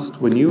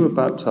announced when you were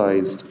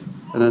baptized,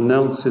 and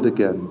announce it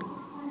again.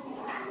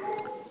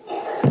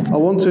 I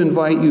want to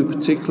invite you,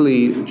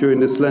 particularly during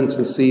this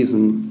Lenten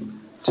season,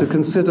 to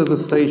consider the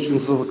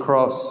Stations of the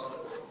Cross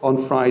on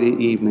Friday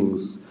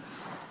evenings.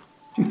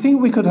 Do you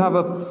think we could have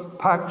a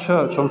packed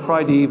church on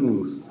Friday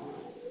evenings?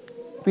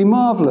 It'd be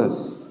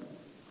marvelous.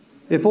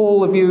 If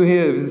all of you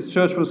here, if this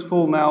church was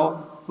full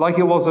now, like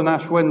it was on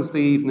Ash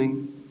Wednesday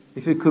evening,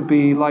 if it could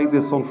be like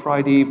this on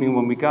Friday evening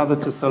when we gather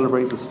to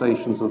celebrate the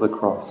Stations of the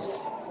Cross.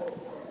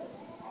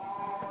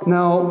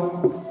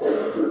 Now,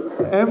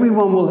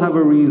 everyone will have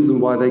a reason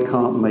why they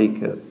can't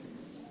make it.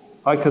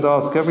 I could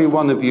ask every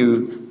one of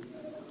you,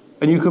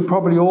 and you could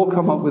probably all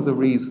come up with a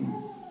reason.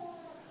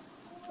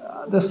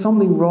 There's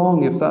something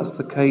wrong if that's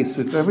the case,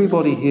 if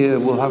everybody here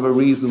will have a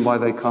reason why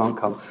they can't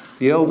come.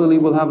 The elderly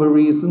will have a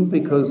reason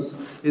because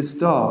it's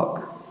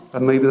dark,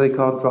 and maybe they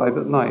can't drive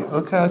at night.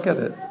 Okay, I get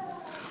it.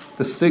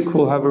 The sick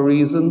will have a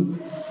reason,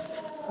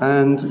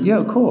 and yeah,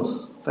 of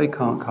course, they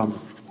can't come.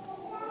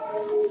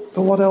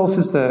 But what else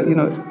is there?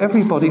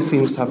 Everybody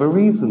seems to have a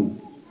reason.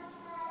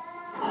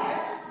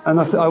 And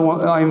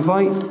I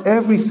invite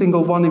every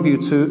single one of you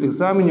to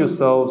examine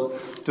yourselves.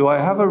 Do I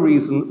have a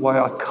reason why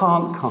I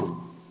can't come?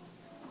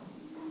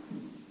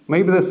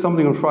 Maybe there's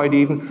something on Friday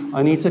evening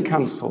I need to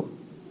cancel.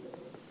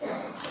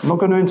 I'm not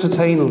going to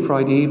entertain on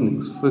Friday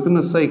evenings. For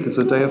goodness sake, it's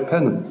a day of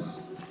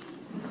penance.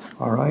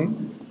 All right?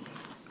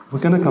 We're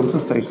going to come to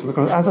Stations of the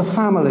Cross as a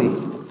family.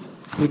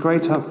 It'd be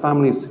great to have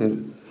families here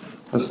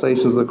at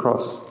Stations of the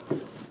Cross.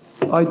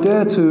 I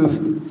dare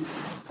to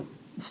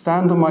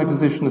stand on my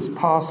position as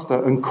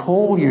pastor and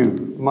call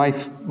you,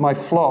 my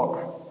flock.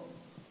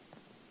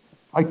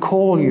 I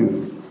call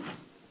you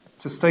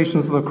to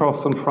Stations of the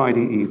Cross on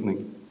Friday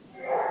evening.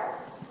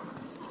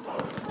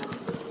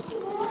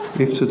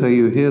 If today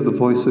you hear the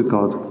voice of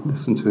God,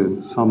 listen to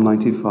him. Psalm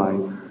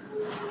 95.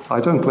 I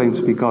don't claim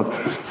to be God,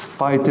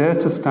 but I dare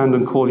to stand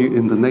and call you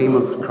in the name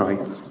of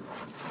Christ.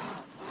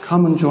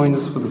 Come and join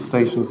us for the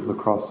Stations of the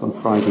Cross on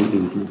Friday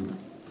evening.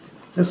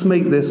 Let's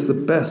make this the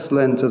best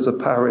Lent as a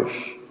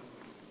parish,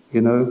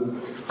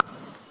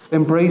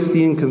 Embrace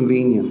the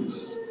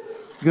inconvenience.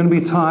 You're going to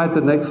be tired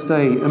the next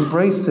day.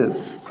 Embrace it.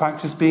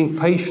 Practice being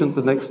patient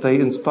the next day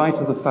in spite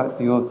of the fact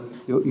that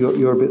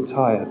you're a bit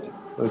tired,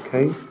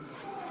 okay?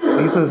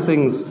 These are the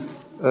things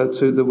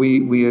that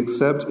we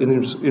accept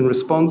in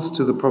response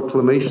to the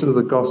proclamation of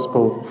the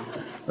gospel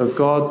of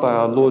God by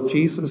our Lord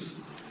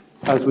Jesus,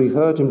 as we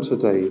heard him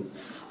today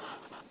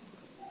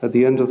at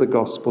the end of the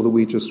gospel that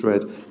we just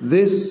read.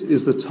 This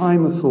is the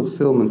time of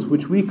fulfillment,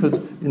 which we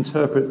could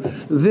interpret.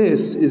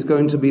 This is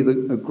going to be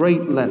a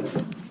great Lent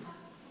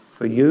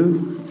for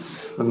you,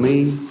 for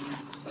me,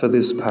 for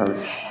this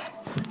parish.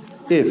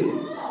 If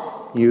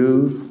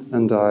you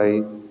and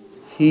I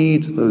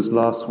heed those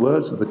last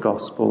words of the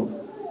gospel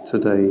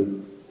today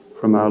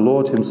from our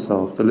Lord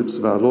himself, the lips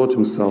of our Lord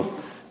himself,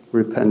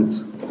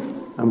 repent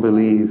and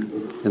believe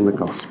in the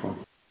gospel.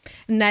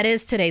 And that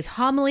is today's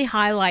homily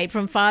highlight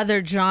from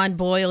Father John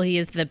Boyle. He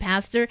is the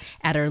pastor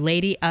at Our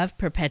Lady of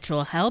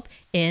Perpetual Help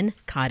in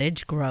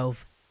Cottage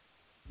Grove.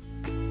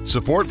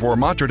 Support for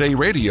Mater Dei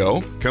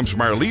Radio comes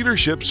from our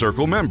Leadership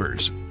Circle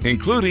members,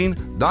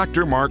 including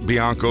Dr. Mark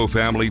Bianco,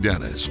 family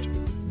dentist.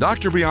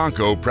 Dr.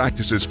 Bianco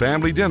practices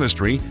family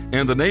dentistry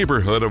in the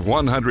neighborhood of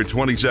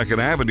 122nd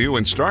Avenue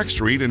and Stark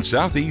Street in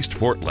Southeast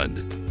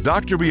Portland.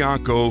 Dr.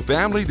 Bianco,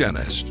 family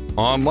dentist,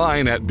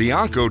 online at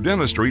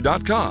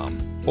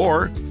biancodentistry.com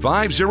or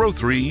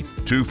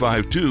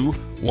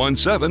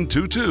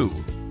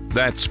 503-252-1722.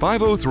 That's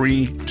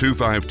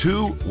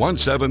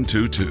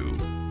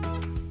 503-252-1722.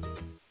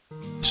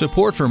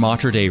 Support for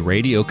Mater Dei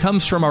Radio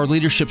comes from our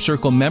Leadership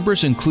Circle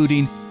members,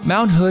 including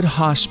Mount Hood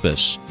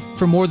Hospice.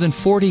 For more than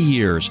 40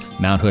 years,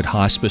 Mount Hood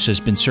Hospice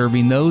has been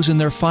serving those in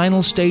their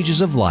final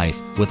stages of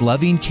life with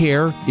loving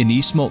care in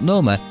East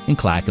Multnomah and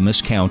Clackamas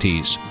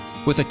counties.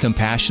 With a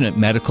compassionate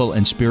medical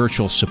and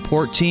spiritual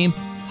support team,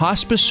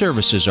 hospice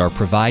services are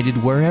provided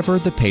wherever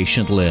the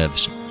patient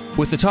lives.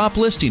 With the top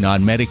listing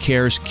on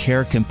Medicare's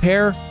Care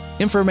Compare,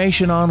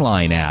 information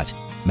online at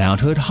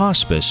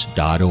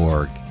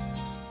mounthoodhospice.org.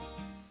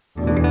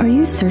 Are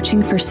you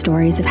searching for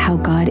stories of how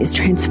God is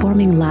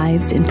transforming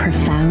lives in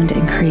profound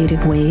and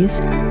creative ways?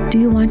 Do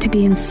you want to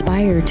be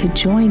inspired to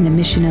join the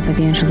mission of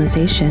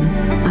evangelization?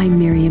 I'm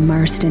Miriam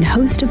Marston,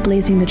 host of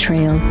Blazing the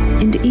Trail,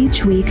 and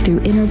each week through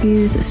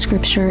interviews,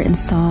 scripture, and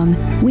song,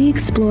 we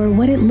explore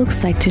what it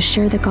looks like to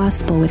share the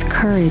gospel with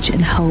courage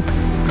and hope.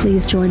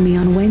 Please join me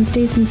on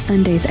Wednesdays and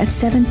Sundays at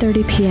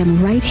 7:30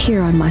 p.m. right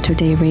here on Mater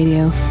Dei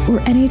Radio,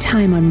 or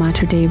anytime on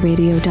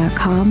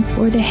materdeiradio.com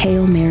or the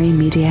Hail Mary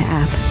Media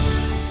app.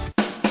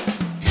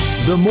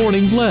 The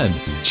Morning Blend.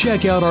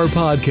 Check out our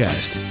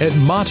podcast at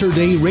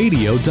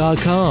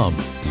materdeiradio.com.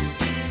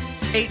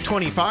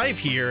 8:25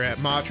 here at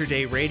Mater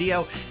Dei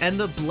Radio, and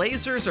the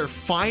Blazers are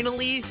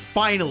finally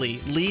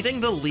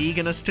leading the league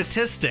in a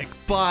statistic,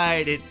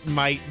 but it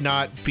might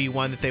not be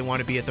one that they want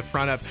to be at the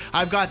front of.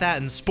 I've got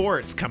that in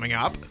sports coming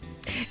up.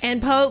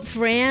 And Pope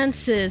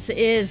Francis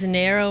is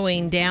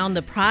narrowing down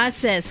the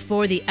process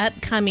for the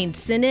upcoming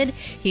synod.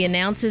 He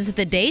announces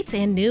the dates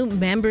and new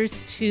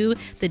members to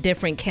the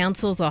different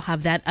councils. I'll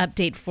have that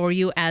update for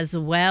you as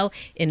well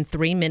in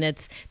 3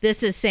 minutes.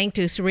 This is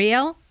Sanctus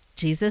Real.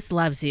 Jesus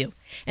loves you.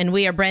 And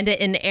we are Brenda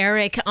and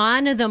Eric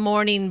on the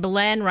Morning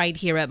Blend right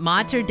here at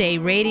Mater Dei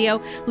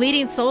Radio,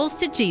 leading souls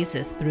to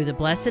Jesus through the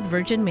Blessed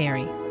Virgin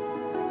Mary.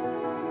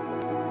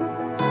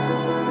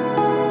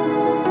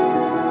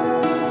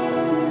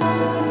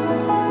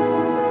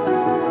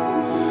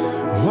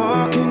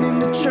 Walking in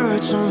the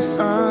church on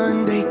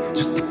Sunday,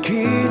 just a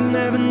kid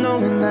never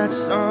knowing that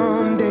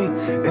someday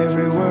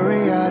every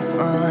worry I'd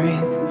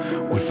find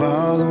would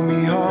follow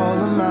me all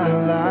of my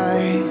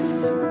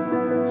life.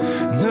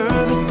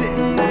 Nervous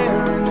sitting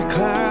there in the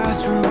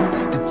classroom,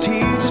 the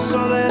teacher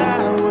saw that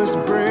I was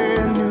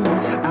brand new.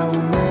 I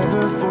will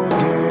never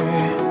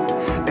forget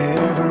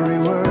every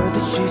word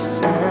that she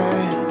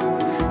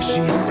said.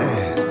 She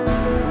said,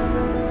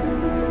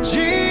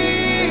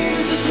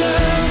 Jesus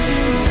loves you.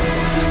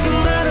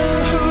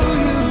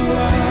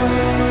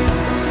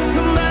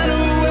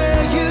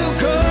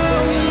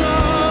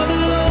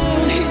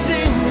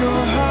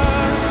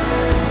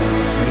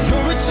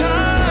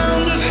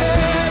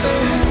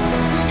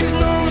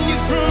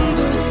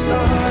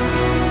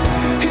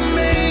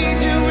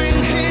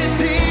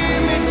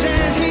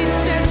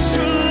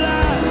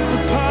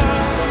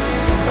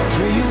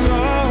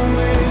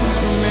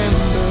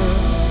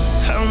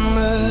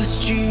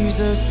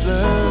 Jesus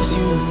loves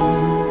you.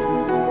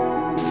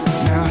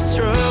 Now I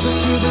struggle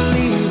to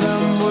believe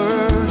I'm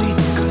worthy,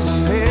 'cause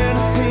I'm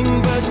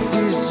anything but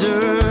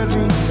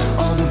deserving.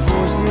 All the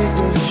voices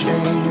of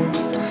shame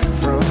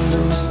from the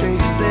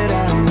mistakes that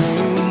I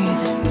made.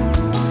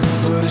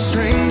 But a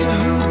stranger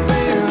who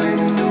barely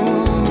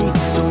knew me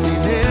told me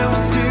there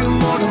was still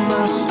more to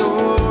my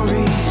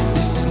story.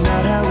 This is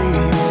not how it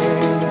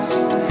ends.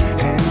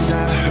 And I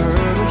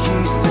heard what he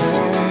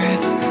said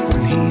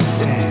when he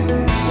said,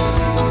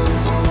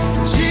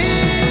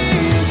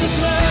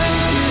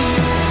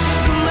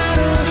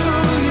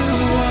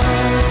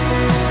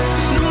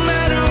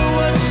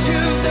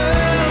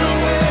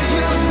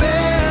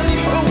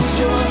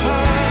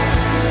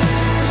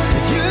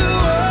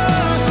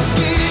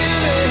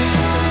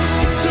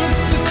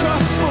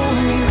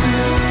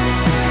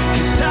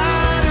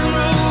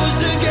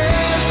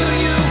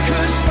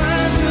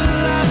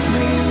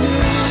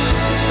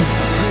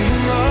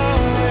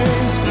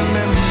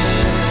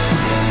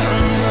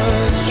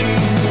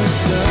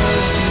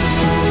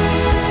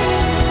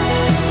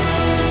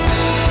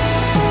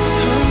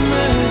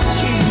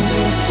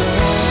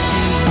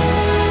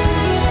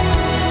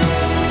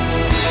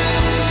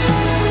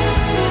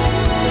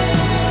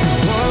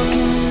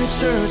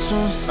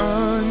 on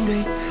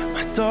Sunday,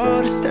 my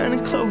daughter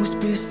standing close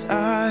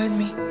beside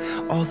me.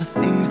 All the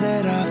things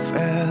that I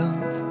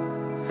felt,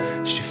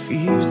 she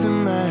feels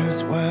them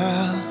as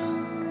well.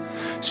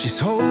 She's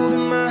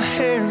holding my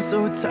hand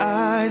so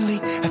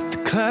tightly at the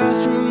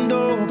classroom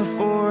door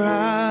before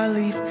I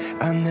leave.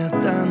 I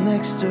knelt down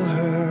next to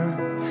her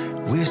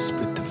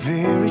whispered the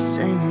very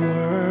same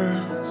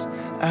words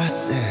I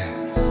said.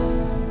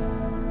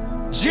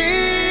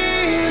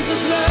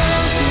 Jesus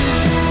loves you,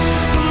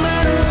 no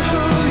matter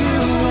who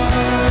you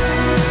are,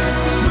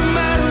 no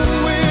matter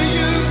where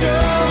you go,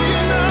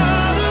 you're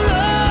not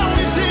alone,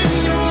 it's in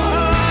your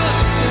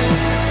heart.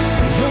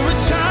 You're a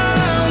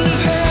child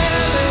of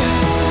heaven,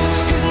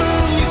 he's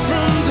known you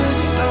from the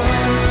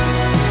start.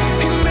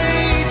 He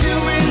made you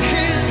in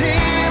his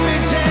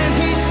image and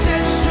he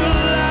set your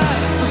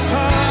life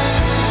apart.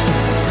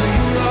 I pray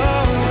you'll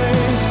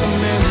always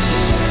remember,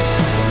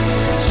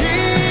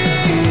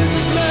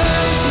 Jesus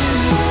loves you.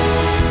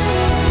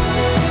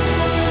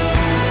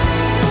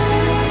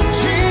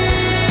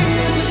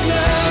 Jesus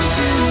loves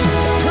you. I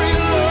pray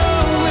you'll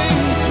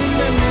always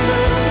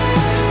remember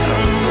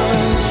how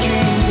much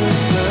Jesus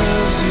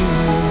loves you.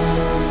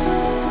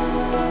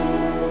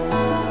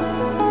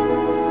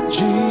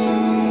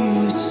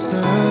 Jesus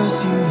loves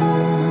you.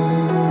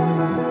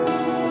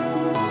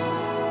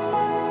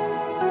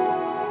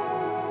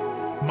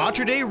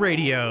 Mater Dei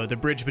Radio, the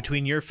bridge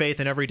between your faith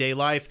and everyday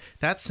life.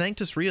 That's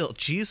Sanctus Real.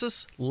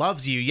 Jesus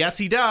loves you. Yes,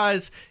 he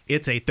does.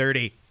 It's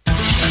 8:30.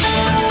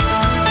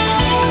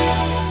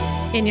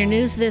 In your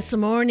news this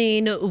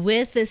morning,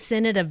 with the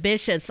Synod of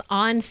Bishops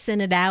on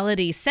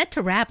synodality set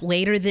to wrap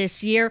later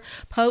this year,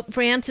 Pope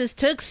Francis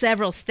took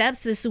several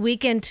steps this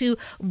weekend to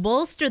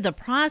bolster the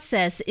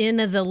process in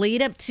the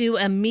lead up to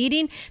a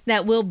meeting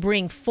that will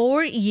bring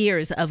 4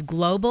 years of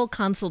global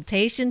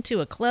consultation to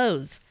a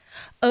close.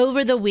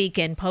 Over the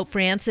weekend, Pope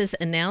Francis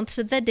announced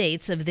the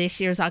dates of this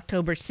year's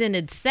October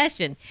Synod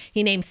session.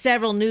 He named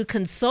several new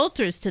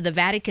consultors to the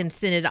Vatican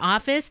Synod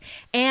office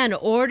and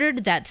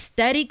ordered that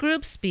study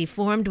groups be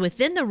formed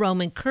within the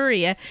Roman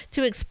Curia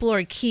to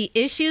explore key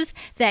issues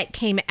that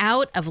came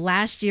out of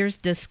last year's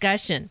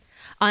discussion.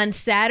 On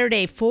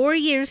Saturday, 4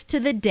 years to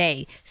the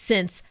day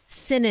since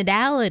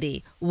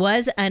synodality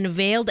was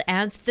unveiled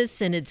as the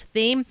Synod's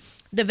theme,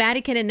 the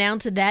Vatican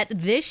announced that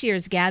this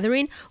year's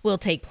gathering will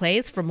take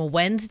place from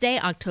Wednesday,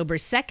 October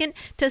 2nd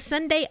to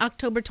Sunday,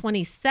 October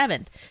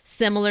 27th.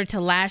 Similar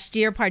to last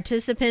year,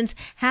 participants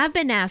have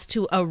been asked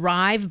to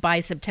arrive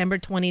by September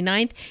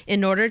 29th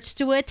in order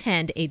to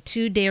attend a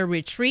 2-day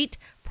retreat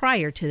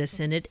prior to the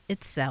Synod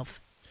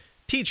itself.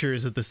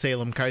 Teachers at the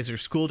Salem-Keizer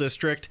School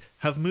District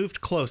have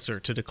moved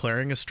closer to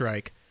declaring a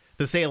strike.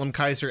 The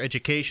Salem-Keizer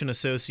Education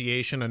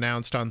Association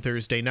announced on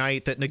Thursday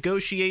night that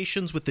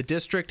negotiations with the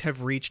district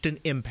have reached an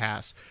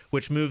impasse,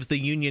 which moves the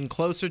union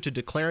closer to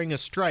declaring a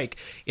strike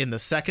in the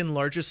second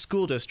largest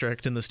school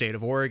district in the state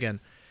of Oregon.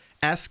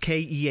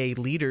 SKEA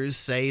leaders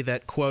say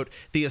that, quote,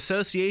 the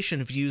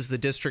association views the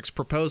district's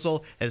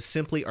proposal as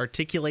simply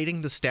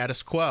articulating the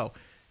status quo,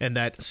 and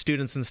that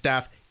students and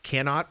staff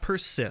cannot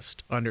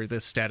persist under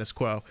this status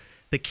quo.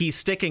 The key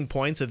sticking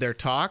points of their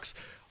talks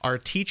are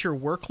teacher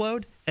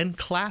workload and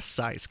class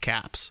size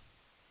caps.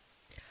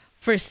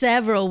 For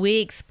several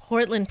weeks,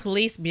 Portland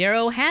Police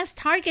Bureau has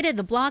targeted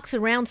the blocks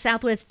around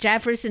Southwest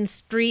Jefferson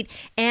Street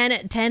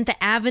and 10th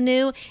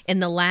Avenue. In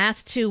the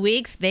last 2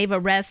 weeks, they've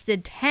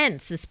arrested 10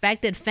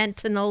 suspected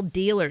fentanyl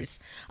dealers.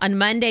 On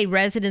Monday,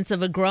 residents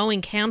of a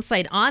growing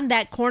campsite on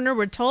that corner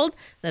were told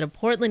that a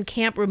Portland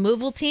camp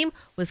removal team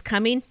was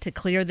coming to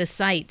clear the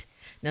site.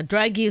 Now,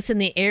 drug use in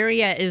the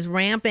area is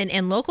rampant,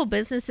 and local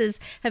businesses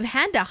have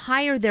had to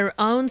hire their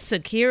own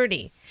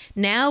security.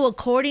 Now,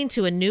 according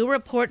to a new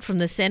report from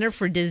the Center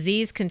for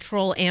Disease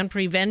Control and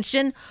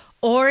Prevention,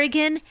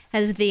 Oregon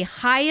has the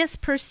highest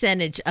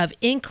percentage of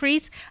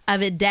increase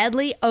of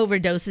deadly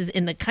overdoses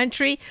in the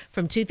country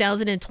from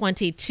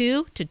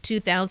 2022 to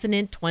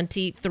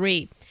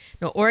 2023.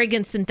 Now,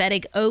 Oregon's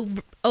synthetic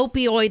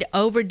opioid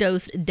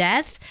overdose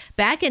deaths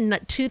back in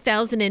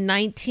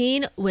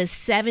 2019 was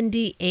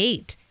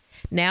 78.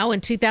 Now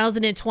in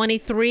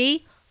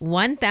 2023,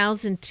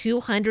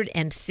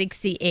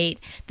 1,268.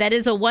 That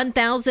is a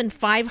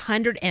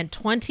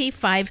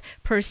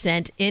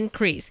 1,525%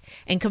 increase.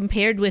 And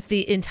compared with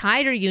the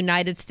entire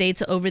United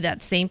States over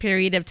that same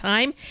period of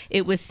time,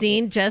 it was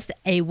seen just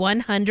a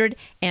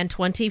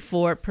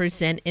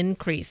 124%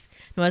 increase.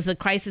 Now, as the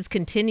crisis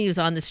continues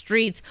on the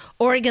streets,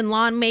 Oregon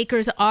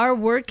lawmakers are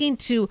working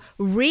to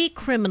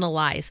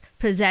recriminalize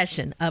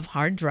possession of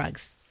hard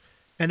drugs.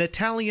 An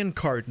Italian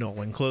cardinal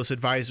and close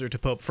advisor to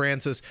Pope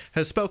Francis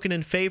has spoken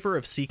in favor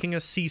of seeking a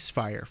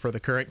ceasefire for the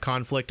current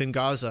conflict in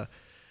Gaza.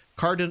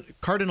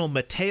 Cardinal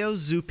Matteo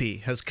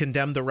Zuppi has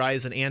condemned the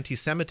rise in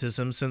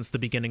anti-Semitism since the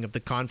beginning of the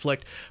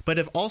conflict, but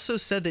have also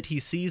said that he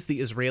sees the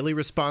Israeli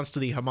response to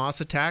the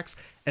Hamas attacks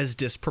as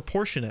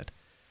disproportionate.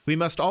 We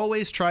must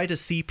always try to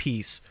see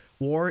peace.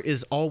 War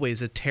is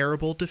always a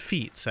terrible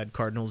defeat, said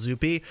Cardinal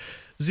Zuppi.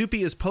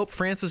 Zuppi is Pope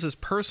Francis's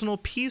personal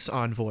peace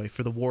envoy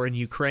for the war in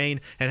Ukraine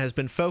and has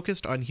been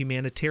focused on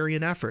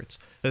humanitarian efforts,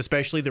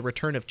 especially the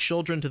return of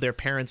children to their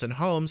parents and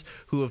homes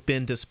who have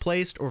been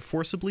displaced or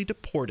forcibly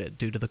deported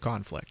due to the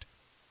conflict.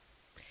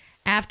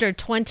 After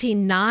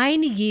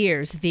 29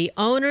 years, the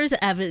owners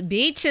of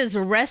Beach's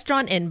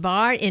Restaurant and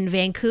Bar in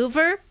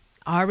Vancouver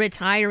are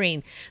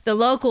retiring. The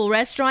local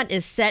restaurant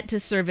is set to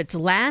serve its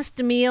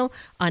last meal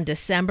on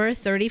December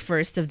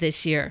 31st of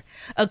this year.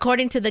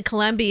 According to the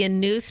Columbian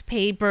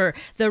newspaper,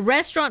 the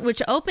restaurant,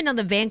 which opened on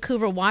the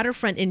Vancouver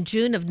waterfront in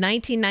June of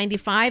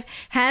 1995,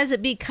 has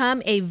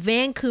become a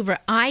Vancouver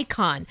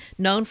icon,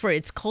 known for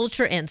its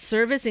culture and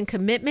service and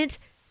commitment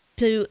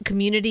to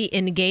community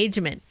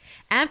engagement.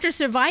 After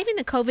surviving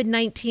the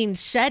COVID-19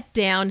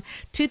 shutdown,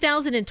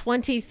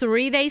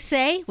 2023, they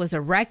say, was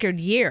a record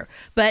year.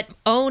 But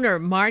owner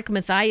Mark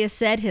Mathias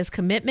said his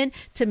commitment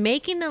to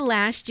making the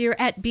last year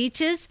at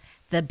Beaches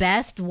the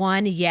best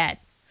one yet.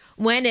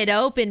 When it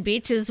opened,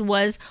 Beaches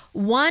was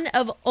one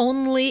of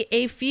only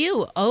a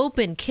few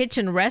open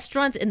kitchen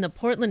restaurants in the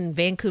Portland and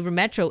Vancouver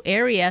metro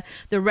area.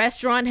 The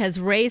restaurant has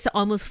raised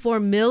almost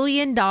 $4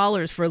 million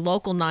for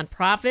local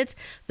nonprofits.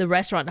 The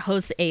restaurant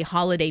hosts a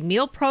holiday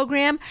meal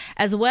program,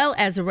 as well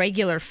as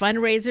regular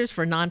fundraisers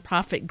for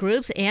nonprofit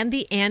groups and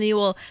the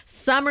annual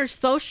Summer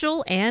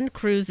Social and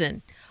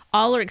Cruisin'.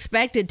 All are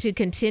expected to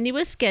continue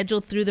a schedule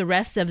through the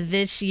rest of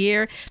this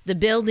year. The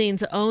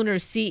building's owner,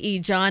 C.E.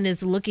 John,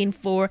 is looking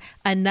for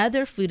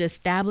another food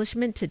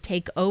establishment to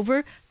take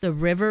over the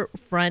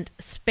riverfront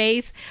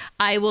space.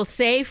 I will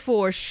say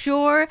for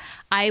sure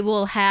I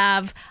will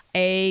have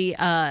a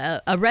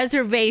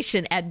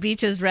reservation at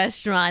Beaches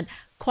Restaurant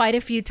quite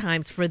a few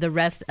times for the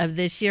rest of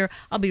this year.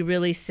 I'll be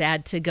really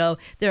sad to go.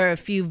 There are a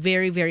few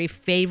very, very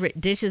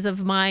favorite dishes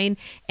of mine,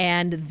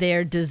 and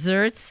their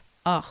desserts,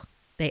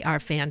 they are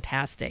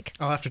fantastic.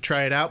 I'll have to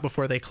try it out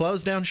before they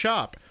close down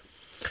shop.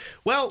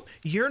 Well,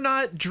 you're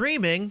not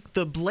dreaming.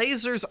 The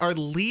Blazers are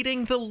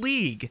leading the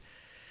league,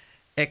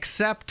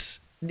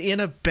 except in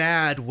a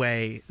bad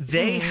way.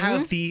 They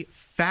have the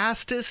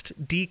fastest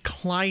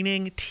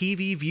declining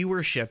TV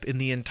viewership in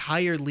the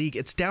entire league.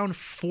 It's down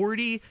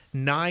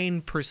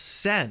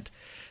 49%.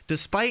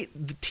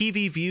 Despite the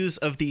TV views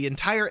of the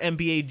entire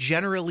NBA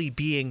generally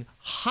being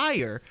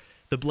higher,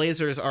 the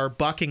Blazers are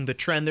bucking the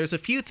trend. There's a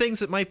few things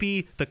that might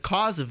be the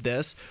cause of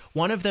this,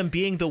 one of them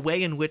being the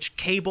way in which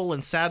cable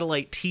and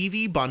satellite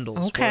TV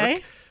bundles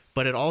work.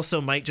 But it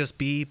also might just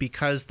be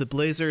because the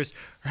Blazers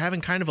are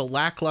having kind of a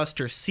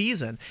lackluster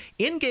season.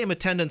 In-game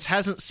attendance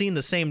hasn't seen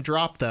the same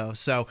drop, though,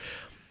 so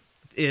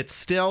it's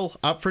still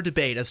up for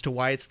debate as to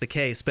why it's the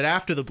case. But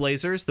after the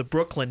Blazers, the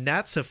Brooklyn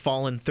Nets have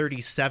fallen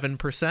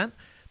 37%,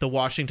 the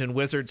Washington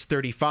Wizards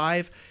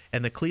 35%,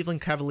 and the Cleveland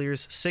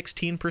Cavaliers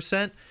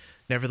 16%.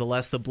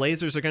 Nevertheless, the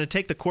Blazers are going to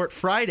take the court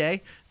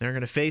Friday. They're going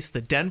to face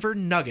the Denver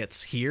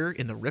Nuggets here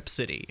in the Rip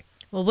City.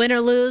 Well, win or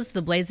lose,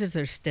 the Blazers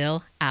are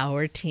still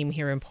our team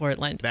here in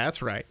Portland.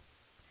 That's right.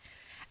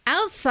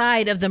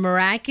 Outside of the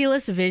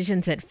miraculous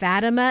visions at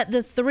Fatima,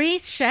 the three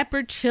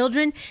shepherd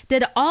children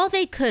did all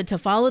they could to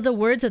follow the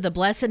words of the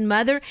Blessed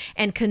Mother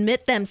and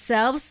commit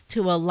themselves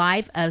to a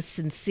life of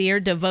sincere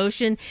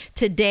devotion.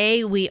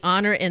 Today, we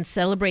honor and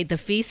celebrate the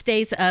feast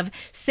days of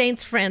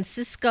Saints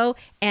Francisco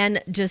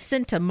and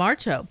Jacinta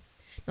Marto.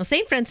 Now,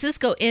 St.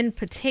 Francisco in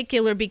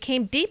particular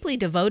became deeply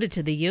devoted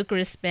to the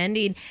Eucharist,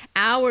 spending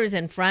hours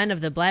in front of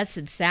the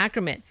Blessed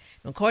Sacrament.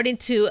 According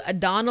to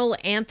Donald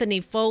Anthony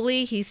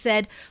Foley, he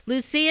said,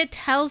 Lucia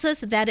tells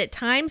us that at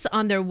times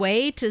on their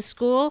way to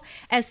school,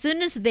 as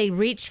soon as they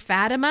reached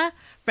Fatima,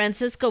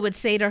 Francisco would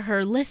say to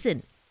her,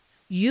 listen,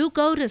 you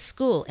go to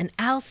school and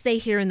I'll stay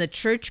here in the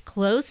church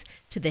close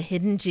to the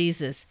hidden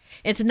Jesus.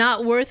 It's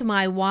not worth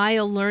my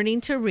while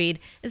learning to read,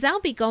 as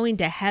I'll be going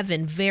to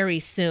heaven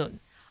very soon.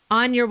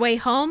 On your way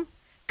home,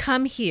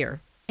 come here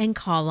and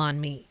call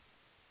on me.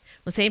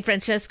 Well, St.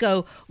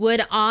 Francisco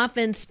would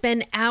often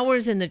spend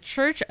hours in the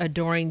church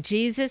adoring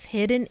Jesus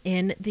hidden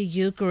in the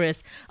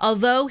Eucharist.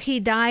 Although he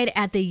died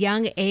at the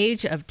young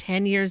age of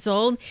 10 years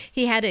old,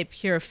 he had a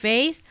pure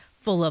faith,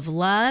 full of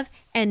love,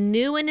 and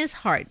knew in his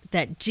heart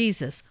that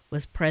Jesus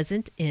was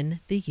present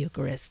in the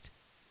Eucharist.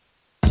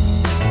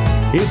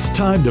 It's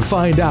time to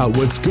find out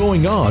what's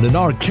going on in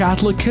our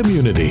Catholic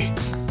community.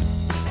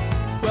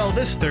 Well,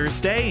 this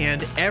Thursday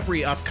and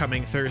every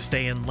upcoming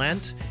Thursday in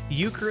Lent,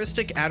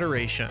 Eucharistic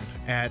Adoration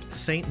at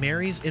St.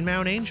 Mary's in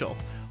Mount Angel.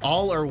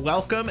 All are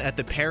welcome at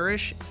the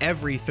parish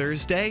every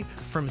Thursday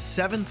from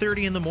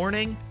 7:30 in the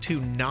morning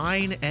to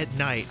 9 at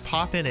night.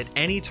 Pop in at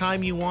any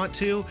time you want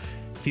to.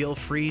 Feel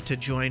free to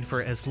join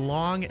for as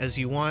long as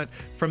you want.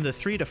 From the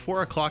 3 to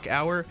 4 o'clock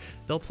hour,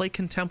 they'll play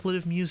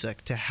contemplative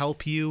music to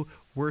help you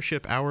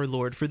worship our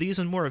Lord. For these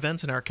and more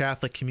events in our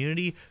Catholic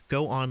community,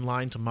 go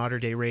online to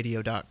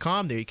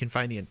matterdayradio.com. There you can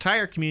find the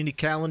entire community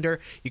calendar.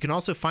 You can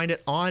also find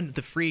it on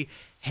the free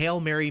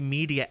Hail Mary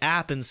Media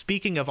app. And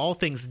speaking of all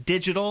things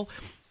digital,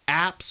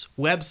 apps,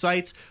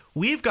 websites,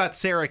 we've got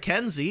Sarah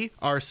Kenzie,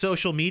 our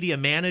social media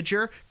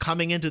manager,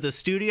 coming into the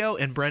studio.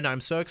 And Brenda,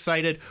 I'm so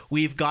excited.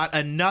 We've got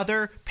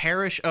another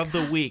Parish of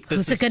the Week.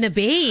 Who's it going to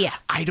be?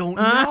 I don't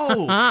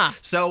know.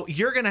 So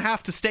you're going to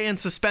have to stay in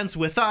suspense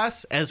with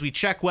us as we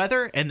check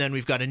weather. And then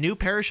we've got a new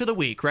Parish of the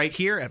Week right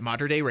here at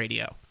Mater Dei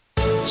Radio.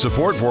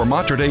 Support for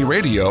Mater Dei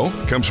Radio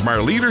comes from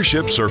our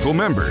Leadership Circle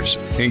members,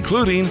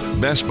 including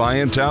Best Buy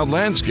in Town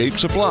Landscape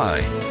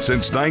Supply.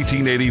 Since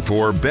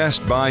 1984,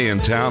 Best Buy in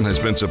Town has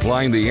been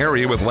supplying the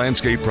area with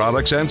landscape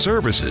products and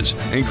services,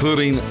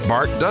 including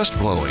bark dust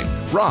blowing,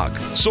 rock,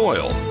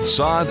 soil,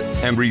 sod,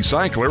 and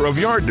recycler of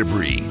yard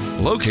debris.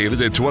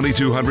 Located at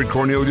 2200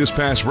 Cornelius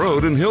Pass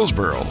Road in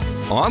Hillsboro.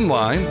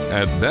 Online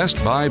at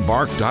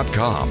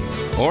bestbuybark.com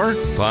or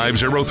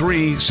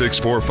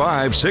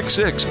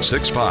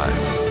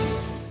 503-645-6665.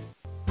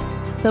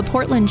 The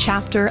Portland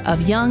chapter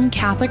of Young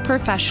Catholic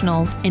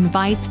Professionals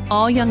invites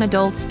all young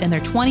adults in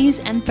their 20s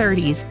and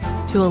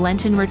 30s to a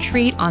Lenten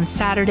retreat on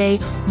Saturday,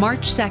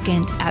 March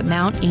 2nd at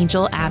Mount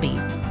Angel Abbey.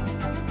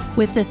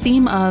 With the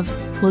theme of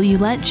Will You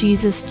Let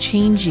Jesus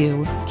Change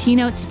You?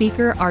 Keynote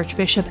speaker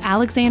Archbishop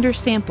Alexander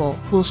Sample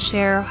will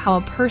share how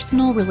a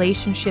personal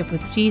relationship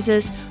with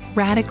Jesus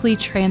radically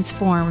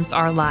transforms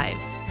our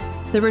lives.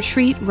 The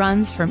retreat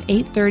runs from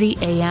 8:30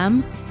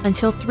 a.m.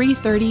 until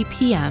 3:30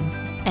 p.m.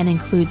 and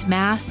includes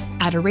Mass,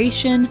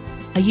 adoration,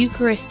 a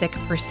Eucharistic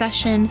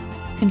procession,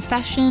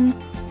 confession,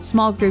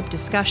 small group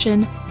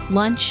discussion,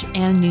 lunch,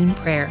 and noon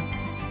prayer.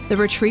 The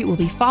retreat will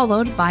be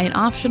followed by an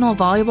optional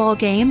volleyball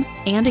game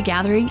and a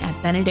gathering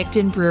at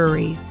Benedictine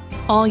Brewery.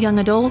 All young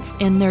adults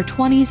in their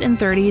 20s and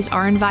 30s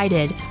are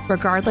invited,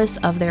 regardless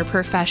of their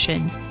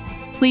profession.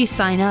 Please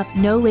sign up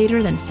no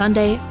later than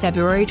Sunday,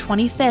 February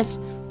 25th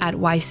at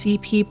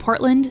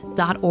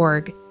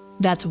ycpportland.org.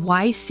 That's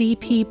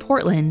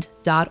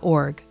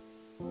ycpportland.org.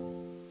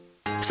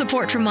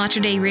 Support from Mater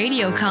Dei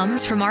Radio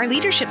comes from our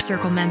Leadership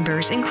Circle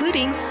members,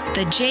 including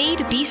the Jade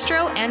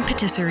Bistro and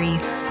Patisserie,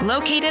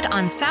 located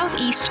on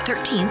Southeast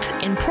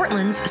 13th in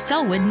Portland's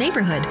Selwood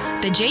neighborhood.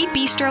 The Jade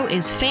Bistro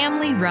is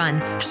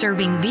family-run,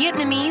 serving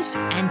Vietnamese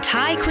and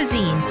Thai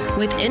cuisine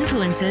with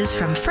influences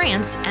from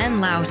France and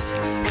Laos.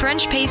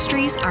 French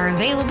pastries are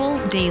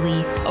available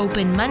daily,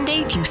 open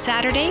Monday through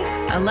Saturday,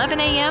 11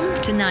 a.m.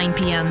 to 9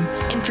 p.m.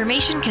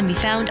 Information can be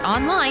found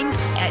online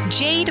at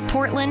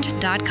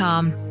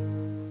jadeportland.com.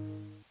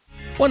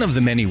 One of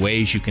the many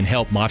ways you can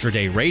help Mater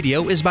Dei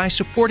Radio is by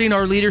supporting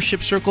our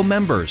Leadership Circle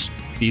members.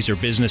 These are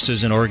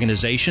businesses and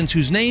organizations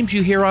whose names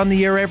you hear on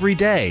the air every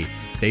day.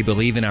 They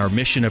believe in our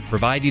mission of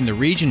providing the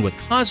region with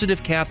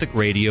positive Catholic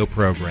radio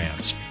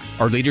programs.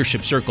 Our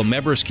Leadership Circle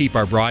members keep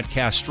our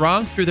broadcast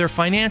strong through their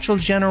financial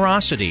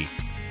generosity.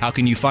 How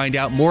can you find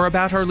out more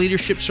about our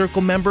Leadership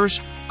Circle members?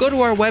 Go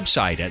to our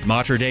website at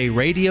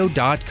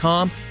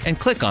materdeiradio.com and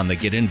click on the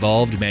Get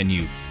Involved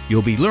menu.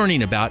 You'll be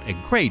learning about a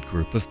great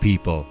group of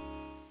people.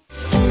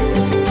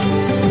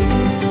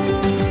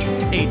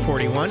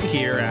 841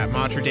 here at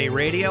Mater Dei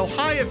Radio.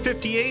 High of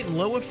 58 and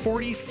low of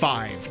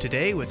 45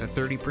 today with a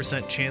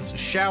 30% chance of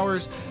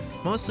showers.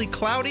 Mostly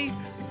cloudy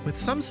with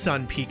some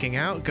sun peeking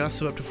out.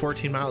 Gusts of up to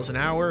 14 miles an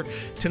hour.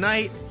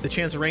 Tonight, the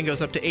chance of rain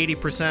goes up to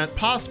 80%.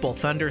 Possible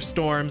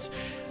thunderstorms,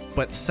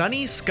 but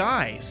sunny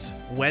skies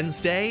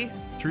Wednesday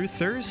through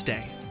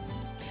Thursday.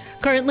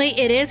 Currently,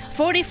 it is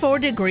 44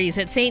 degrees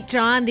at St.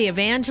 John the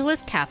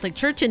Evangelist Catholic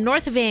Church in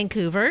North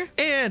Vancouver.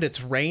 And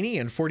it's rainy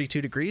and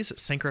 42 degrees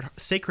at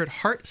Sacred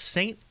Heart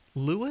St.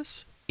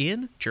 Louis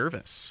in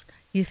Jervis.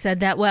 You said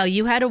that well.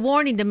 You had a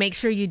warning to make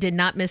sure you did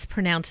not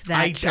mispronounce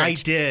that church. I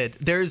did.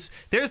 There's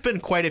been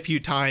quite a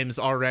few times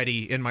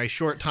already in my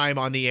short time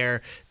on the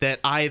air that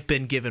I've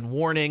been given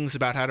warnings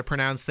about how to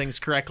pronounce things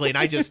correctly, and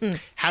I just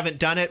haven't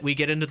done it. We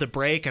get into the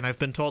break, and I've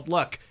been told,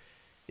 look,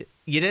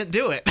 you didn't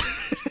do it.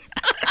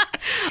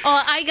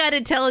 Well, I got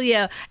to tell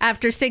you,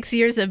 after 6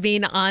 years of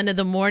being on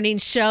the morning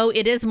show,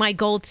 it is my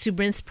goal to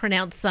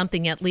mispronounce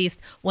something at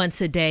least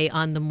once a day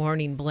on the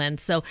morning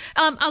blend. So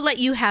I'll let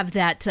you have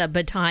that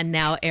baton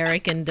now,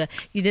 Eric, and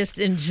you just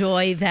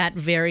enjoy that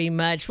very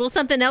much. Well,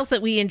 something else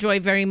that we enjoy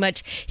very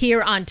much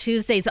here on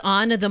Tuesdays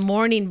on the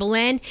morning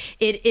blend,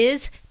 it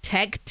is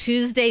Tech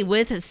Tuesday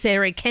with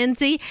Sarah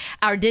Kenzie,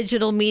 our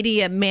digital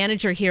media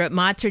manager here at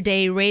Mater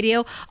Dei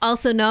Radio,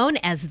 also known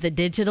as the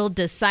Digital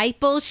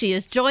Disciple. She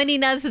is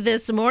joining us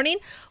this morning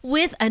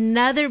with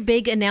another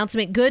big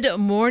announcement. Good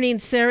morning,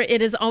 Sarah.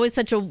 It is always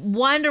such a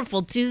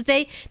wonderful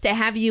Tuesday to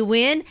have you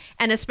in,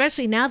 and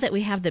especially now that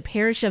we have the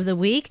Parish of the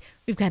Week,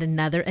 we've got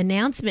another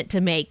announcement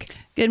to make.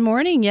 Good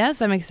morning.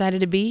 Yes, I'm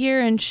excited to be here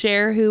and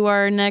share who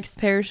our next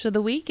Parish of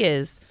the Week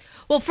is.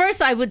 Well,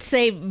 first I would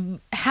say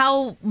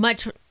how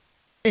much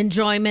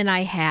enjoyment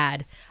I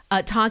had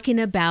talking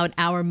about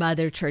our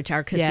mother church,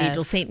 our cathedral,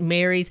 Yes. St.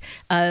 Mary's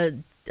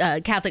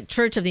Catholic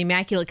Church of the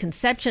Immaculate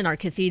Conception, our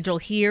cathedral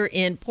here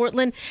in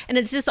Portland. And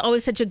it's just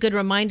always such a good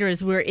reminder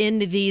as we're in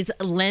these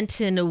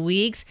Lenten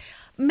weeks.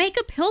 Make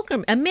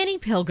a mini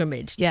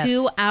pilgrimage Yes.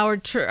 to our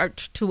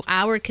to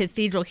our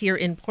cathedral here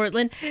in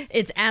Portland.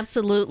 It's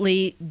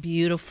absolutely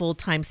beautiful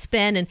time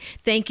spent, and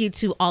thank you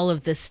to all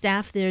of the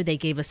staff there. They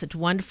gave us such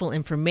wonderful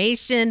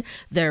information.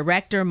 The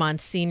rector,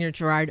 Monsignor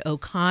Gerard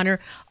O'Connor,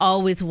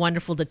 always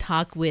wonderful to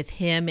talk with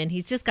him, and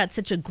he's just got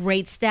such a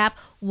great staff,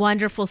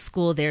 wonderful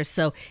school there.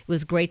 So it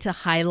was great to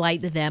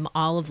highlight them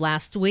all of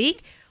last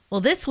week.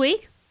 Well, this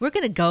week, we're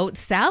going to go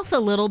south a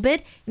little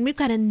bit, and we've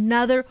got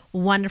another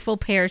wonderful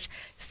parish.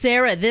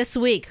 Sarah, this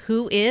week,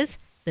 who is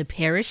the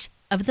parish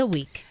of the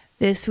week.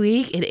 This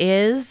week it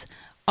is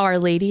Our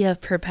Lady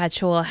of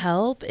Perpetual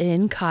Help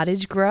in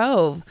Cottage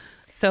Grove.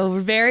 So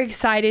we're very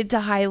excited to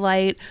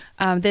highlight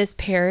this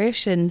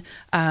parish, and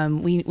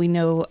we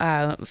know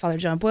Father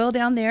John Boyle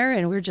down there,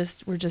 and we're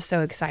just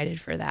so excited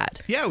for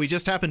that. Yeah, we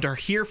just happened to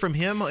hear from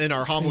him in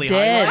our homily We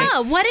did. highlight.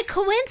 Oh, what a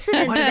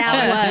coincidence What a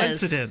that was.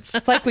 coincidence.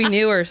 It's like we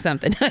knew or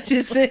something.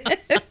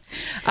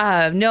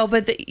 No,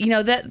 but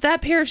that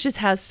parish just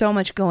has so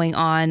much going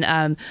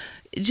on.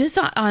 Just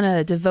on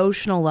a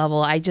devotional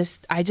level, I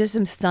just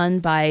am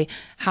stunned by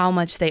how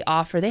much they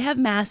offer. They have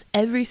Mass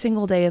every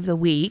single day of the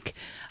week.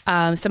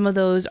 Some of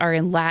those are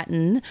in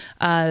Latin.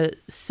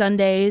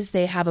 Sundays,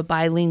 they have a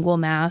bilingual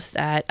Mass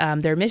at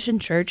their mission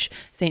church,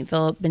 St.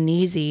 Philip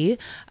Benizi.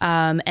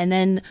 And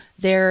then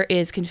there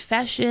is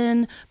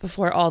confession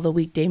before all the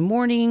weekday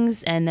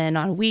mornings. And then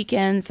on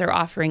weekends, they're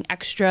offering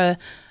extra,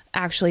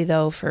 actually,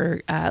 though,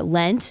 for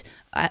Lent,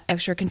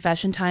 extra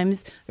confession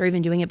times. They're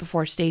even doing it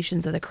before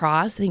Stations of the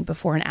Cross, I think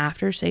before and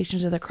after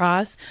Stations of the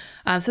Cross.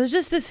 So there's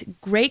just this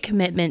great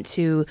commitment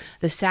to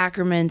the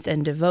sacraments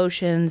and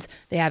devotions.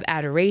 They have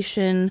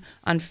adoration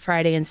on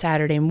Friday and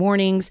Saturday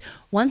mornings.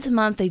 Once a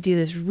month, they do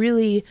this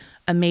really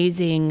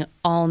amazing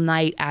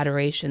all-night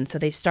adoration. So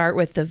they start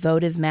with the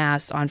votive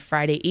Mass on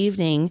Friday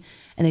evening,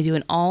 and they do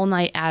an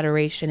all-night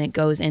adoration. It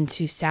goes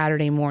into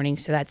Saturday morning.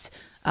 So that's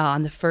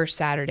on the first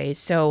Saturday.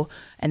 So,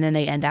 and then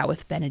they end that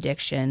with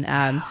benediction.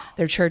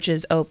 Their church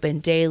is open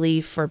daily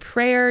for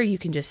prayer. You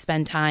can just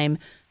spend time in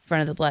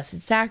front of the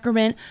Blessed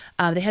Sacrament.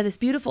 They have this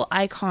beautiful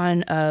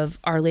icon of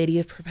Our Lady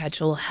of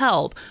Perpetual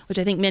Help, which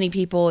I think many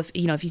people, if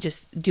you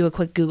just do a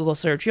quick Google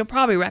search, you'll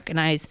probably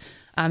recognize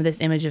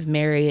this image of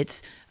Mary.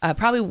 It's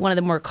probably one of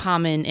the more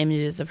common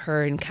images of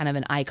her in kind of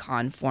an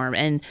icon form.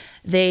 And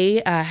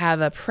they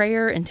have a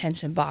prayer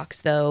intention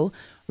box, though,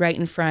 right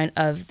in front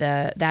of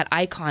that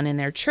icon in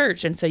their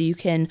church. And so you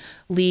can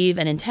leave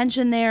an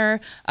intention there.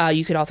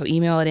 You could also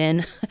email it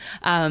in,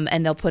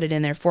 and they'll put it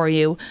in there for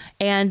you.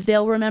 And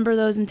they'll remember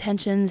those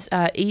intentions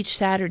each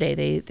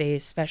Saturday. They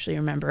especially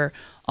remember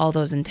all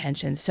those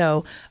intentions.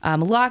 So a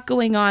lot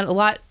going on, a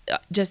lot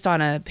just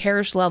on a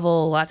parish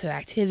level, lots of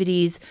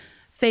activities,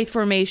 faith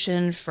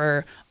formation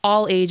for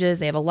all ages.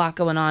 They have a lot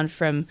going on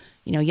from,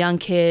 young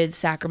kids,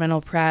 sacramental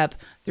prep,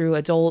 through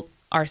adult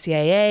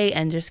RCIA,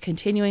 and just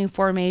continuing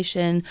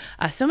formation.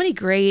 So many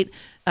great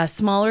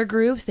smaller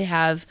groups. They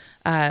have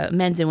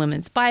men's and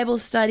women's Bible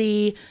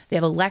study. They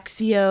have a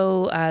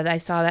Lectio that I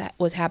saw that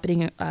was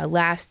happening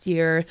last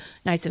year,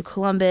 Knights of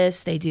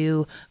Columbus. They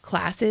do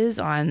classes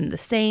on the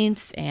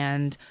saints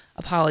and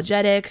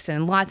apologetics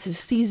and lots of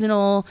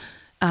seasonal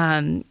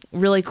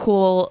really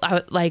cool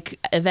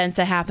events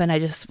that happen. I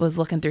just was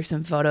looking through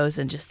some photos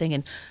and just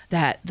thinking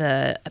that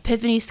the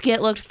Epiphany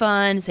skit looked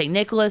fun, St.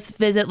 Nicholas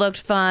visit looked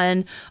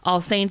fun,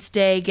 All Saints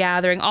Day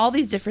gathering, all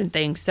these different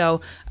things.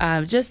 So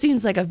just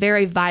seems like a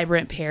very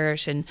vibrant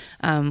parish, and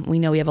we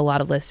know we have a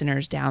lot of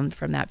listeners down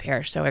from that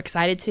parish. So we're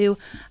excited to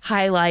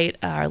highlight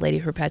Our Lady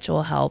of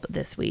Perpetual Help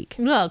this week.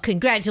 Well,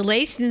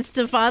 congratulations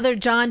to Father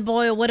John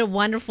Boyle. What a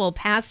wonderful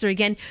pastor.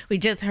 Again, we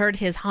just heard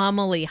his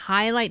homily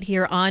highlight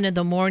here on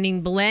The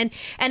Morning Blend,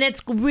 and it's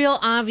real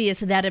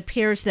obvious that a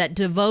parish that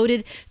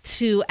devoted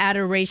to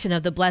adoration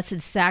of the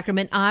Blessed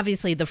Sacrament,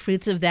 obviously the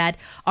fruits of that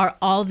are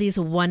all these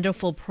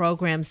wonderful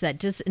programs that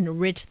just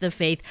enrich the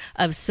faith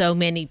of so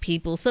many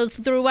people. So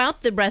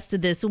throughout the rest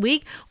of this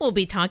week, we'll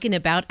be talking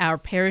about our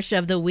parish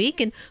of the week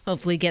and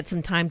hopefully get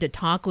some time to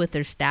talk with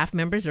their staff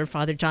members or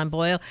Father John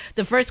Boyle.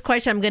 The first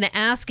question I'm going to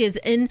ask is,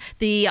 in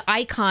the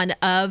icon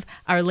of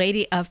Our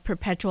Lady of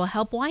Perpetual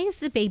Help, why is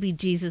the baby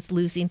Jesus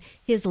losing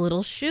his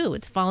little shoe?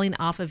 It's falling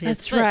off of his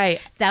foot. That's right.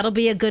 That'll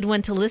be a good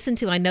one to listen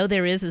to. I know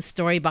there is a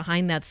story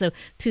behind that. So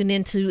tune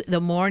into The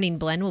Morning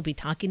Blend. We'll be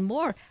talking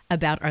more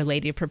about Our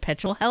Lady of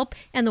Perpetual Help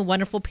and the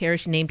wonderful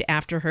parish named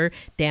after her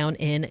down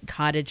in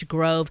Cottage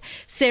Grove.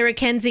 Sarah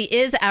Kenzie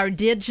is our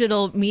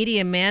digital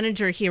media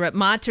manager here at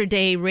Mater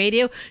Dei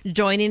Radio,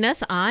 joining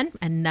us on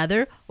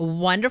another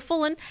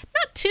wonderful and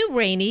not too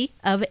rainy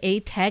of a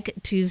Tech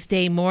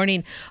Tuesday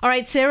morning. All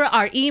right, Sarah,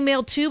 our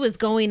email too is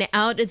going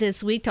out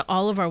this week to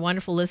all of our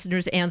wonderful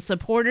listeners and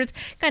supporters.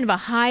 Kind of a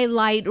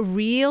highlight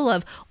reel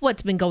of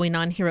what's been going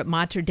on here at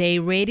Mater Dei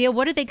Radio.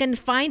 What are they going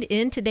to find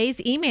in today's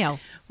email?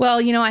 Well,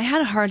 I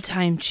had a hard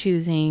time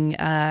choosing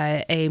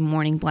a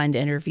Morning Blend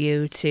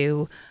interview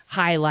to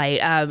highlight.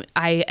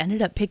 I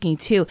ended up picking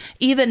two.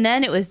 Even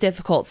then, it was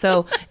difficult.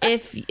 So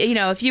if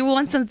you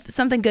want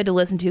something good to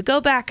listen to, go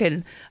back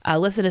and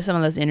listen to some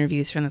of those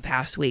interviews from the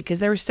past week, because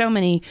there were so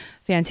many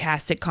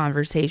fantastic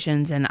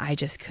conversations and I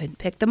just couldn't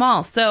pick them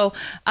all. So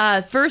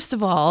first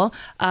of all,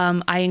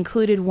 I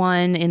included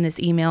one in this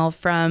email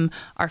from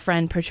our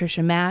friend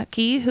Patricia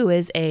Mackey, who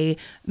is a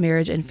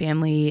marriage and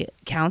family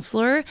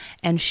counselor,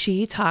 and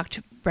she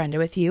talked, Brenda,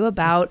 with you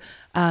about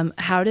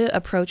how to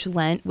approach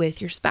Lent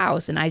with your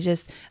spouse. And I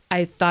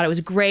thought it was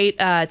great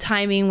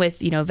timing with,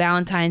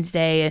 Valentine's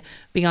Day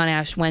being on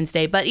Ash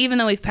Wednesday. But even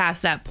though we've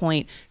passed that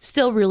point,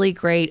 still really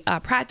great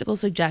practical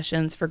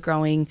suggestions for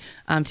growing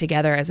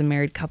together as a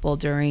married couple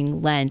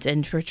during Lent.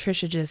 And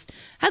Patricia just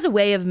has a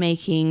way of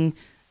making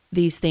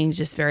these things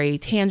just very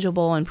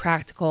tangible and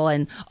practical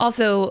and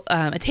also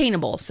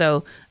attainable.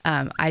 So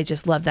I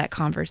just love that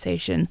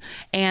conversation.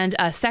 And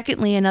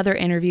secondly, another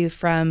interview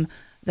from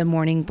the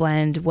Morning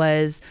Blend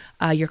was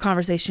your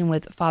conversation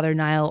with Father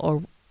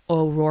Niall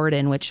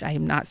O'Riordan, which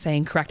I'm not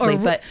saying correctly,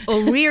 but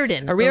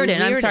O'Riordan.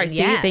 O'Riordan. I'm sorry.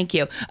 Yeah. See, thank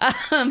you.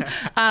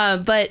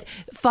 But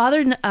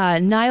Father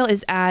Niall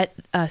is at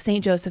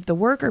St. Joseph the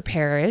Worker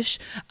Parish,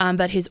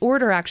 but his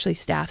order actually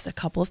staffs a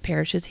couple of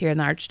parishes here in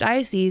the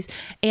Archdiocese,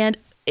 and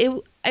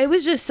it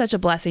was just such a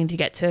blessing to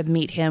get to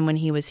meet him when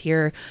he was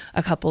here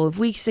a couple of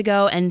weeks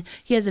ago. And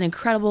he has an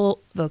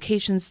incredible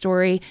vocation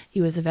story.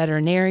 He was a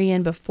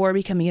veterinarian before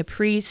becoming a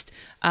priest,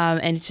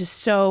 and it's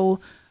just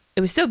it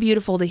was so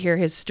beautiful to hear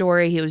his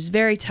story. He was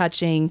very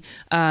touching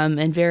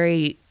and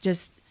very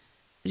just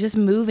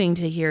moving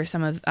to hear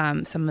some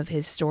of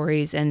his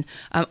stories, and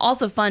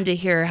also fun to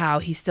hear how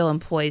he still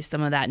employs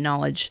some of that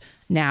knowledge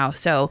now.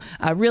 So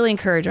really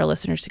encourage our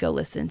listeners to go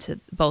listen to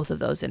both of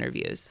those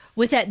interviews.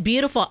 With that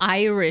beautiful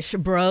Irish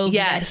brogue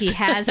that he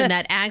has and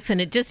that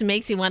accent, it just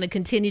makes you want to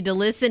continue to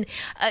listen.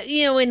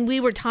 When we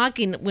were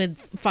talking with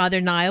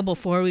Father Niall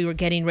before we were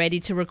getting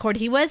ready to record,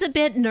 he was a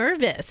bit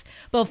nervous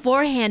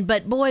beforehand,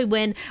 but boy,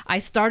 when I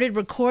started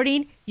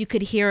recording, you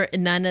could hear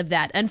none of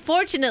that.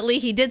 Unfortunately,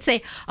 he did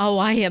say,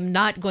 I am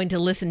not going to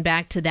listen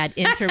back to that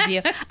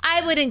interview.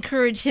 I would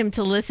encourage him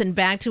to listen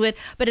back to it,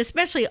 but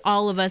especially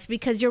all of us,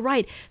 because you're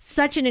right,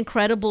 such an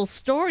incredible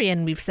story.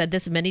 And we've said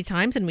this many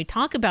times, and we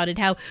talk about it,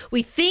 how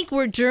we think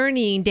we're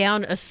journeying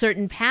down a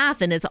certain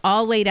path and it's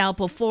all laid out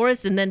before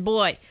us. And then,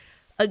 boy,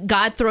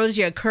 God throws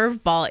you a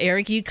curveball.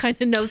 Eric, you kind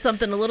of know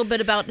something a little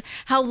bit about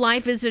how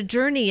life is a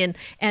journey.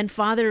 And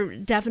Father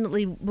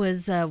definitely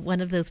was one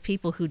of those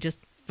people who just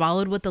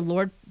followed what the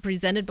Lord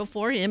presented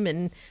before him,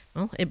 and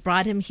it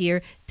brought him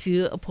here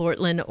to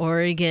Portland,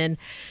 Oregon.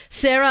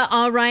 Sarah,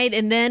 all right,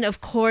 and then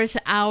of course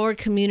our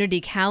community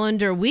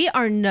calendar. We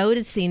are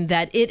noticing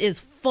that it is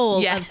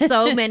full of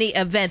so many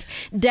events.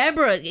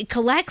 Deborah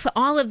collects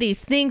all of these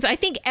things. I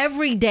think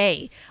every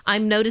day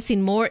I'm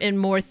noticing more and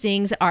more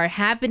things are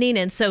happening,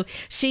 and so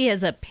she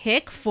has a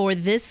pick for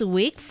this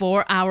week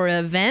for our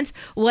events.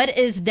 What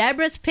is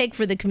Deborah's pick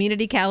for the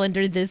community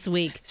calendar this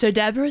week? So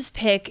Deborah's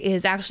pick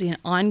is actually an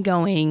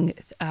ongoing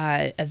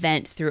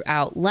event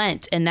throughout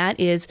Lent, and that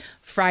is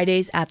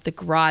Fridays at the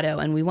Grotto.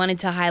 And we wanted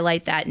to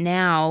highlight that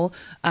now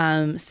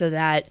so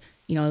that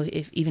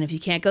even if you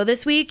can't go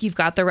this week, you've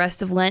got the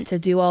rest of Lent to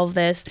do all of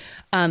this.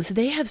 So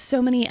they have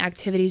so many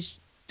activities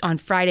on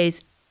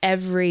Fridays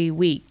every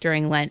week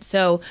during Lent.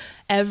 So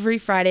every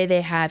Friday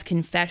they have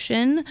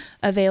confession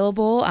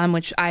available,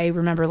 which I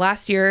remember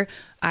last year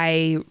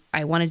I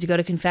wanted to go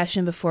to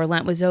confession before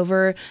Lent was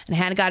over and I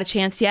hadn't got a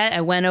chance yet.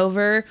 I went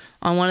over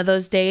on one of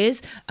those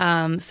days.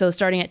 So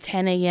starting at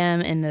 10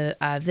 a.m. in the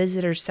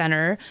visitor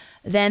center.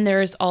 Then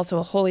there's also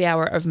a Holy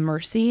Hour of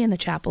Mercy in the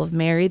Chapel of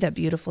Mary, that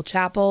beautiful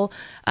chapel.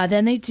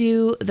 Then they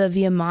do the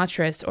Via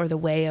Matris, or the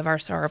Way of Our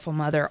Sorrowful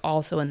Mother,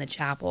 also in the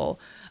chapel.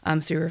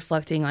 So you're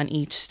reflecting on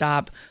each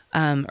stop,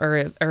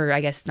 or I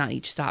guess not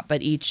each stop,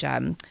 but each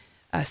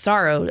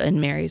sorrow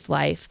in Mary's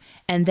life.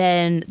 And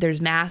then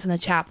there's Mass in the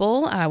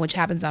chapel, which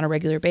happens on a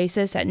regular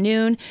basis at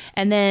noon.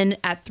 And then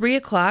at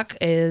 3:00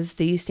 is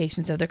the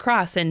Stations of the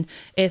Cross. And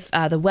if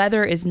the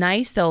weather is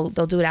nice, they'll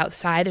do it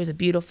outside. There's a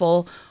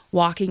beautiful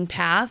walking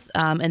path.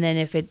 And then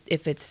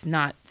if it's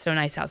not so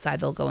nice outside,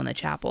 they'll go in the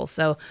chapel.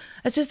 So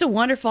it's just a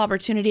wonderful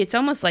opportunity. It's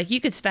almost like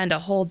you could spend a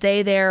whole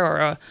day there or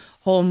a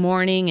whole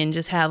morning and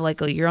just have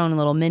like your own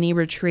little mini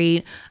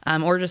retreat,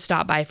 or just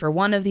stop by for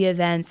one of the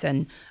events.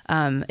 And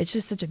it's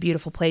just such a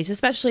beautiful place,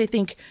 especially I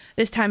think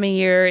this time of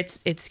year.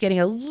 It's getting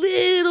a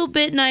little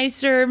bit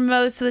nicer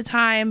most of the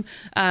time.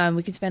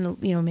 We can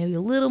spend maybe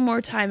a little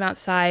more time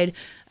outside,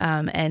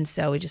 and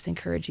so we just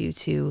encourage you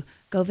to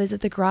go visit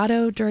the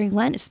grotto during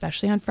Lent,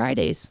 especially on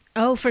Fridays.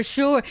 Oh, for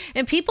sure.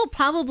 And people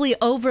probably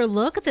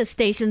overlook the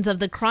Stations of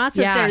the Cross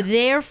if they're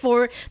there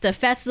for the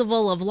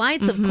Festival of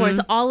Lights. Of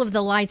course, all of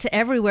the lights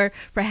everywhere.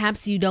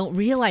 Perhaps you don't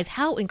realize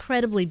how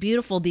incredibly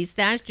beautiful these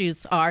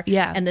statues are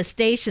and the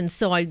stations.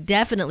 So I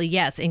definitely,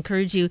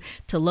 encourage you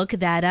to look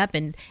that up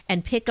and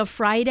pick a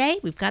Friday.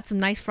 We've got some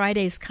nice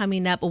Fridays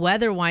coming up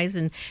weather-wise,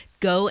 and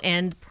go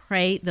and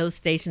pray those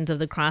Stations of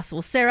the Cross.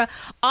 Well, Sarah,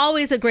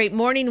 always a great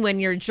morning when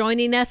you're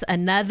joining us.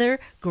 Another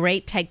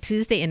great Tech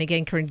Tuesday. And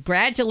again,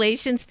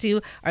 congratulations to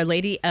Our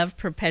Lady of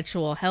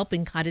Perpetual Help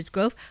in Cottage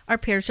Grove, our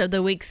Parish of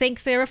the Week.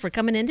 Thanks, Sarah, for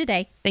coming in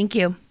today. Thank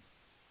you.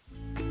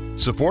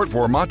 Support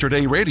for Mater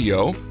Dei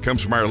Radio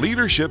comes from our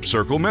Leadership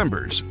Circle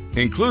members,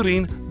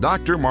 including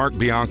Dr. Mark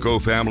Bianco,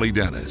 family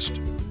dentist.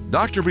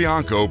 Dr.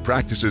 Bianco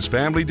practices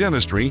family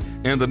dentistry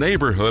in the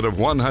neighborhood of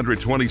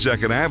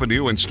 122nd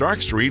Avenue and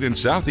Stark Street in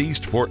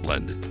Southeast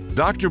Portland.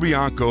 Dr.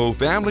 Bianco,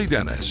 family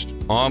dentist,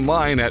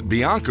 online at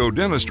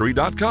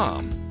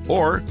biancodentistry.com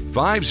or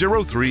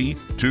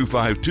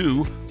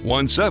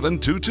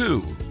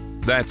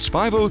 503-252-1722. That's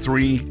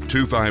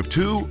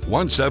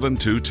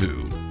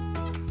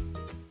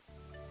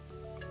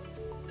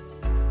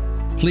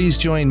 503-252-1722. Please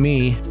join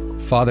me,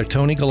 Father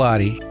Tony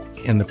Galati,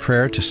 in the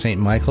prayer to St.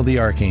 Michael the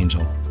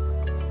Archangel.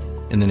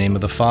 In the name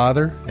of the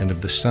Father, and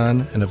of the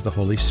Son, and of the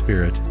Holy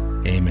Spirit.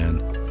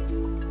 Amen.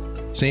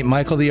 Saint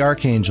Michael the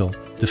Archangel,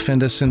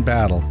 defend us in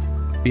battle.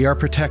 Be our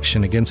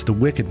protection against the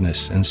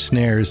wickedness and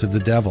snares of the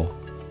devil.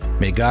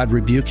 May God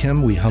rebuke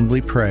him, we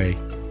humbly pray.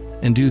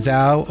 And do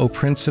thou, O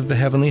Prince of the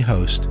heavenly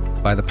host,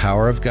 by the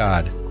power of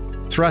God,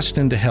 thrust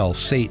into hell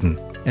Satan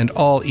and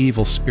all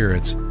evil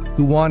spirits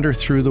who wander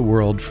through the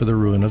world for the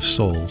ruin of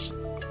souls.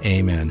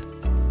 Amen.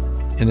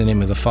 In the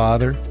name of the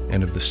Father,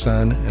 and of the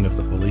Son, and of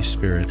the Holy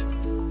Spirit.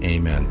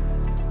 Amen.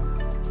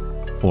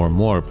 For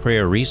more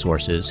prayer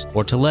resources,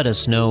 or to let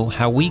us know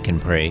how we can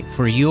pray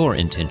for your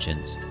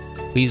intentions,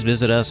 please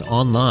visit us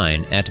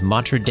online at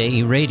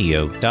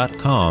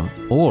materdeiradio.com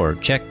or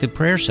check the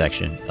prayer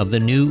section of the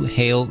new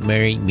Hail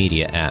Mary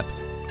Media app.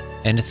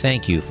 And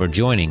thank you for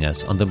joining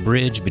us on the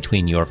bridge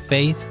between your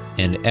faith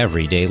and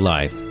everyday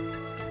life.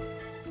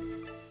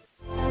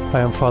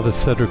 Hi, I'm Father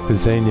Cedric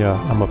Bizania.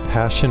 I'm a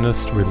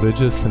Passionist,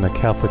 religious, and a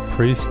Catholic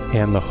priest,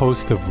 and the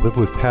host of Live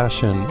with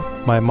Passion.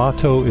 My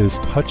motto is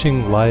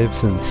touching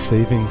lives and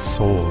saving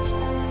souls.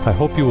 I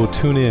hope you will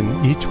tune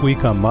in each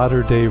week on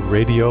Mater Dei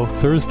Radio,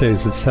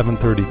 Thursdays at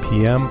 7:30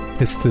 p.m.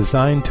 It's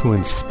designed to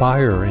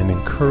inspire and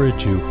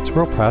encourage you. It's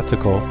real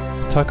practical.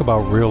 Talk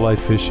about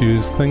real-life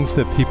issues, things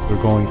that people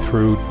are going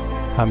through.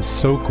 I'm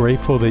so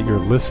grateful that you're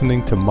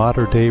listening to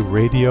Mater Dei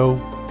Radio.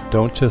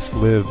 Don't just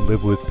live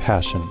with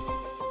passion.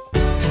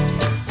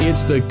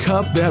 It's the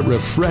cup that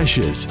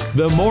refreshes,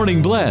 the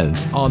Morning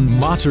Blend on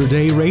Mater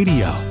Dei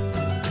Radio.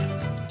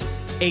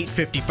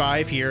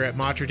 8:55 here at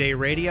Mater Dei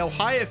Radio.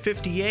 High of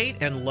 58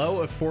 and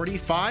low of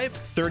 45.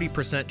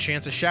 30%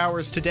 chance of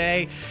showers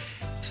today.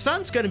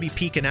 Sun's going to be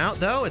peeking out,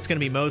 though. It's going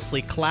to be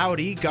mostly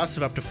cloudy, gusts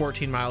of up to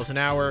 14 miles an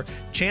hour.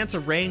 Chance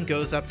of rain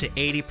goes up to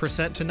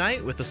 80%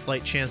 tonight with a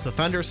slight chance of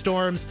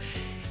thunderstorms.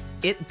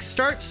 It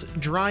starts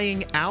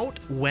drying out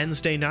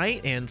Wednesday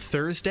night and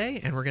Thursday,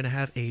 and we're going to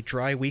have a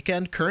dry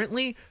weekend.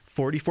 Currently,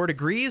 44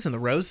 degrees in the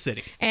Rose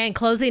City. And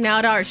closing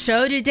out our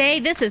show today,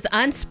 this is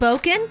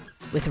Unspoken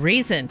with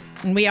Reason.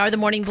 And we are the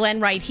Morning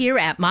Blend right here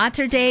at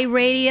Mater Dei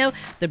Radio,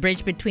 the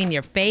bridge between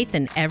your faith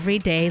and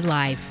everyday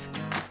life.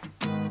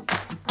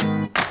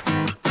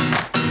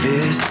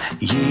 This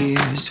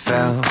year's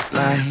felt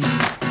like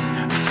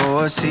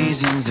 4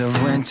 seasons of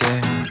winter,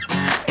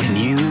 and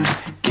you'd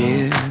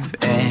give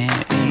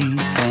anything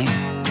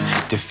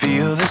to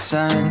feel the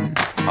sun.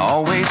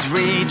 Always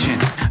reaching,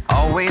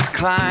 always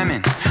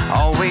climbing,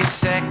 always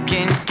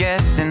second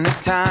guessing the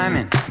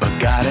timing. But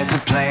God has a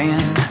plan,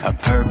 a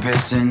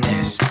purpose in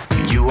this.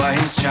 You are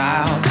his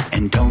child,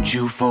 and don't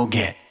you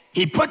forget.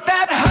 He put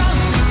that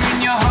hunger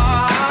in your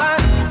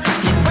heart.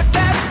 He put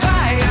that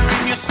fire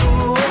in your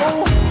soul.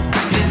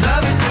 His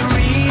love is the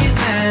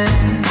reason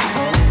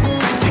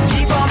to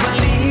keep on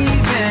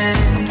believing.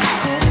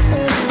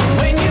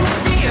 When you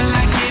feel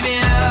like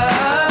giving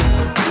up,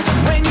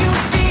 when you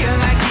feel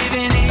like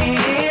giving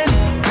in,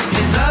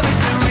 his love is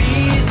the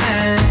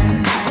reason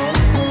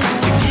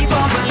to keep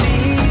on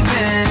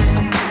believing.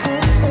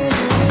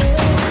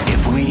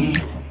 If we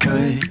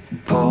could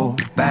pull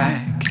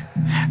back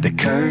the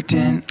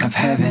curtain of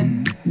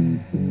heaven,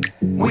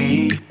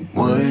 we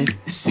would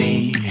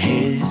see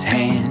his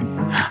hand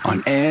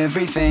on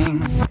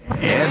everything.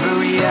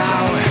 Every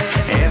hour,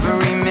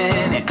 every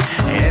minute,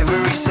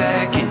 every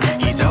second,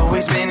 he's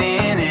always been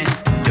in it.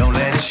 Don't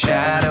let a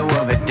shadow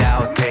of a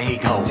doubt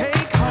take hold.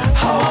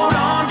 Hold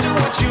on to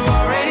what you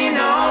already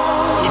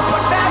know. He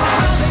put that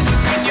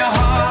hunger in your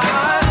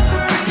heart.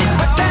 He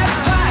put that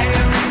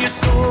fire in your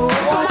soul.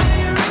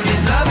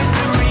 His love is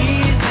the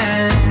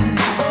reason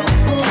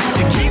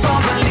to keep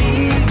on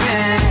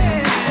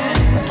believing.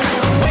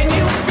 When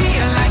you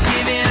feel like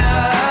giving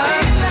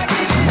up,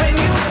 when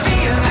you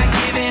feel like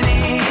giving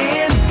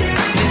in,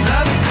 his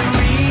love is the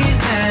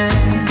reason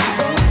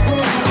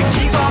to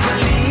keep on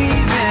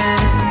believing.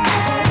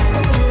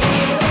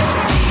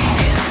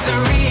 It's the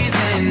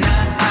reason,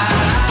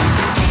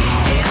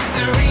 it's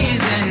the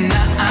reason,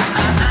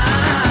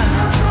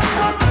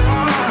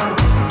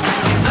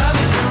 his love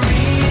is the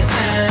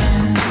reason.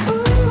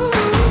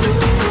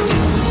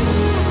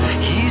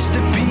 He's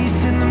the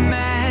peace in the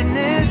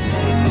madness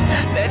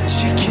that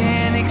you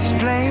can't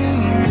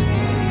explain.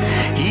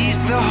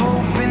 He's the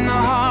hope in the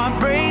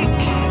heartbreak,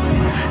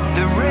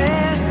 the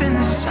rest in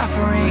the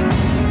suffering.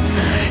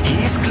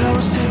 He's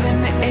closer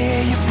than the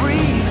air you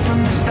breathe,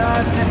 from the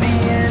start to the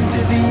end, to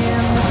the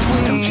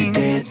in-between. Don't you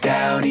dare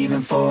doubt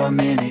even for a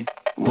minute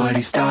what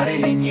he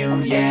started in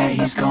you, yeah,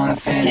 he's gonna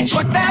finish. He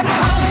put that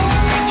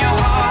hunger in your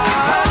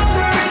heart.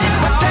 He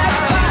put that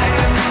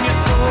fire in your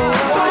soul.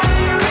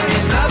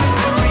 His love is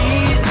the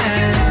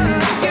reason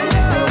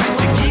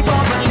to keep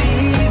on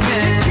believing.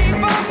 Just keep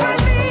on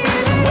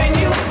believing. When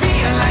you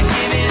feel like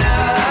giving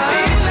up,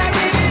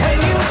 when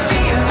you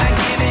feel like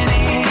giving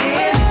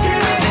in,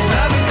 his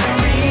love is the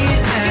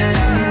reason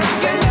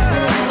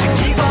to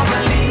keep on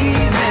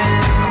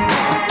believing.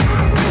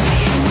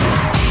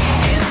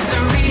 It's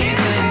the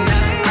reason.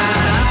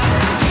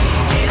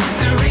 It's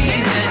the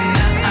reason.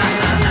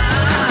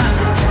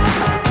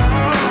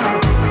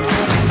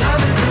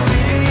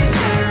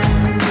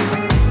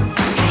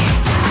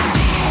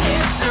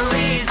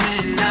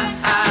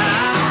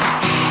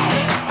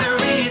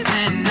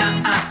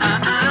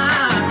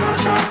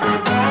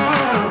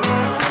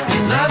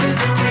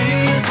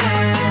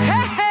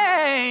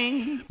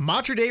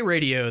 Mater Dei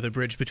Radio, the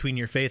bridge between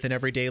your faith and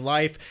everyday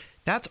life.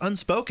 That's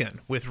Unspoken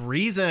with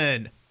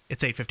Reason.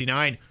 It's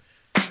 8:59.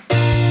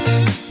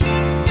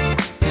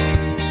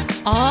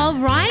 All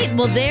right.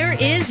 Well, there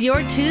is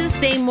your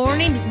Tuesday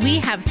morning. We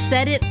have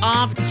set it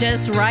off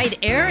just right.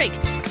 Eric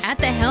at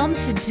the helm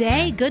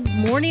today. Good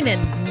morning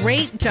and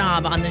great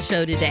job on the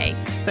show today.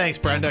 Thanks,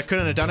 Brenda.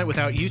 Couldn't have done it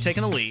without you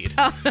taking the lead.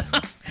 Oh,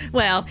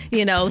 well,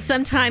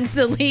 sometimes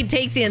the lead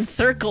takes you in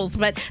circles,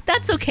 but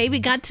that's okay. We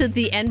got to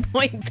the end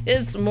point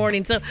this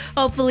morning. So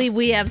hopefully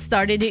we have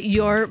started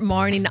your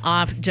morning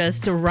off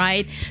just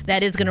right.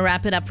 That is going to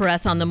wrap it up for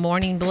us on the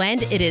Morning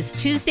Blend. It is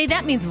Tuesday.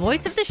 That means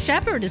Voice of the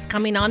Shepherd is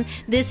coming on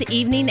this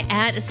evening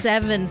at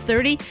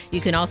 7:30. You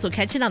can also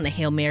catch it on the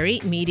Hail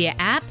Mary Media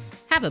app.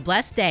 Have a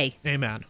blessed day. Amen.